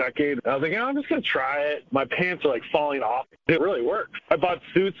 for a decade. I was like, I'm just going to try it. My pants are, falling off. It really works. I bought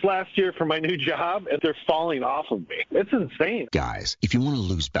suits last year for my new job, and they're falling off of me. It's insane. Guys, if you want to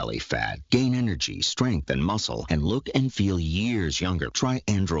lose belly fat, gain energy, strength, and muscle, and look and feel years younger, try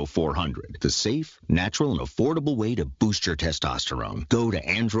Andro 400, the safe, natural, and affordable way to boost your testosterone. Go to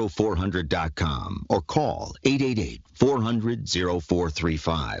andro400.com or call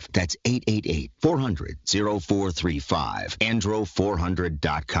 888-400-0435. That's 888-400-0435.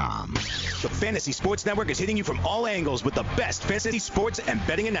 Andro400.com. The Fantasy Sports Network is hitting you from all angles with the best fantasy sports and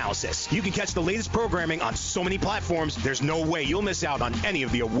betting analysis. You can catch the latest programming on so many platforms, there's no way you'll miss out on any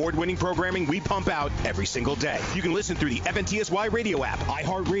of the award-winning programming we pump out every single day. You can listen through the FNTSY radio app,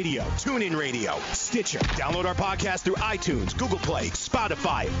 iHeartRadio, TuneIn Radio, Stitcher. Download our podcast through iTunes, Google Play,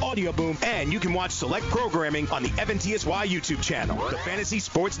 Spotify, Audio Boom, and you can watch select programming on the FNTSY YouTube channel. The Fantasy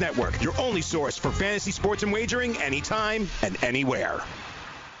Sports Network, your only source for fantasy sports and wagering anytime and anywhere.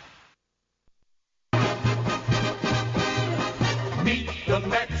 Meet the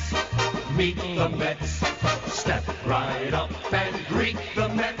Mets, meet the Mets. Step right up and greet the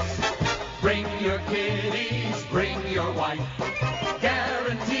Mets. Bring your kiddies, bring your wife.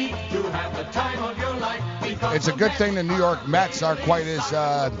 Guaranteed to have the time of your life. It's a good thing the New York Mets aren't quite as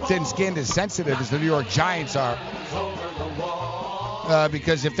thin-skinned, as sensitive as the New York Giants are.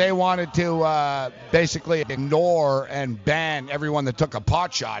 Because if they wanted to basically ignore and ban everyone that took a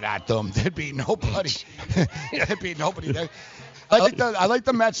pot shot at them, there'd be nobody. There'd be nobody there. I like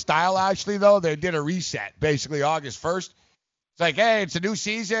the Mets style, actually, though. They did a reset, basically August 1st. It's like, hey, it's a new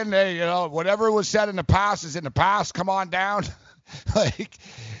season. Hey, whatever was said in the past is in the past. Come on down. Like,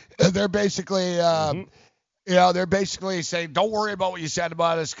 they're basically, they're basically saying, don't worry about what you said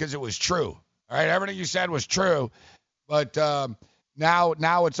about us because it was true. All right, everything you said was true, but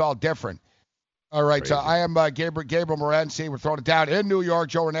now it's all different. All right, so I am Gabriel Morency. We're throwing it down in New York,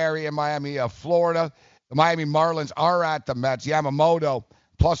 Joe Ranieri in Miami, Florida. The Miami Marlins are at the Mets. Yamamoto,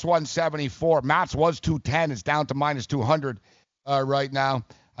 plus 174. Mats was 210. It's down to minus 200 right now.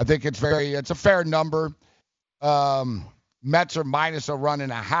 I think it's a fair number. Mets are minus a run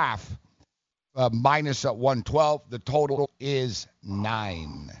and a half, minus at 112. The total is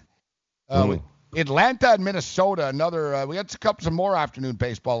 9. Atlanta and Minnesota, another. We got some more afternoon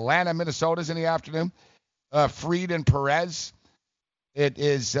baseball. Atlanta, Minnesota's in the afternoon. Fried and Perez. It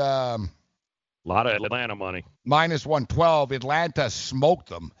is a lot of Atlanta money. Minus 112. Atlanta smoked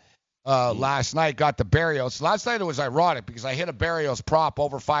them last night. Got the Barrios. Last night it was ironic because I hit a Barrios prop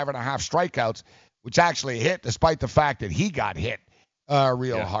over 5.5 strikeouts, which actually hit despite the fact that he got hit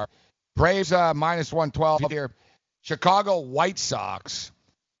real hard. Braves minus 112 here. Chicago White Sox.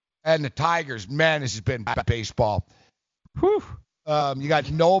 And the Tigers, man, this has been baseball. Whew. You got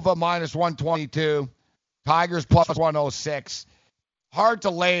Nova minus 122, Tigers plus 106. Hard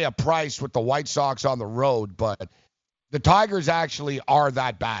to lay a price with the White Sox on the road, but the Tigers actually are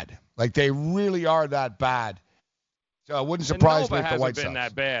that bad. Like, they really are that bad. So it wouldn't surprise me if the White Sox. Nova hasn't been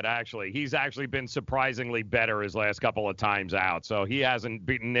that bad, actually. He's actually been surprisingly better his last couple of times out. So he hasn't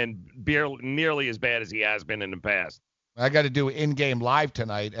beaten in nearly as bad as he has been in the past. I got to do in-game live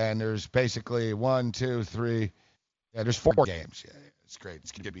tonight, and there's basically 1, 2, 3. Yeah, there's 4 games. Yeah, it's great.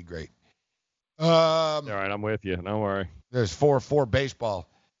 It's going to be great. All right, I'm with you. Don't worry. There's 4 baseball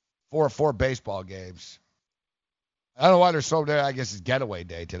games. I don't know why they're so there. I guess it's getaway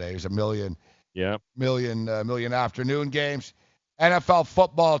day today. There's a million afternoon games. NFL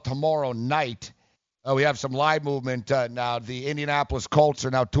football tomorrow night. We have some live movement now. The Indianapolis Colts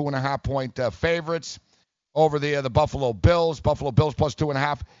are now 2.5-point favorites over the Buffalo Bills. Buffalo Bills plus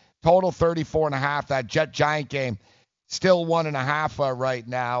 2.5. Total 34.5. That Jet-Giant game still 1.5 right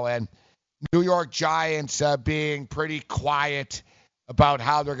now. And New York Giants being pretty quiet about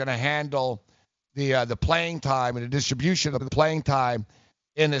how they're going to handle the playing time and the distribution of the playing time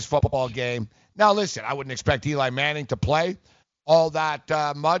in this football game. Now, listen, I wouldn't expect Eli Manning to play all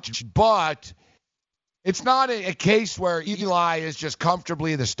that much, but it's not a case where Eli is just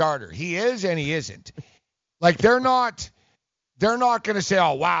comfortably the starter. He is and he isn't. Like, they're not going to say,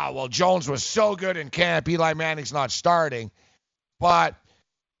 oh, wow, well, Jones was so good in camp, Eli Manning's not starting. But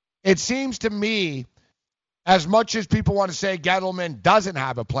it seems to me, as much as people want to say Gettleman doesn't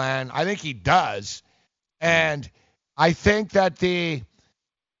have a plan, I think he does. And I think that I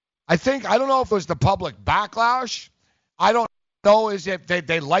don't know if it was the public backlash. I don't know if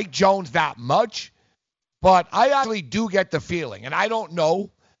they like Jones that much. But I actually do get the feeling, and I don't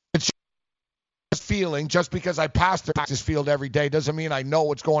know. It's just feeling. Just because I pass the practice field every day doesn't mean I know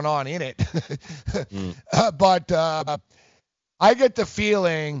what's going on in it. But I get the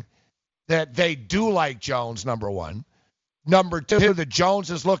feeling that they do like Jones, number one. Number two, that Jones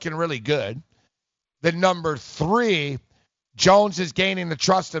is looking really good. Then number three, Jones is gaining the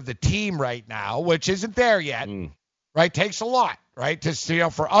trust of the team right now, which isn't there yet. Right? Takes a lot, right? To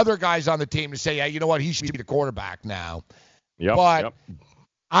for other guys on the team to say, yeah, you know what, he should be the quarterback now. But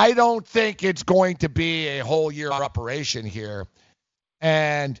I don't think it's going to be a whole year operation here.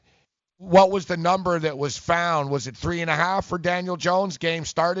 And what was the number that was found? Was it 3.5 for Daniel Jones? Game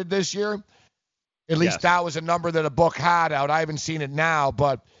started this year. At least that was a number that a book had out. I haven't seen it now,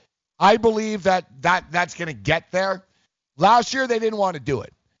 but I believe that's going to get there. Last year they didn't want to do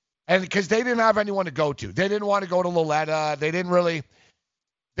it. And because they didn't have anyone to go to. They didn't want to go to Loletta. They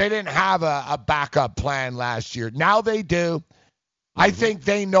didn't have a backup plan last year. Now they do. I think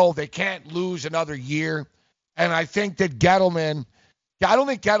they know they can't lose another year. And I think that I don't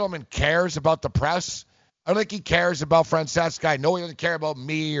think Gettleman cares about the press. I don't think he cares about Francesca. I know he doesn't care about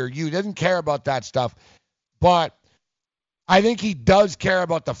me or you. He doesn't care about that stuff. But I think he does care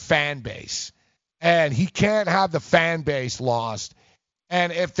about the fan base. And he can't have the fan base lost.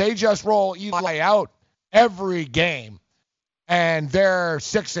 And if they just roll Eli out every game and they're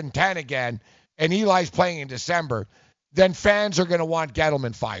 6-10 again and Eli's playing in December, then fans are going to want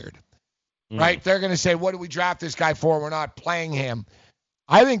Gettleman fired, right? They're going to say, what did we draft this guy for? We're not playing him.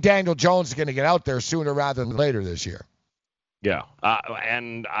 I think Daniel Jones is going to get out there sooner rather than later this year. Yeah,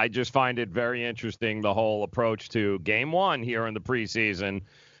 and I just find it very interesting, the whole approach to game one here in the preseason.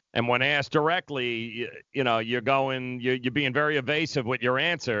 And when asked directly, you're being very evasive with your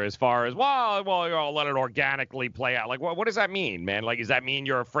answer as far as, well, I'll let it organically play out. Like, what does that mean, man? Like, does that mean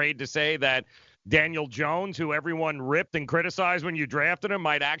you're afraid to say that Daniel Jones, who everyone ripped and criticized when you drafted him,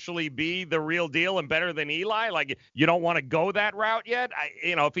 might actually be the real deal and better than Eli? Like, you don't want to go that route yet?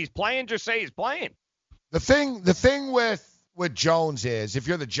 If he's playing, just say he's playing. The thing with Jones is, if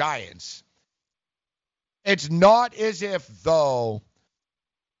you're the Giants, it's not as if though.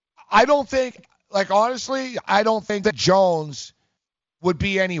 I don't think that Jones would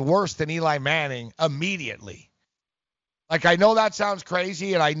be any worse than Eli Manning immediately. Like, I know that sounds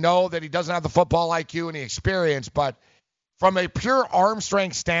crazy, and I know that he doesn't have the football IQ and the experience, but from a pure arm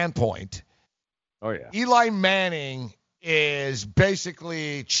strength standpoint, Eli Manning is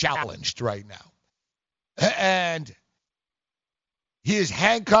basically challenged right now. And he has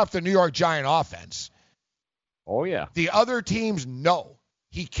handcuffed the New York Giant offense. Oh, yeah. The other teams know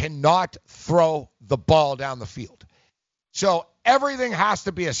he cannot throw the ball down the field. So everything has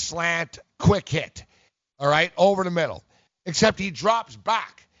to be a slant, quick hit, all right, over the middle, except he drops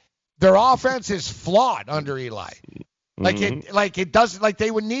back. Their offense is flawed under Eli. It doesn't, like,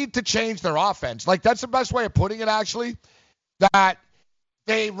 they would need to change their offense. Like, that's the best way of putting it, actually, that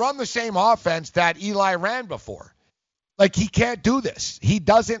they run the same offense that Eli ran before. Like, he can't do this. He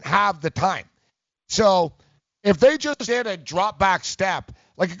doesn't have the time. So if they just did a drop back step,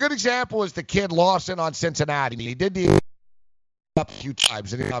 like a good example is the kid Lawson on Cincinnati. He did the up a few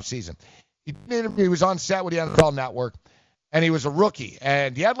times in the offseason. He was on set with the NFL Network, and he was a rookie.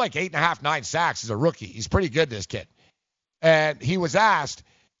 And he had like 8.5, 9 sacks as a rookie. He's pretty good, this kid. And he was asked,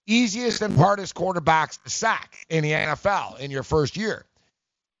 easiest and hardest quarterbacks to sack in the NFL in your first year.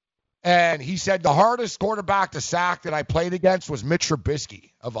 And he said the hardest quarterback to sack that I played against was Mitch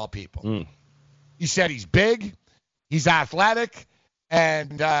Trubisky, of all people. He said he's big, he's athletic,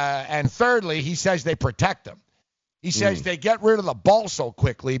 and thirdly, he says they protect him. He says they get rid of the ball so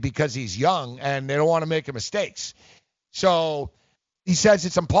quickly because he's young and they don't want to make mistakes. So he says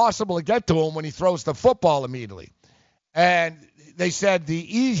it's impossible to get to him when he throws the football immediately. And they said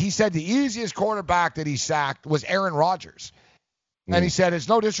he said the easiest quarterback that he sacked was Aaron Rodgers. And he said it's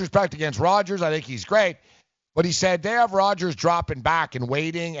no disrespect against Rodgers. I think he's great. But he said they have Rodgers dropping back and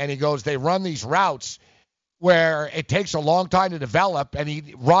waiting, and he goes, they run these routes where it takes a long time to develop,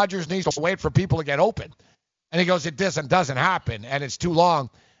 and Rodgers needs to wait for people to get open. And he goes, it doesn't happen, and it's too long.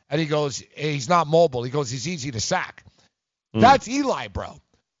 And he goes, he's not mobile. He goes, he's easy to sack. That's Eli, bro.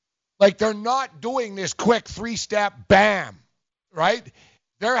 Like, they're not doing this quick 3-step bam, right?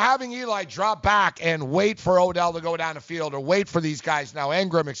 They're having Eli drop back and wait for Odell to go down the field or wait for these guys now,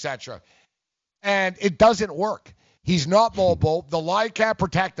 Ingram, etc. And it doesn't work. He's not mobile. The line can't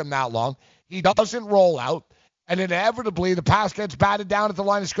protect him that long. He doesn't roll out. And inevitably, the pass gets batted down at the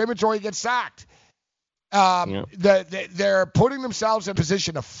line of scrimmage or he gets sacked. They're putting themselves in a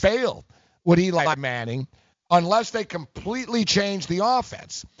position to fail with Eli Manning unless they completely change the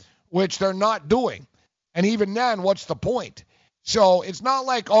offense, which they're not doing. And even then, what's the point? So it's not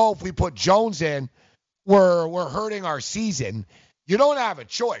like, if we put Jones in, we're hurting our season. You don't have a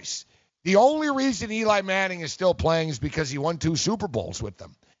choice. The only reason Eli Manning is still playing is because he won 2 Super Bowls with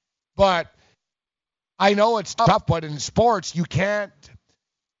them. But I know it's tough, but in sports, you can't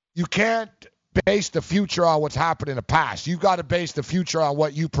base the future on what's happened in the past. You've got to base the future on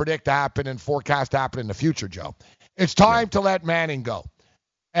what you predict to happen and forecast to happen in the future, Joe. It's time to let Manning go.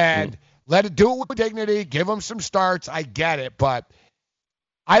 And let it do it with dignity. Give him some starts. I get it, but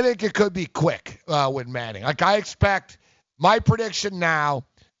I think it could be quick with Manning. Like, I expect, my prediction now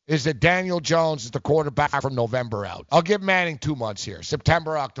is that Daniel Jones is the quarterback from November out. I'll give Manning 2 months here,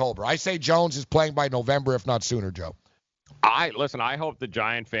 September, October. I say Jones is playing by November, if not sooner, Joe. I hope the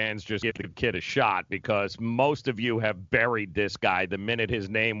Giant fans just give the kid a shot because most of you have buried this guy the minute his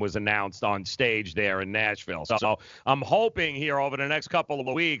name was announced on stage there in Nashville. So I'm hoping here over the next couple of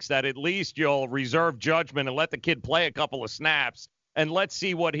weeks that at least you'll reserve judgment and let the kid play a couple of snaps and let's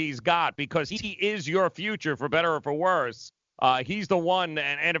see what he's got because he is your future for better or for worse. He's the one,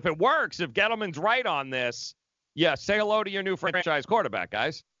 and if it works, if Gettleman's right on this, say hello to your new franchise quarterback,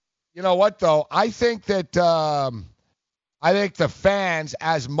 guys. You know what, though? I think that I think the fans,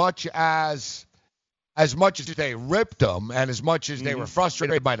 as much as they ripped him and as much as they were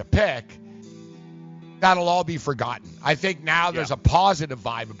frustrated by the pick, that'll all be forgotten. I think now there's a positive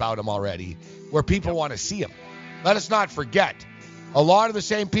vibe about him already where people want to see him. Let us not forget, a lot of the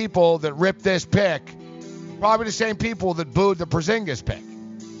same people that ripped this pick, probably the same people that booed the Porzingis pick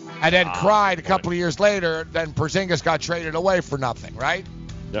and then cried a couple of years later, then Porzingis got traded away for nothing, right?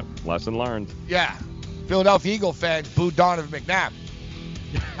 Yep, lesson learned. Yeah. Philadelphia Eagle fans booed Donovan McNabb.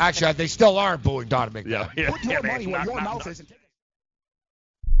 Actually, they still are booing Donovan McNabb. Put your money where your mouth is.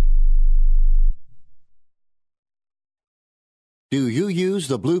 Do you use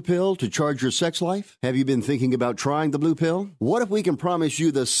the blue pill to charge your sex life? Have you been thinking about trying the blue pill? What if we can promise you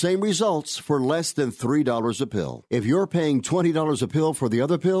the same results for less than $3 a pill? If you're paying $20 a pill for the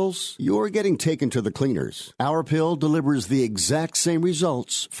other pills, you're getting taken to the cleaners. Our pill delivers the exact same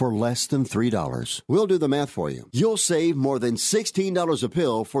results for less than $3. We'll do the math for you. You'll save more than $16 a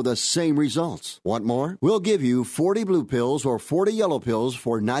pill for the same results. Want more? We'll give you 40 blue pills or 40 yellow pills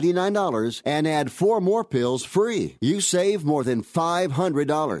for $99 and add 4 more pills free. You save more than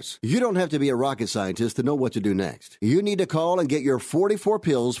 $500. You don't have to be a rocket scientist to know what to do next. You need to call and get your 44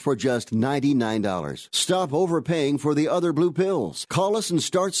 pills for just $99. Stop overpaying for the other blue pills. Call us and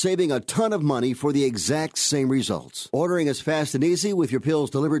start saving a ton of money for the exact same results. Ordering is fast and easy with your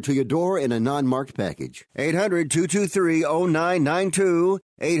pills delivered to your door in a non-marked package. 800-223-0992.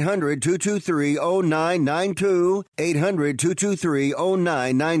 800-223-0992.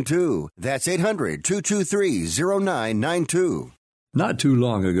 800-223-0992. That's 800-223-0992. Not too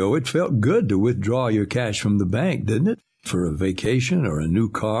long ago, it felt good to withdraw your cash from the bank, didn't it? For a vacation or a new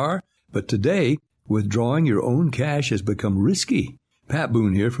car. But today, withdrawing your own cash has become risky. Pat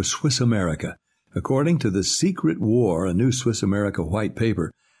Boone here for Swiss America. According to The Secret War, a new Swiss America white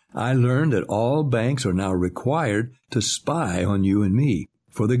paper, I learned that all banks are now required to spy on you and me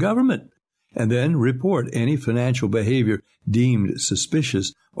for the government, and then report any financial behavior deemed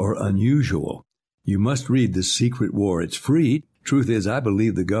suspicious or unusual. You must read The Secret War. It's free. Truth is, I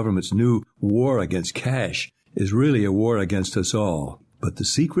believe the government's new war against cash is really a war against us all. But the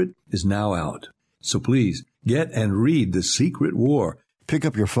secret is now out. So please, get and read The Secret War. Pick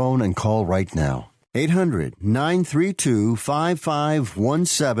up your phone and call right now.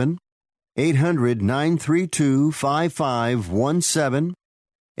 800-932-5517. 800-932-5517.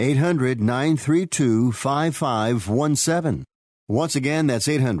 800-932-5517. Once again, that's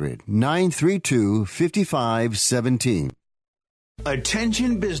 800-932-5517.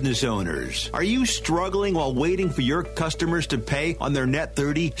 Attention business owners. Are you struggling while waiting for your customers to pay on their net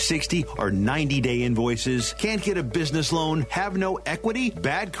 30, 60, or 90-day invoices? Can't get a business loan? Have no equity?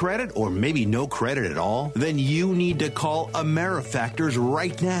 Bad credit? Or maybe no credit at all? Then you need to call AmeriFactors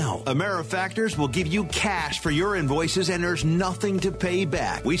right now. AmeriFactors will give you cash for your invoices and there's nothing to pay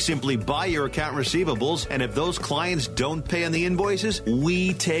back. We simply buy your account receivables, and if those clients don't pay on the invoices,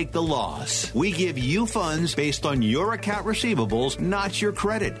 we take the loss. We give you funds based on your account receivables, not your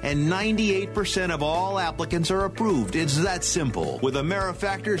credit. And 98% of all applicants are approved. It's that simple. With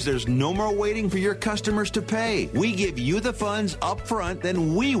AmeriFactors, there's no more waiting for your customers to pay. We give you the funds up front,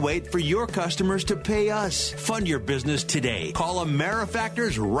 then we wait for your customers to pay us. Fund your business today. Call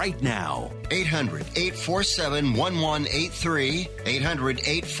AmeriFactors right now. 800-847-1183.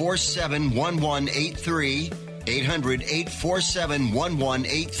 800-847-1183.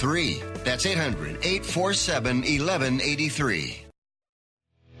 800-847-1183. That's 800-847-1183.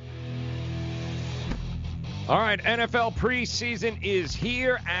 All right, NFL preseason is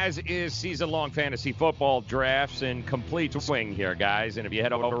here, as is season-long fantasy football drafts in complete swing here, guys. And if you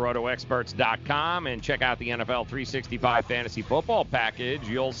head over to rotoexperts.com and check out the NFL 365 fantasy football package,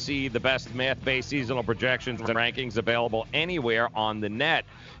 you'll see the best math-based seasonal projections and rankings available anywhere on the net.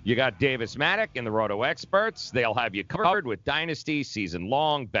 You got Davis Maddock and the Roto Experts. They'll have you covered with Dynasty,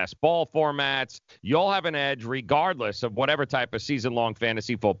 season-long, best ball formats. You'll have an edge regardless of whatever type of season-long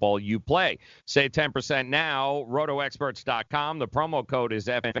fantasy football you play. Save 10% now, rotoexperts.com. The promo code is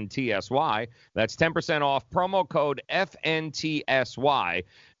FNTSY. That's 10% off, promo code FNTSY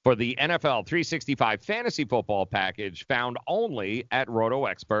for the NFL 365 fantasy football package, found only at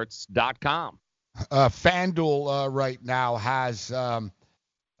rotoexperts.com. FanDuel right now has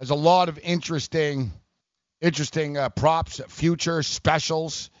a lot of interesting props, futures,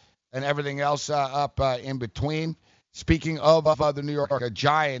 specials, and everything else up in between. Speaking of the New York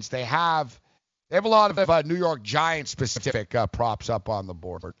Giants, they have a lot of New York Giants specific props up on the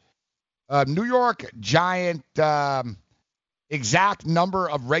board. New York Giant exact number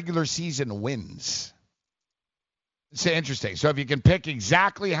of regular season wins. It's interesting. So if you can pick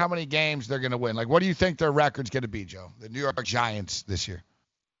exactly how many games they're going to win, like what do you think their record's going to be, Joe? The New York Giants this year.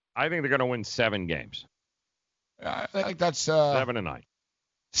 I think they're going to win 7 games. I think that's 7-9.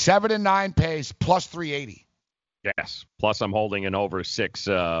 7-9 pays plus 380. Yes. Plus, I'm holding an over 6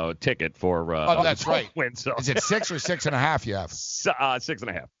 ticket for. That's right. Win, so. Is it 6 or 6.5? You have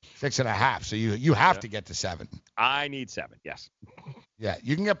 6.5. 6.5. So you have to get to 7. I need 7. Yes. Yeah,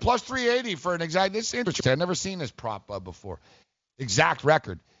 you can get plus 380 for an exact. This is interesting. I've never seen this prop before. Exact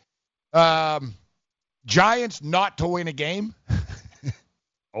record. Giants not to win a game.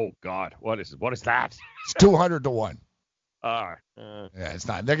 Oh God, what is that? It's 200 to 1. Yeah, it's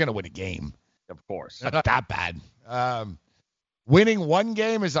not. They're going to win a game. Of course. Not that bad. Winning one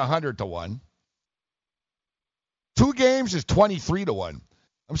game is 100 to 1. 2 games is 23 to 1.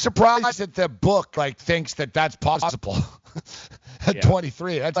 I'm surprised that the book thinks that that's possible at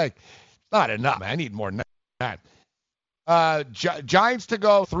 23. That's not enough, man. I need more than that. Giants to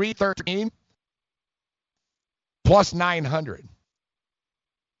go 3-13 plus 900.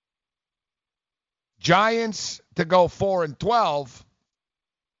 Giants to go 4-12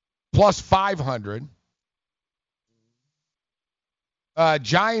 plus 500.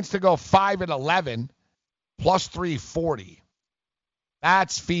 Giants to go 5-11 plus 340.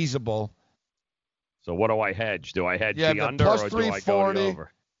 That's feasible. So what do I hedge? Do I hedge the the under plus or do I go the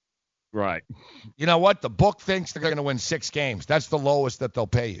over? Right. You know what? The book thinks they're going to win 6 games. That's the lowest that they'll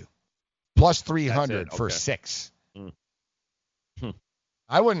pay you. Plus 300 for 6.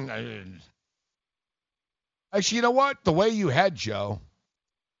 I wouldn't. Actually, you know what? The way you hedge, Joe,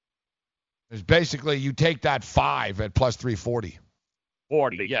 is basically you take that 5 at plus 340.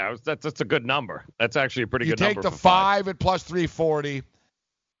 40. Yeah, that's a good number. That's actually a pretty good number. You take the 5 at plus 340,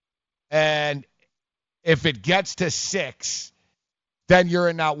 and if it gets to 6, then you're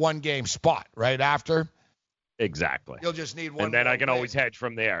in that 1-game spot right after. Exactly. You'll just need one. And then I can win. always hedge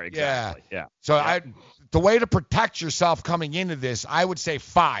from there. Exactly. Yeah. So the way to protect yourself coming into this, I would say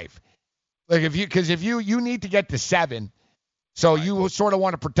 5. Like if you need to get to 7, so you sort of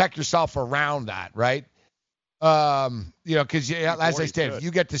want to protect yourself around that, right? Because as I said, if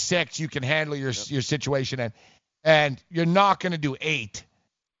you get to 6, you can handle your situation, and you're not going to do 8.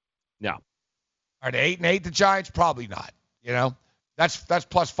 No. Are they 8-8 the Giants? Probably not. That's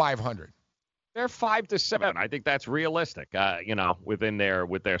plus 500. They're 5-7. I think that's realistic.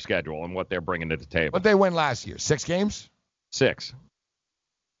 With their schedule and what they're bringing to the table. What they win last year? 6 games? 6.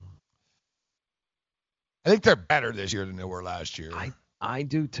 I think they're better this year than they were last year. I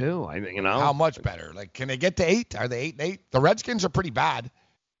do too. How much better? Can they get to 8? Are they 8-8? The Redskins are pretty bad.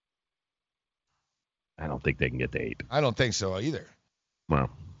 I don't think they can get to 8. I don't think so either.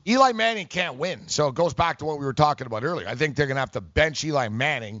 Well, Eli Manning can't win, so it goes back to what we were talking about earlier. I think they're going to have to bench Eli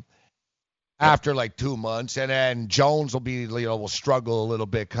Manning after 2 months, and then Jones will struggle a little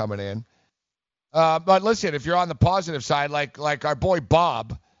bit coming in. But listen, if you're on the positive side, like our boy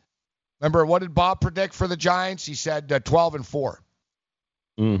Bob, remember what did Bob predict for the Giants? He said 12-4.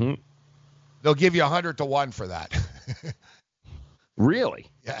 Mm-hmm. They'll give you 100 to 1 for that. Really?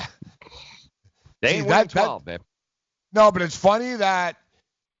 Yeah. They ain't winning 12, babe. No, but it's funny that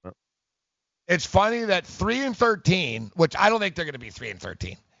 3-13, which I don't think they're going to be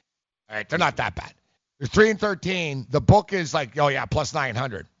 3-13. All right, they're not that bad. They're 3-13. The book is plus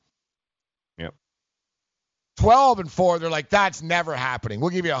 900. Yep. 12-4, they're like, that's never happening. We'll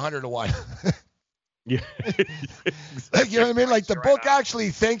give you 100 to 1. Yeah. You know what I mean? The book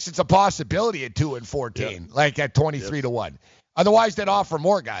actually thinks it's a possibility at 2-14, at 23 to 1. Otherwise, they'd offer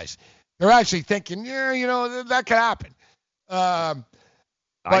more guys. They're actually thinking, that could happen.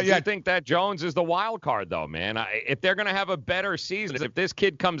 I do think that Jones is the wild card, though, man. If they're going to have a better season, if this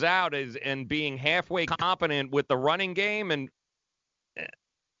kid comes out and being halfway competent with the running game, and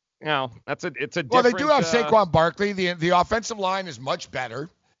it's a different. Well, they do have Saquon Barkley. The offensive line is much better.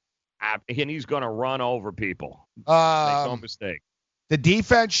 And he's going to run over people. Make no mistake. The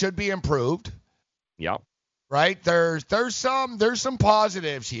defense should be improved. Yep. Right? There's some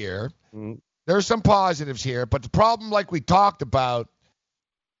positives here. Mm-hmm. There's some positives here, but the problem, like we talked about,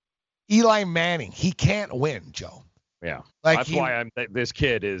 Eli Manning, he can't win, Joe. Yeah. That's why this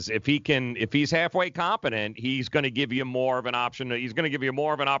kid is, if he's halfway competent, he's going to give you more of an option. He's going to give you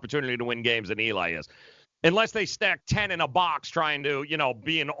more of an opportunity to win games than Eli is. Unless they stack 10 in a box trying to,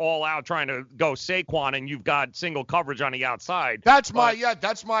 being all out, trying to go Saquon, and you've got single coverage on the outside. That's my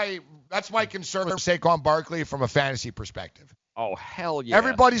concern with Saquon Barkley from a fantasy perspective. Oh, hell yeah.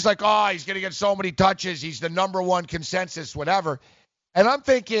 Everybody's like, he's going to get so many touches. He's the number 1 consensus, whatever. And I'm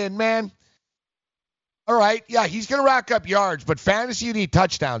thinking, man, all right, yeah, he's going to rack up yards, but fantasy, you need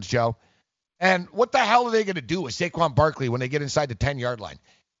touchdowns, Joe. And what the hell are they going to do with Saquon Barkley when they get inside the 10-yard line?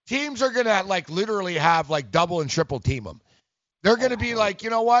 Teams are going to, literally have, double and triple team them. They're going to be like, you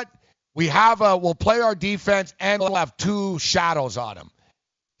know what? We'll play our defense, and we'll have 2 shadows on them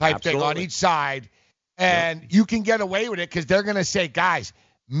type thing on each side. And you can get away with it because they're going to say, guys,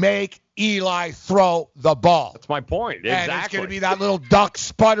 make Eli throw the ball. That's my point. Exactly. And it's going to be that little duck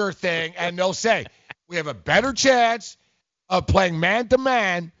sputter thing, and they'll say, we have a better chance of playing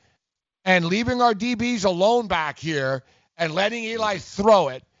man-to-man and leaving our DBs alone back here and letting Eli throw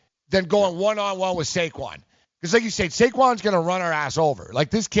it than going one-on-one with Saquon. Because like you said, Saquon's going to run our ass over.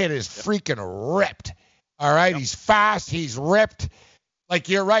 This kid is freaking ripped. All right? Yep. He's fast. He's ripped.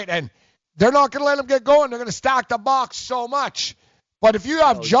 You're right. And they're not going to let him get going. They're going to stack the box so much. But if you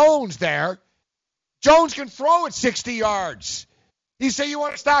have Jones there, Jones can throw it 60 yards. You say you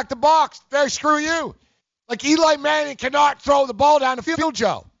want to stack the box, there, screw you. Like Eli Manning cannot throw the ball down the field,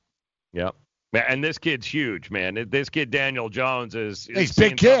 Joe. Yep. And this kid's huge, man. This kid, Daniel Jones, is he's a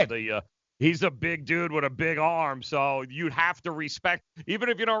big kid. He's a big dude with a big arm, so you'd have to respect, even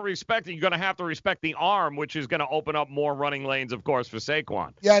if you don't respect it, you're going to have to respect the arm, which is going to open up more running lanes, of course, for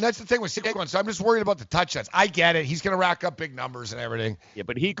Saquon. Yeah, and that's the thing with Saquon, so I'm just worried about the touchdowns. I get it. He's going to rack up big numbers and everything. Yeah,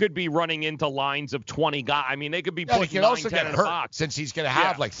 but he could be running into lines of 20 guys. I mean, they could be putting putting 9, 10 also get in a hurt box. since he's going to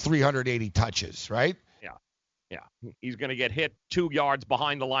have like 380 touches, right? Yeah, he's going to get hit 2 yards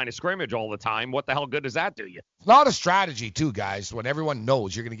behind the line of scrimmage all the time. What the hell good does that do you? It's not a strategy, too, guys, when everyone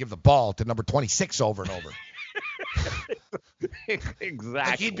knows you're going to give the ball to number 26 over and over. Exactly.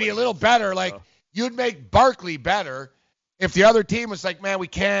 Like he'd be a little better. Like you'd make Barkley better if the other team was like, man, we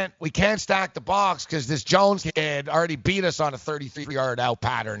can't stack the box because this Jones kid already beat us on a 33-yard out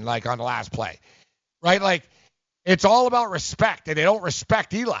pattern, like on the last play, right? Like it's all about respect, and they don't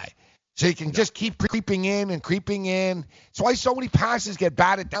respect Eli. So you can just keep creeping in. That's why so many passes get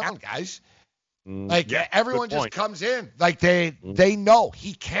batted down, guys. Like everyone just comes in. Like they know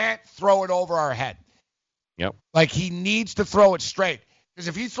he can't throw it over our head. Yep. Like he needs to throw it straight. Because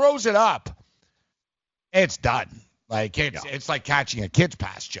if he throws it up, it's done. Like it's like catching a kid's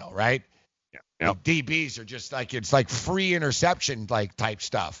pass, Joe, right? Yeah. Like DBs are just like it's like free interception like type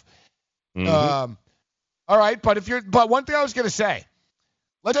stuff. Mm-hmm. All right, but one thing I was gonna say.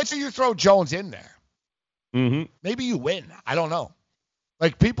 Let's say you throw Jones in there. Mm-hmm. Maybe you win. I don't know.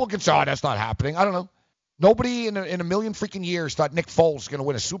 Like, people can say, that's not happening. I don't know. Nobody in a million freaking years thought Nick Foles was going to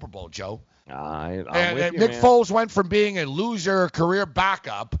win a Super Bowl, Joe. I'm and with you, Nick man. Foles went from being a loser career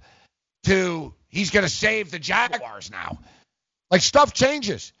backup to he's going to save the Jaguars now. Like, stuff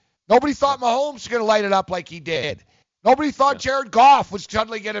changes. Nobody thought Mahomes was going to light it up like he did. Nobody thought Jared Goff was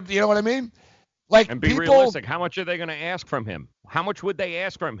suddenly going to, you know what I mean? Like, and be realistic. How much are they going to ask from him? How much would they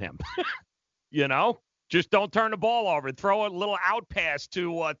ask from him? You know, just don't turn the ball over. Throw a little out pass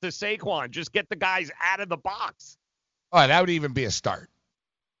to Saquon. Just get the guys out of the box. Oh, that would even be a start.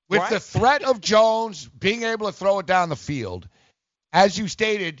 With the threat of Jones being able to throw it down the field, as you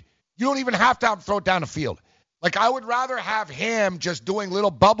stated, you don't even have to throw it down the field. Like, I would rather have him just doing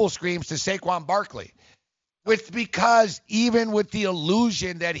little bubble screams to Saquon Barkley. Because even with the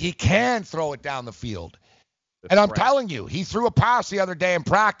illusion that he can throw it down the field. And I'm telling you, he threw a pass the other day in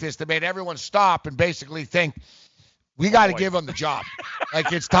practice that made everyone stop and basically think, we got to give him the job.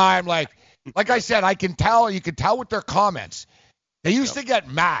 Like, it's time. Like I said, you can tell with their comments. They used to get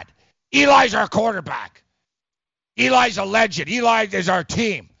mad. Eli's our quarterback. Eli's a legend. Eli is our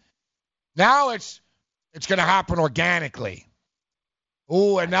team. Now it's going to happen organically.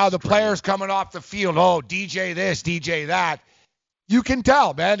 Oh, and now the players coming off the field. Oh, DJ this, DJ that. You can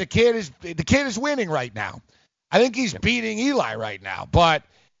tell, man. The kid is winning right now. I think he's beating Eli right now. But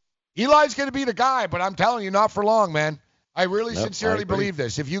Eli's going to be the guy. But I'm telling you, not for long, man. I really sincerely believe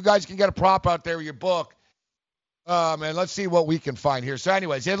this. If you guys can get a prop out there with your book, and let's see what we can find here. So,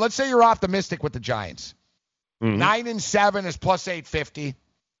 anyways, let's say you're optimistic with the Giants. 9-7 is plus 850.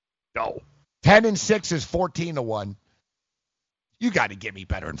 No. 10-6 is 14-1. You got to give me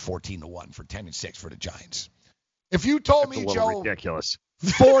better than 14-1 for 10-6 for the Giants. If you told me, Joe, ridiculous.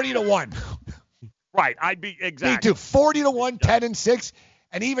 40-1. Right, I'd be exactly. Me too. 40-1, 10-6,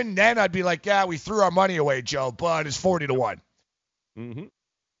 and even then I'd be like, yeah, we threw our money away, Joe, but it's 40-1. Mm-hmm.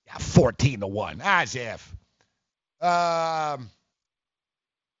 Yeah, 14-1, as if. 11-5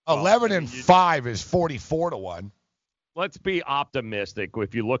 is 44-1. Let's be optimistic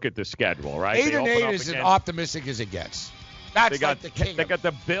if you look at the schedule, right? 8-8 is as optimistic as it gets. That's the king. They got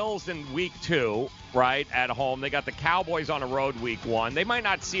the Bills in week 2, right, at home. They got the Cowboys on the road week 1. They might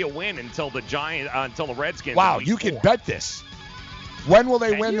not see a win until the Redskins. Wow, in you week 4. can bet this. When will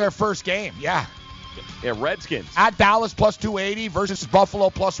they win their first game? Yeah. Yeah, Redskins. At Dallas plus 280 versus Buffalo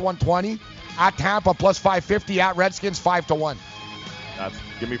plus 120. At Tampa plus 550. At Redskins 5-1.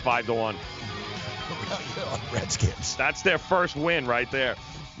 Give me 5-1. Redskins. That's their first win right there.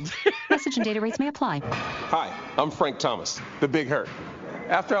 Message and data rates may apply. Hi, I'm Frank Thomas, the Big Hurt.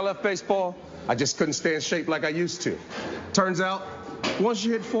 After I left baseball, I just couldn't stay in shape like I used to. Turns out, once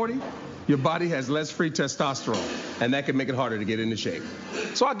you hit 40, your body has less free testosterone, and that can make it harder to get into shape.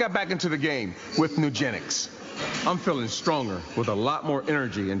 So I got back into the game with Nugenics. I'm feeling stronger with a lot more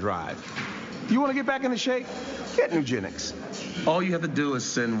energy and drive. You want to get back into shape? Get Nugenics. All you have to do is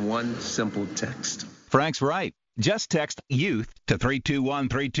send one simple text. Frank's right. Just text YOUTH to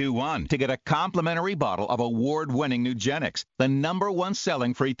 321321 to get a complimentary bottle of award-winning Nugenix, the #1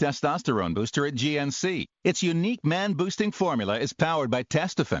 selling free testosterone booster at GNC. Its unique man-boosting formula is powered by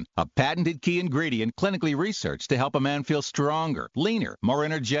Testofen, a patented key ingredient clinically researched to help a man feel stronger, leaner, more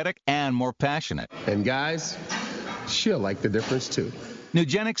energetic, and more passionate. And guys, she'll like the difference too.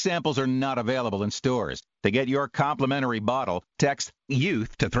 Nugenix samples are not available in stores. To get your complimentary bottle, text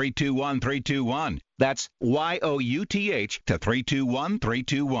YOUTH to 321321. That's YOUTH to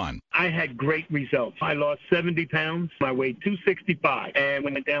 321321. I had great results. I lost 70 pounds. I weighed 265 and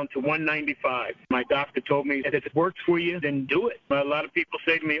went down to 195. My doctor told me that if it works for you, then do it. A lot of people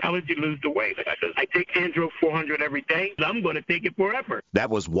say to me, how did you lose the weight? I said, I take Andro 400 every day. I'm going to take it forever.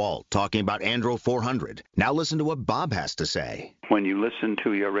 That was Walt talking about Andro 400. Now listen to what Bob has to say. When you listen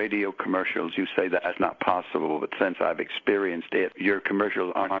to your radio commercials, you say that's not possible, but since I've experienced it, your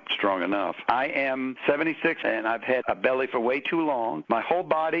commercials aren't strong enough. I am 76, and I've had a belly for way too long. My whole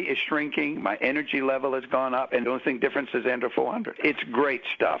body is shrinking. My energy level has gone up, and the only thing difference is Andro 400. It's great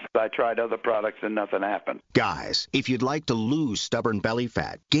stuff. I tried other products, and nothing happened. Guys, if you'd like to lose stubborn belly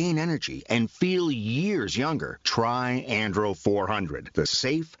fat, gain energy, and feel years younger, try Andro 400, the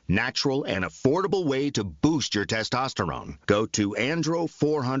safe, natural, and affordable way to boost your testosterone. Go to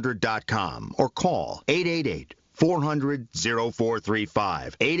andro400.com or call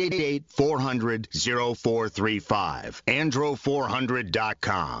 888-400-0435. 888-400-0435.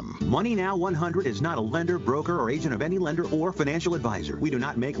 Andro400.com. Money Now 100 is not a lender, broker, or agent of any lender or financial advisor. We do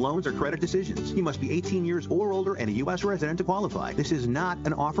not make loans or credit decisions. You must be 18 years or older and a U.S. resident to qualify. This is not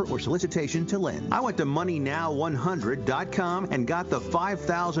an offer or solicitation to lend. I went to MoneyNow100.com and got the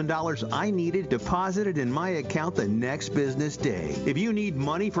 $5,000 I needed deposited in my account the next business day. If you need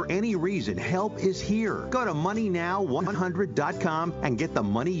money for any reason, help is here. Go to MoneyNow100.com and get the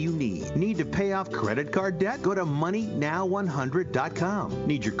money you need. Need to pay off credit card debt? Go to MoneyNow100.com.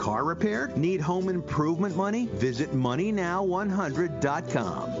 Need your car repaired? Need home improvement money? Visit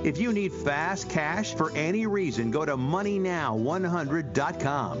MoneyNow100.com. If you need fast cash for any reason, go to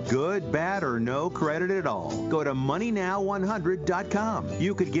MoneyNow100.com. Good, bad, or no credit at all. Go to MoneyNow100.com.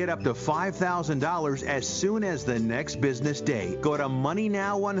 You could get up to $5,000 as soon as the next business day. Go to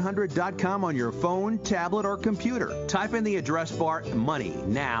MoneyNow100.com on your phone, tablet, or computer. Type in the address bar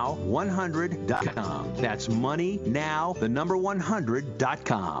MoneyNow100.com. That's MoneyNow, the number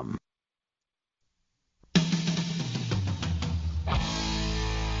 100.com.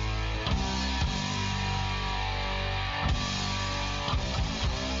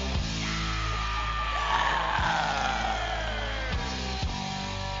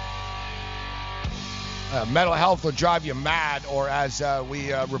 Mental health will drive you mad, or as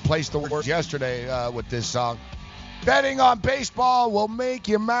we replaced the words yesterday with this song, betting on baseball will make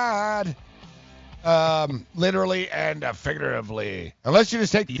you mad, literally and figuratively. Unless you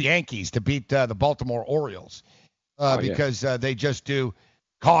just take the Yankees to beat the Baltimore Orioles, because they just do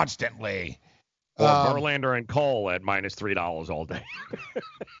constantly. Or Verlander and Cole at -$3 all day.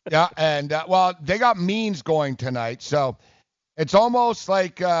 Yeah, and, well, they got means going tonight, so it's almost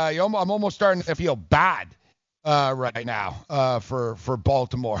like I'm almost starting to feel bad right now for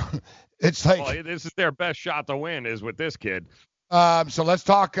Baltimore. It's like, well, this is their best shot to win is with this kid. So let's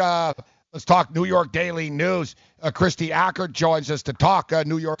talk New York Daily News. Christy Ackert joins us to talk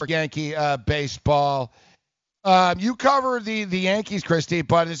New York Yankee baseball. You cover the Yankees, Christy,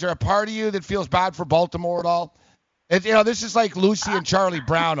 but is there a part of you that feels bad for Baltimore at all? This is like Lucy and Charlie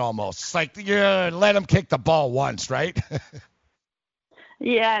Brown almost. It's like, let them kick the ball once, right?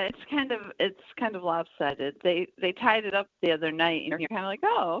 Yeah, it's kind of lopsided. They tied it up the other night, and you're kind of like,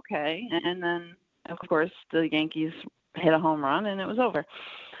 oh, okay. And then, of course, the Yankees hit a home run, and it was over.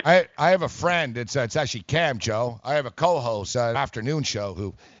 I have a friend. It's actually Cam, Joe. I have a co-host, an afternoon show,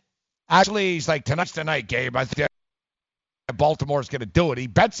 who actually he's like, tonight's the night, Gabe. I think Baltimore's going to do it. He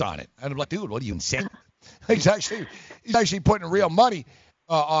bets on it. And I'm like, dude, what are you, insane? He's actually putting real money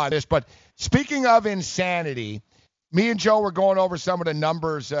on this. But speaking of insanity, me and Joe were going over some of the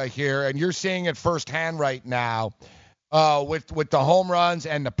numbers here, and you're seeing it firsthand right now with the home runs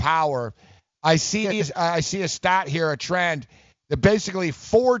and the power. I see a stat here, a trend, that basically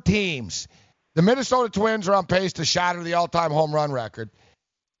 4 teams, the Minnesota Twins are on pace to shatter the all-time home run record.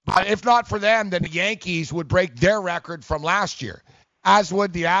 But if not for them, then the Yankees would break their record from last year, as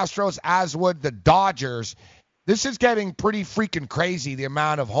would the Astros, as would the Dodgers. This is getting pretty freaking crazy, the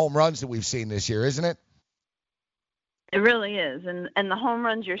amount of home runs that we've seen this year, isn't it? It really is. And the home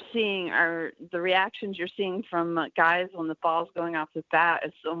runs you're seeing are the reactions you're seeing from guys when the ball's going off the bat.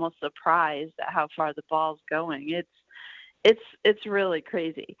 It's almost surprised at how far the ball's going. It's really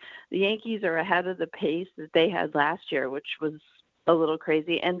crazy. The Yankees are ahead of the pace that they had last year, which was a little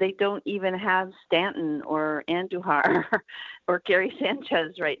crazy, and they don't even have Stanton or Andujar or Gary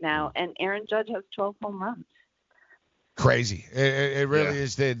Sanchez right now, and Aaron Judge has 12 home runs. Crazy. It really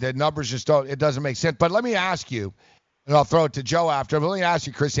is. The numbers just don't. It doesn't make sense. But let me ask you, and I'll throw it to Joe after. But let me ask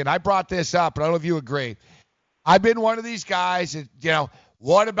you, Christian. I brought this up, and I don't know if you agree. I've been one of these guys that,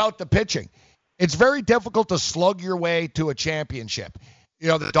 what about the pitching? It's very difficult to slug your way to a championship.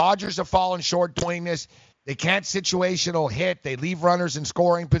 The Dodgers have fallen short doing this. They can't situational hit. They leave runners in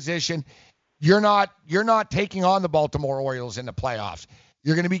scoring position. You're not taking on the Baltimore Orioles in the playoffs.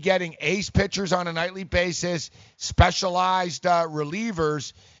 You're going to be getting ace pitchers on a nightly basis, specialized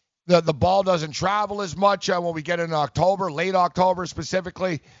relievers. The ball doesn't travel as much when we get in October, late October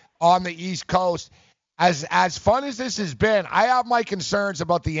specifically on the East Coast. As fun as this has been, I have my concerns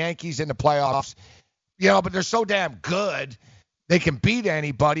about the Yankees in the playoffs. But they're so damn good. They can beat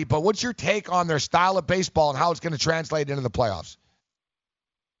anybody. But what's your take on their style of baseball and how it's going to translate into the playoffs?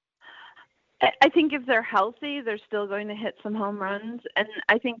 I think if they're healthy, they're still going to hit some home runs. And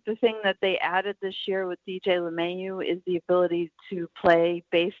I think the thing that they added this year with DJ LeMahieu is the ability to play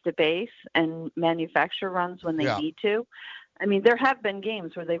base to base and manufacture runs when they need to. I mean, there have been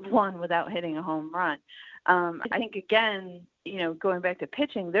games where they've won without hitting a home run. I think, again, going back to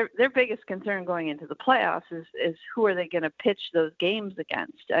pitching, their biggest concern going into the playoffs is who are they going to pitch those games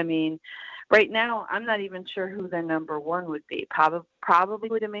against? I mean, right now, I'm not even sure who their number one would be.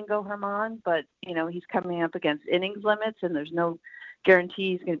 Probably Domingo Germán, but, he's coming up against innings limits, and there's no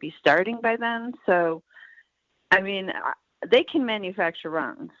guarantee he's going to be starting by then. So, I mean, they can manufacture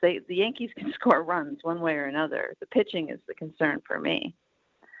runs. The Yankees can score runs one way or another. The pitching is the concern for me.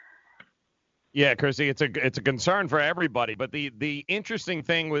 Yeah, Chrissy, it's a concern for everybody. But the interesting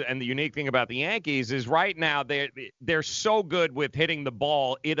thing and the unique thing about the Yankees is right now they're so good with hitting the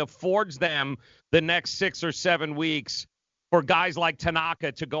ball. It affords them the next 6 or 7 weeks for guys like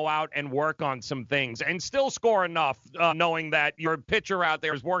Tanaka to go out and work on some things and still score enough, knowing that your pitcher out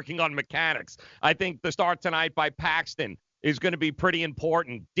there is working on mechanics. I think the start tonight by Paxton is going to be pretty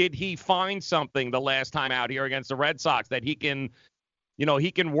important. Did he find something the last time out here against the Red Sox that he can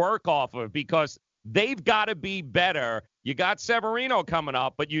work off of? Because they've got to be better. You got Severino coming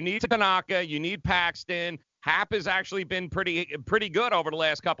up, but you need Tanaka, you need Paxton. Happ has actually been pretty good over the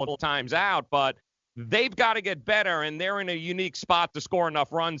last couple of times out, but they've got to get better, and they're in a unique spot to score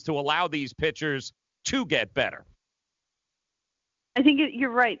enough runs to allow these pitchers to get better. I think you're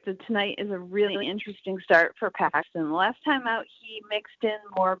right that tonight is a really interesting start for Paxton. The last time out, he mixed in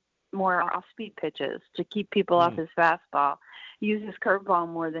more off-speed pitches to keep people off his fastball. He used his curveball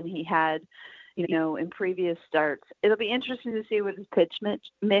more than he had, in previous starts. It'll be interesting to see what his pitch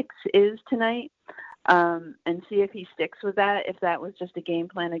mix is tonight, and see if he sticks with that, if that was just a game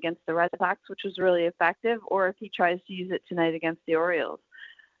plan against the Red Sox, which was really effective, or if he tries to use it tonight against the Orioles.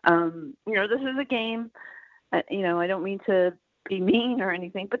 This is a game, I don't mean to be mean or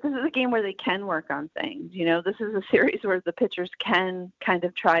anything, but this is a game where they can work on things. This is a series where the pitchers can kind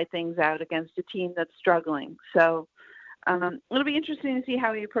of try things out against a team that's struggling. So it'll be interesting to see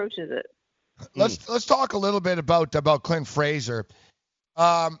how he approaches it. Let's talk a little bit about Clint Frazier.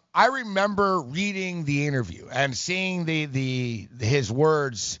 I remember reading the interview and seeing his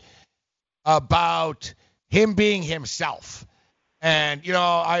words about him being himself. And,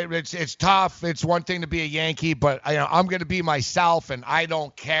 it's tough. It's one thing to be a Yankee, but, I'm going to be myself and I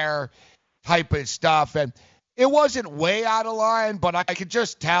don't care type of stuff. And it wasn't way out of line, but I could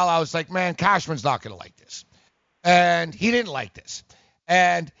just tell. I was like, man, Cashman's not going to like this. And he didn't like this.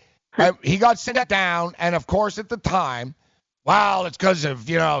 And he got sent down. And, of course, at the time, it's because of,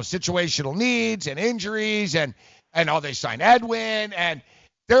 situational needs and injuries and they signed Edwin. And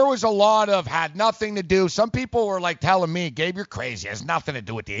there was a lot of had nothing to do. Some people were like telling me, Gabe, you're crazy. It has nothing to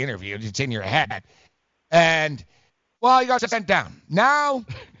do with the interview. It's in your head. And, he got sent down. Now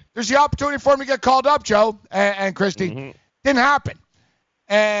there's the opportunity for him to get called up, Joe and Christy. Mm-hmm. Didn't happen.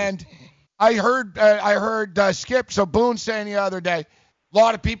 And I heard Skip Boone saying the other day, a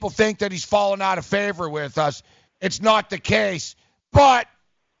lot of people think that he's fallen out of favor with us. It's not the case, but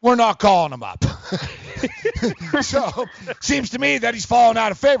we're not calling him up. So, seems to me that he's fallen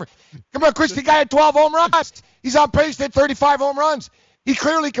out of favor. Come on, Christy, guy had 12 home runs. He's on pace to hit 35 home runs. He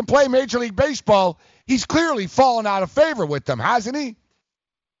clearly can play Major League Baseball. He's clearly fallen out of favor with them, hasn't he?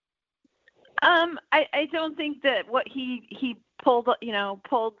 I don't think that what he pulled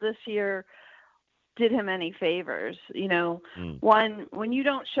this year did him any favors. One, when you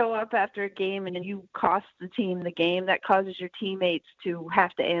don't show up after a game and you cost the team the game, that causes your teammates to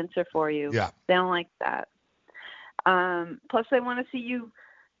have to answer for you. Yeah. They don't like that. Plus, they want to see you,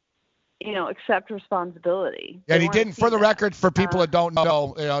 accept responsibility. Yeah, and he didn't, for the record, for people that don't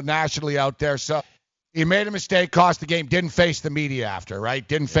know, nationally out there. So he made a mistake, cost the game, didn't face the media after, right?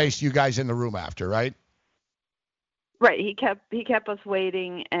 Didn't face you guys in the room after, right? Right. He kept us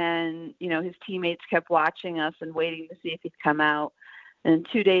waiting, and his teammates kept watching us and waiting to see if he'd come out. And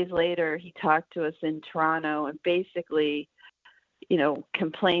 2 days later, he talked to us in Toronto and basically,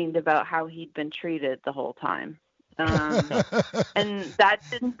 complained about how he'd been treated the whole time. And that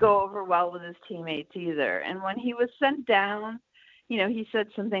didn't go over well with his teammates either. And when he was sent down, he said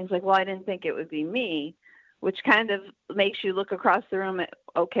some things like, well, I didn't think it would be me, which kind of makes you look across the room at,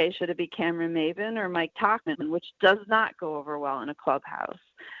 okay, should it be Cameron Maven or Mike Tauchman, which does not go over well in a clubhouse.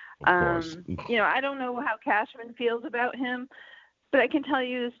 I don't know how Cashman feels about him, but I can tell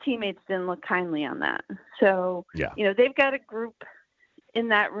you his teammates didn't look kindly on that. So, they've got a group in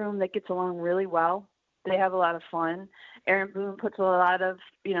that room that gets along really well. They have a lot of fun. Aaron Boone puts a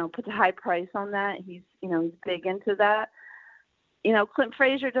high price on that. He's big into that. Clint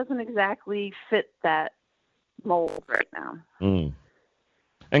Frazier doesn't exactly fit that mold right now.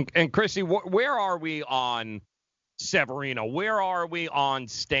 And Chrissy, where are we on Severino? Where are we on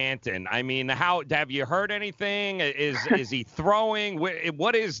Stanton? I mean, have you heard anything? Is he throwing?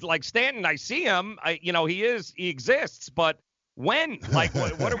 What is, like, Stanton? I see him. He exists, but when? Like,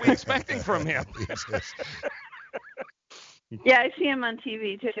 what are we expecting from him? Yeah, I see him on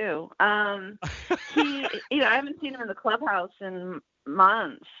TV too. I haven't seen him in the clubhouse in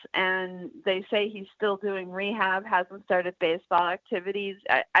months, and they say he's still doing rehab, hasn't started baseball activities.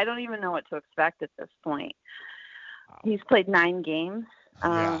 I don't even know what to expect at this point. He's played 9 games.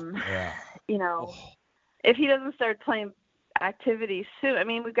 If he doesn't start playing activities soon, I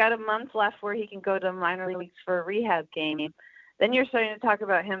mean, we've got a month left where he can go to minor leagues for a rehab game. Then you're starting to talk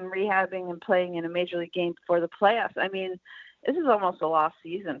about him rehabbing and playing in a major league game before the playoffs. I mean, this is almost a lost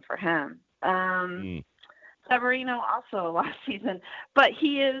season for him. Severino, also a lost season, but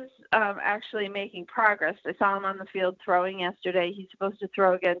he is actually making progress. I saw him on the field throwing yesterday. He's supposed to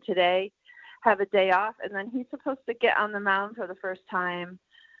throw again today, have a day off, and then he's supposed to get on the mound for the first time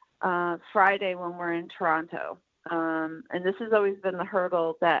Friday when we're in Toronto. And this has always been the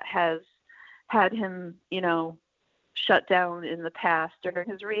hurdle that has had him, shut down in the past during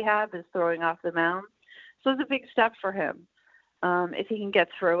his rehab, is throwing off the mound. So it's a big step for him. If he can get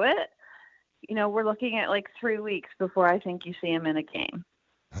through it, we're looking at like 3 weeks before I think you see him in a game.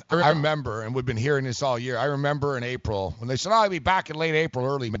 I remember, and we've been hearing this all year, I remember in April when they said, he'll be back in late April,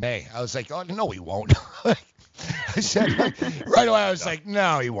 early May. I was like, oh, no, he won't. I said, right away, I was like,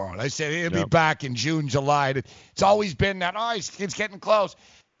 no, he won't. I said, he'll be back in June, July. It's always been that, he's getting close.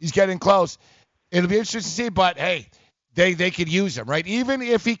 He's getting close. It'll be interesting to see, but, hey, they could use him, right? Even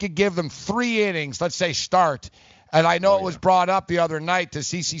if he could give them 3 innings, let's say start, and I know it was brought up the other night to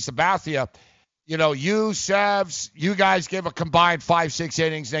CC Sabathia, you guys give a combined 5-6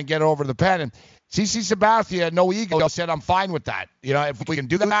 innings, then get over the pen. And CC Sabathia, no ego, said, I'm fine with that. If we can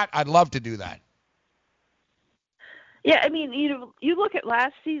do that, I'd love to do that. Yeah, I mean, you look at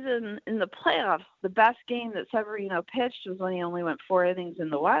last season in the playoffs, the best game that Severino pitched was when he only went 4 innings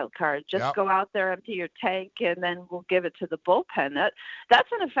in the wild card. Just go out there, empty your tank, and then we'll give it to the bullpen. That's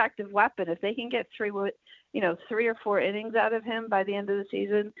an effective weapon. If they can get 3 or 4 innings out of him by the end of the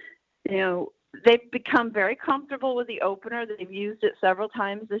season, they've become very comfortable with the opener. They've used it several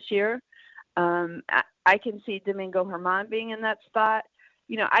times this year. I can see Domingo Germán being in that spot.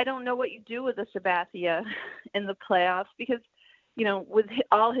 I don't know what you do with a Sabathia in the playoffs because, with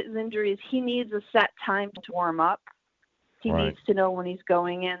all his injuries, he needs a set time to warm up. He needs to know when he's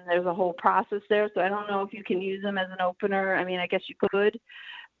going in. There's a whole process there. So I don't know if you can use him as an opener. I mean, I guess you could.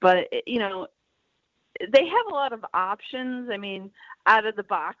 But, they have a lot of options. I mean, out of the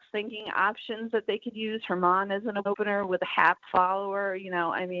box thinking options that they could use. Germán as an opener with a Happ follower,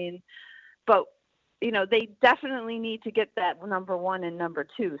 but they definitely need to get that number 1 and number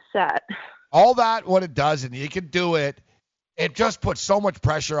 2 set. All that, what it does, and you can do it, it just puts so much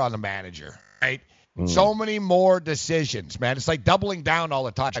pressure on the manager, right? So many more decisions, man. It's like doubling down all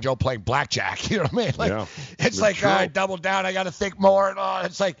the time. Joe playing blackjack, you know what I mean? Like, it's like, all right, double down, I got to think more. And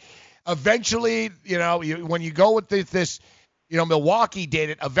it's like, eventually, when you go with this, Milwaukee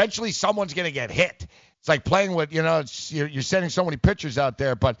did it, eventually someone's going to get hit. It's like playing with, you're sending so many pitchers out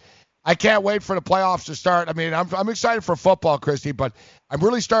there, but I can't wait for the playoffs to start. I mean, I'm excited for football, Christy, but I'm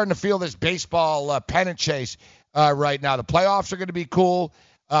really starting to feel this baseball pennant chase right now. The playoffs are going to be cool.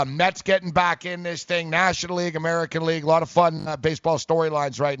 Mets getting back in this thing, National League, American League, a lot of fun baseball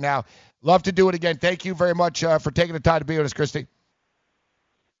storylines right now. Love to do it again. Thank you very much for taking the time to be with us, Christy.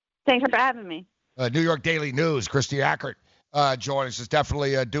 Thanks for having me. New York Daily News, Christy Ackert joining us.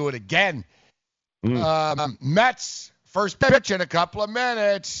 Definitely do it again. Mets, first pitch in a couple of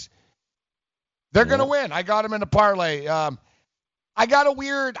minutes. They're going to win. I got them in the parlay. I'm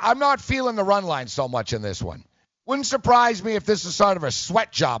not feeling the run line so much in this one. Wouldn't surprise me if this is sort of a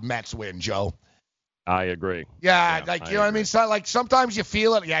sweat job Mets win, Joe. I agree. Yeah, you know what I mean? So, sometimes you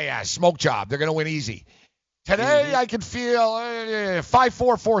feel it. Yeah, smoke job. They're going to win easy. Today, I can feel 5-4,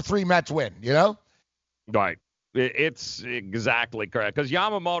 4-3 Mets win, you know? Right. It's exactly correct. Because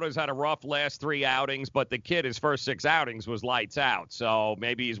Yamamoto's had a rough last 3 outings, but the kid, his first 6 outings was lights out. So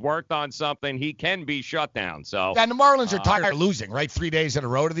maybe he's worked on something. He can be shut down. So yeah, and the Marlins are tired of losing, right? 3 days in a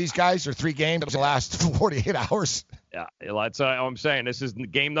row to these guys, or 3 games in the last 48 hours. Yeah, that's what I'm saying. This is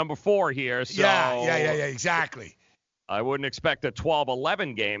game number 4 here. So yeah, exactly. I wouldn't expect a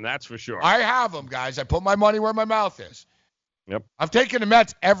 12-11 game, that's for sure. I have them, guys. I put my money where my mouth is. Yep. I've taken the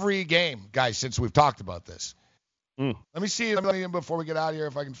Mets every game, guys, since we've talked about this. Let me see before we get out of here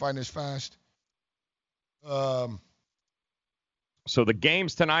if I can find this fast. So the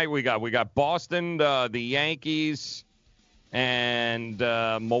games tonight we got Boston, the Yankees, and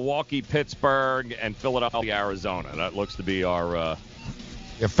Milwaukee, Pittsburgh, and Philadelphia, Arizona. That looks to be our.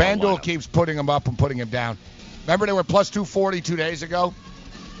 FanDuel keeps putting them up and putting them down. Remember they were plus 240 2 days ago?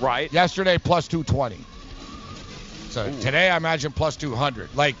 Right. Yesterday plus 220. So today I imagine plus 200.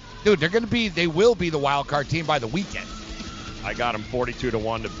 Dude, they will be the wild card team by the weekend. I got them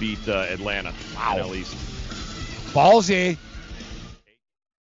 42-1 to beat Atlanta. Wow. At least. Ballsy.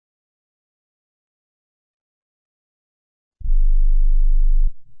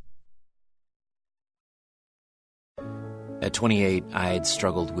 At 28, I had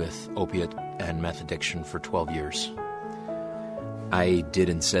struggled with opiate and meth addiction for 12 years. I did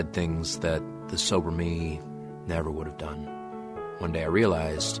and said things that the sober me never would have done. One day I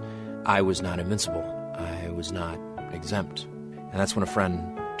realized I was not invincible. I was not exempt. And that's when a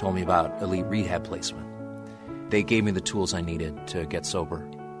friend told me about Elite Rehab Placement. They gave me the tools I needed to get sober,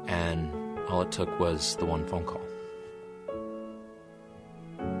 and all it took was the one phone call.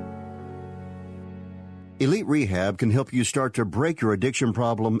 Elite Rehab can help you start to break your addiction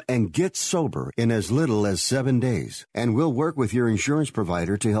problem and get sober in as little as 7 days. And we'll work with your insurance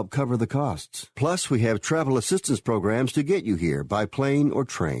provider to help cover the costs. Plus, we have travel assistance programs to get you here by plane or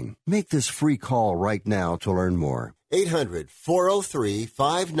train. Make this free call right now to learn more.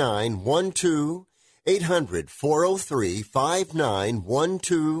 800-403-5912.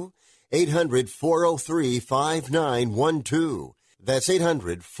 800-403-5912. 800-403-5912. That's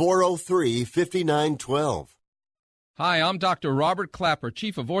 800-403-5912. Hi, I'm Dr. Robert Clapper,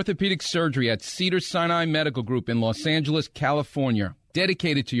 Chief of Orthopedic Surgery at Cedars-Sinai Medical Group in Los Angeles, California.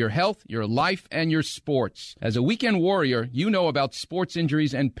 Dedicated to your health, your life, and your sports. As a weekend warrior, you know about sports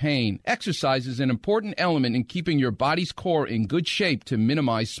injuries and pain. Exercise is an important element in keeping your body's core in good shape to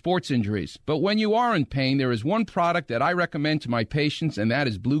minimize sports injuries. But when you are in pain, there is one product that I recommend to my patients, and that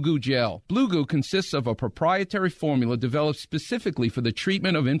is Blue Goo Gel. Blue Goo consists of a proprietary formula developed specifically for the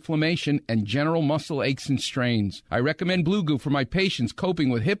treatment of inflammation and general muscle aches and strains. I recommend Blue Goo for my patients coping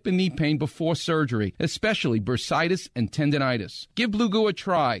with hip and knee pain before surgery, especially bursitis and tendinitis. Give Blue Goo a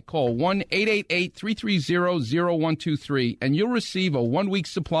try. Call 1-888-330-0123 and you'll receive a 1-week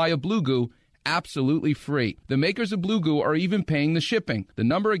supply of Blue Goo absolutely free. The makers of Blue Goo are even paying the shipping. The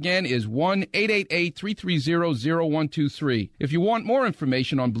number again is 1-888-330-0123. If you want more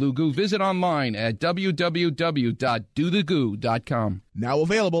information on Blue Goo, visit online at www.dothegoo.com. Now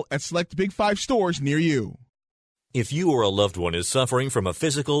available at select Big 5 stores near you. If you or a loved one is suffering from a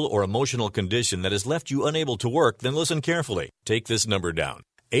physical or emotional condition that has left you unable to work, then listen carefully. Take this number down.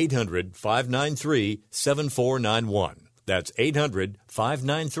 800-593-7491. That's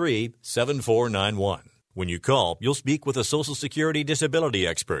 800-593-7491. When you call, you'll speak with a Social Security disability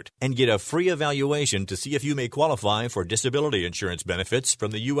expert and get a free evaluation to see if you may qualify for disability insurance benefits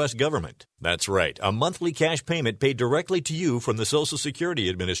from the U.S. government. That's right, a monthly cash payment paid directly to you from the Social Security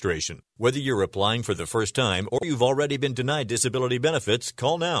Administration. Whether you're applying for the first time or you've already been denied disability benefits,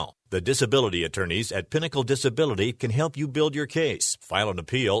 call now. The disability attorneys at Pinnacle Disability can help you build your case, file an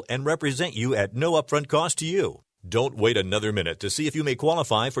appeal, and represent you at no upfront cost to you. Don't wait another minute to see if you may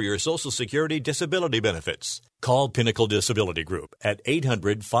qualify for your Social Security disability benefits. Call Pinnacle Disability Group at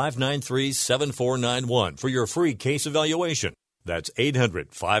 800-593-7491 for your free case evaluation. That's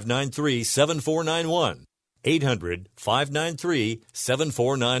 800-593-7491.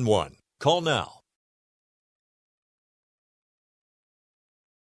 800-593-7491. Call now.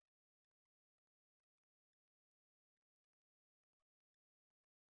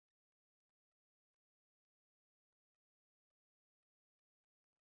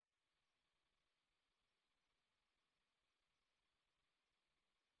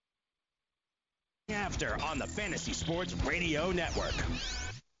 After on the Fantasy Sports Radio Network.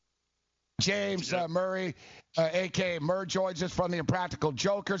 James Murray, a.k.a. Murr, joins us from the Impractical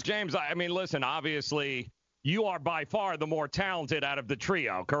Jokers. James, I mean, listen, obviously, you are by far the more talented out of the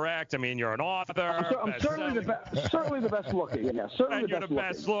trio, correct? I mean, you're an author. I'm certainly the best looking. Yeah, certainly you're the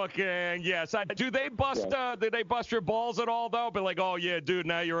best looking. Yes. Do they bust? Did they bust your balls at all though? But like, oh yeah, dude,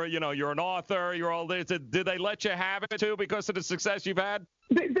 now you're an author. You're all this. Did they let you have it too because of the success you've had?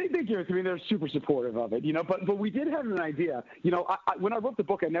 They give it to me. They're super supportive of it, But we did have an idea. When I wrote the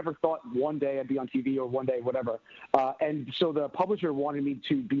book, I never thought one day I'd be on TV or one day whatever. And so the publisher wanted me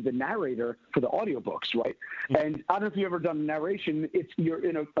to be the narrator for the audiobooks, right? And I don't know if you've ever done narration. You're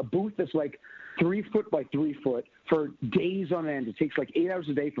in a booth that's like 3 foot by 3 foot for days on end. It takes like 8 hours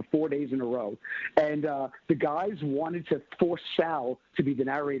a day for 4 days in a row. And the guys wanted to force Sal to be the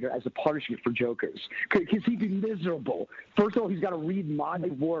narrator as a punishment for Jokers because he'd be miserable. First of all, he's got to read my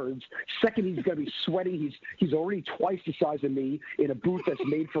words. Second, he's going to be sweating. He's already twice the size of me in a booth that's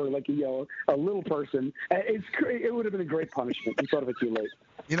made for like a little person. It would have been a great punishment. We thought of it too late.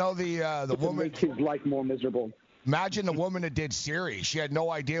 The woman makes his life more miserable. Imagine the woman that did Siri. She had no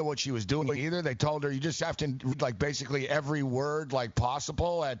idea what she was doing either. They told her you just have to read like basically every word like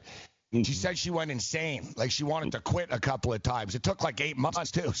possible. And she said she went insane. Like she wanted to quit a couple of times. It took like 8 months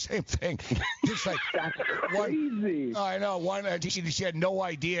too. Same thing. Just like that's crazy. I know. She had no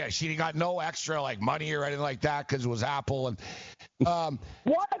idea. She got no extra like money or anything like that because it was Apple. And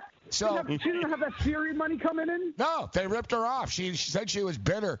what? So she didn't have that Siri money coming in? No, they ripped her off. She said she was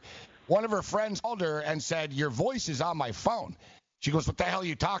bitter. One of her friends called her and said, "Your voice is on my phone." She goes, "What the hell are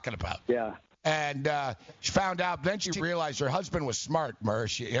you talking about?" Yeah. And she found out. Then she realized her husband was smart.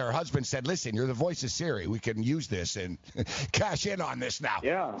 Her husband said, "Listen, you're the voice of Siri. We can use this and cash in on this now."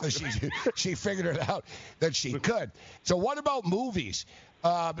 Yeah. So she figured it out that she could. So what about movies?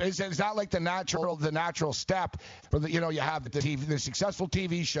 Is that like the natural step for the you have the successful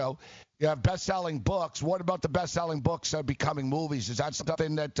TV show, you have best-selling books. What about the best-selling books becoming movies? Is that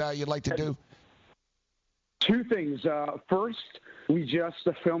something that you'd like to do? Two things. First, we just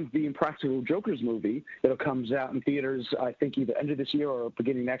filmed the Impractical Jokers movie. It'll comes out in theaters, I think, either end of this year or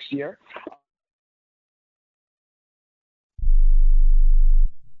beginning next year.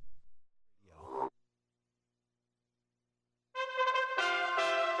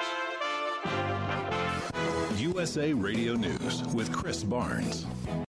 USA Radio News with Chris Barnes.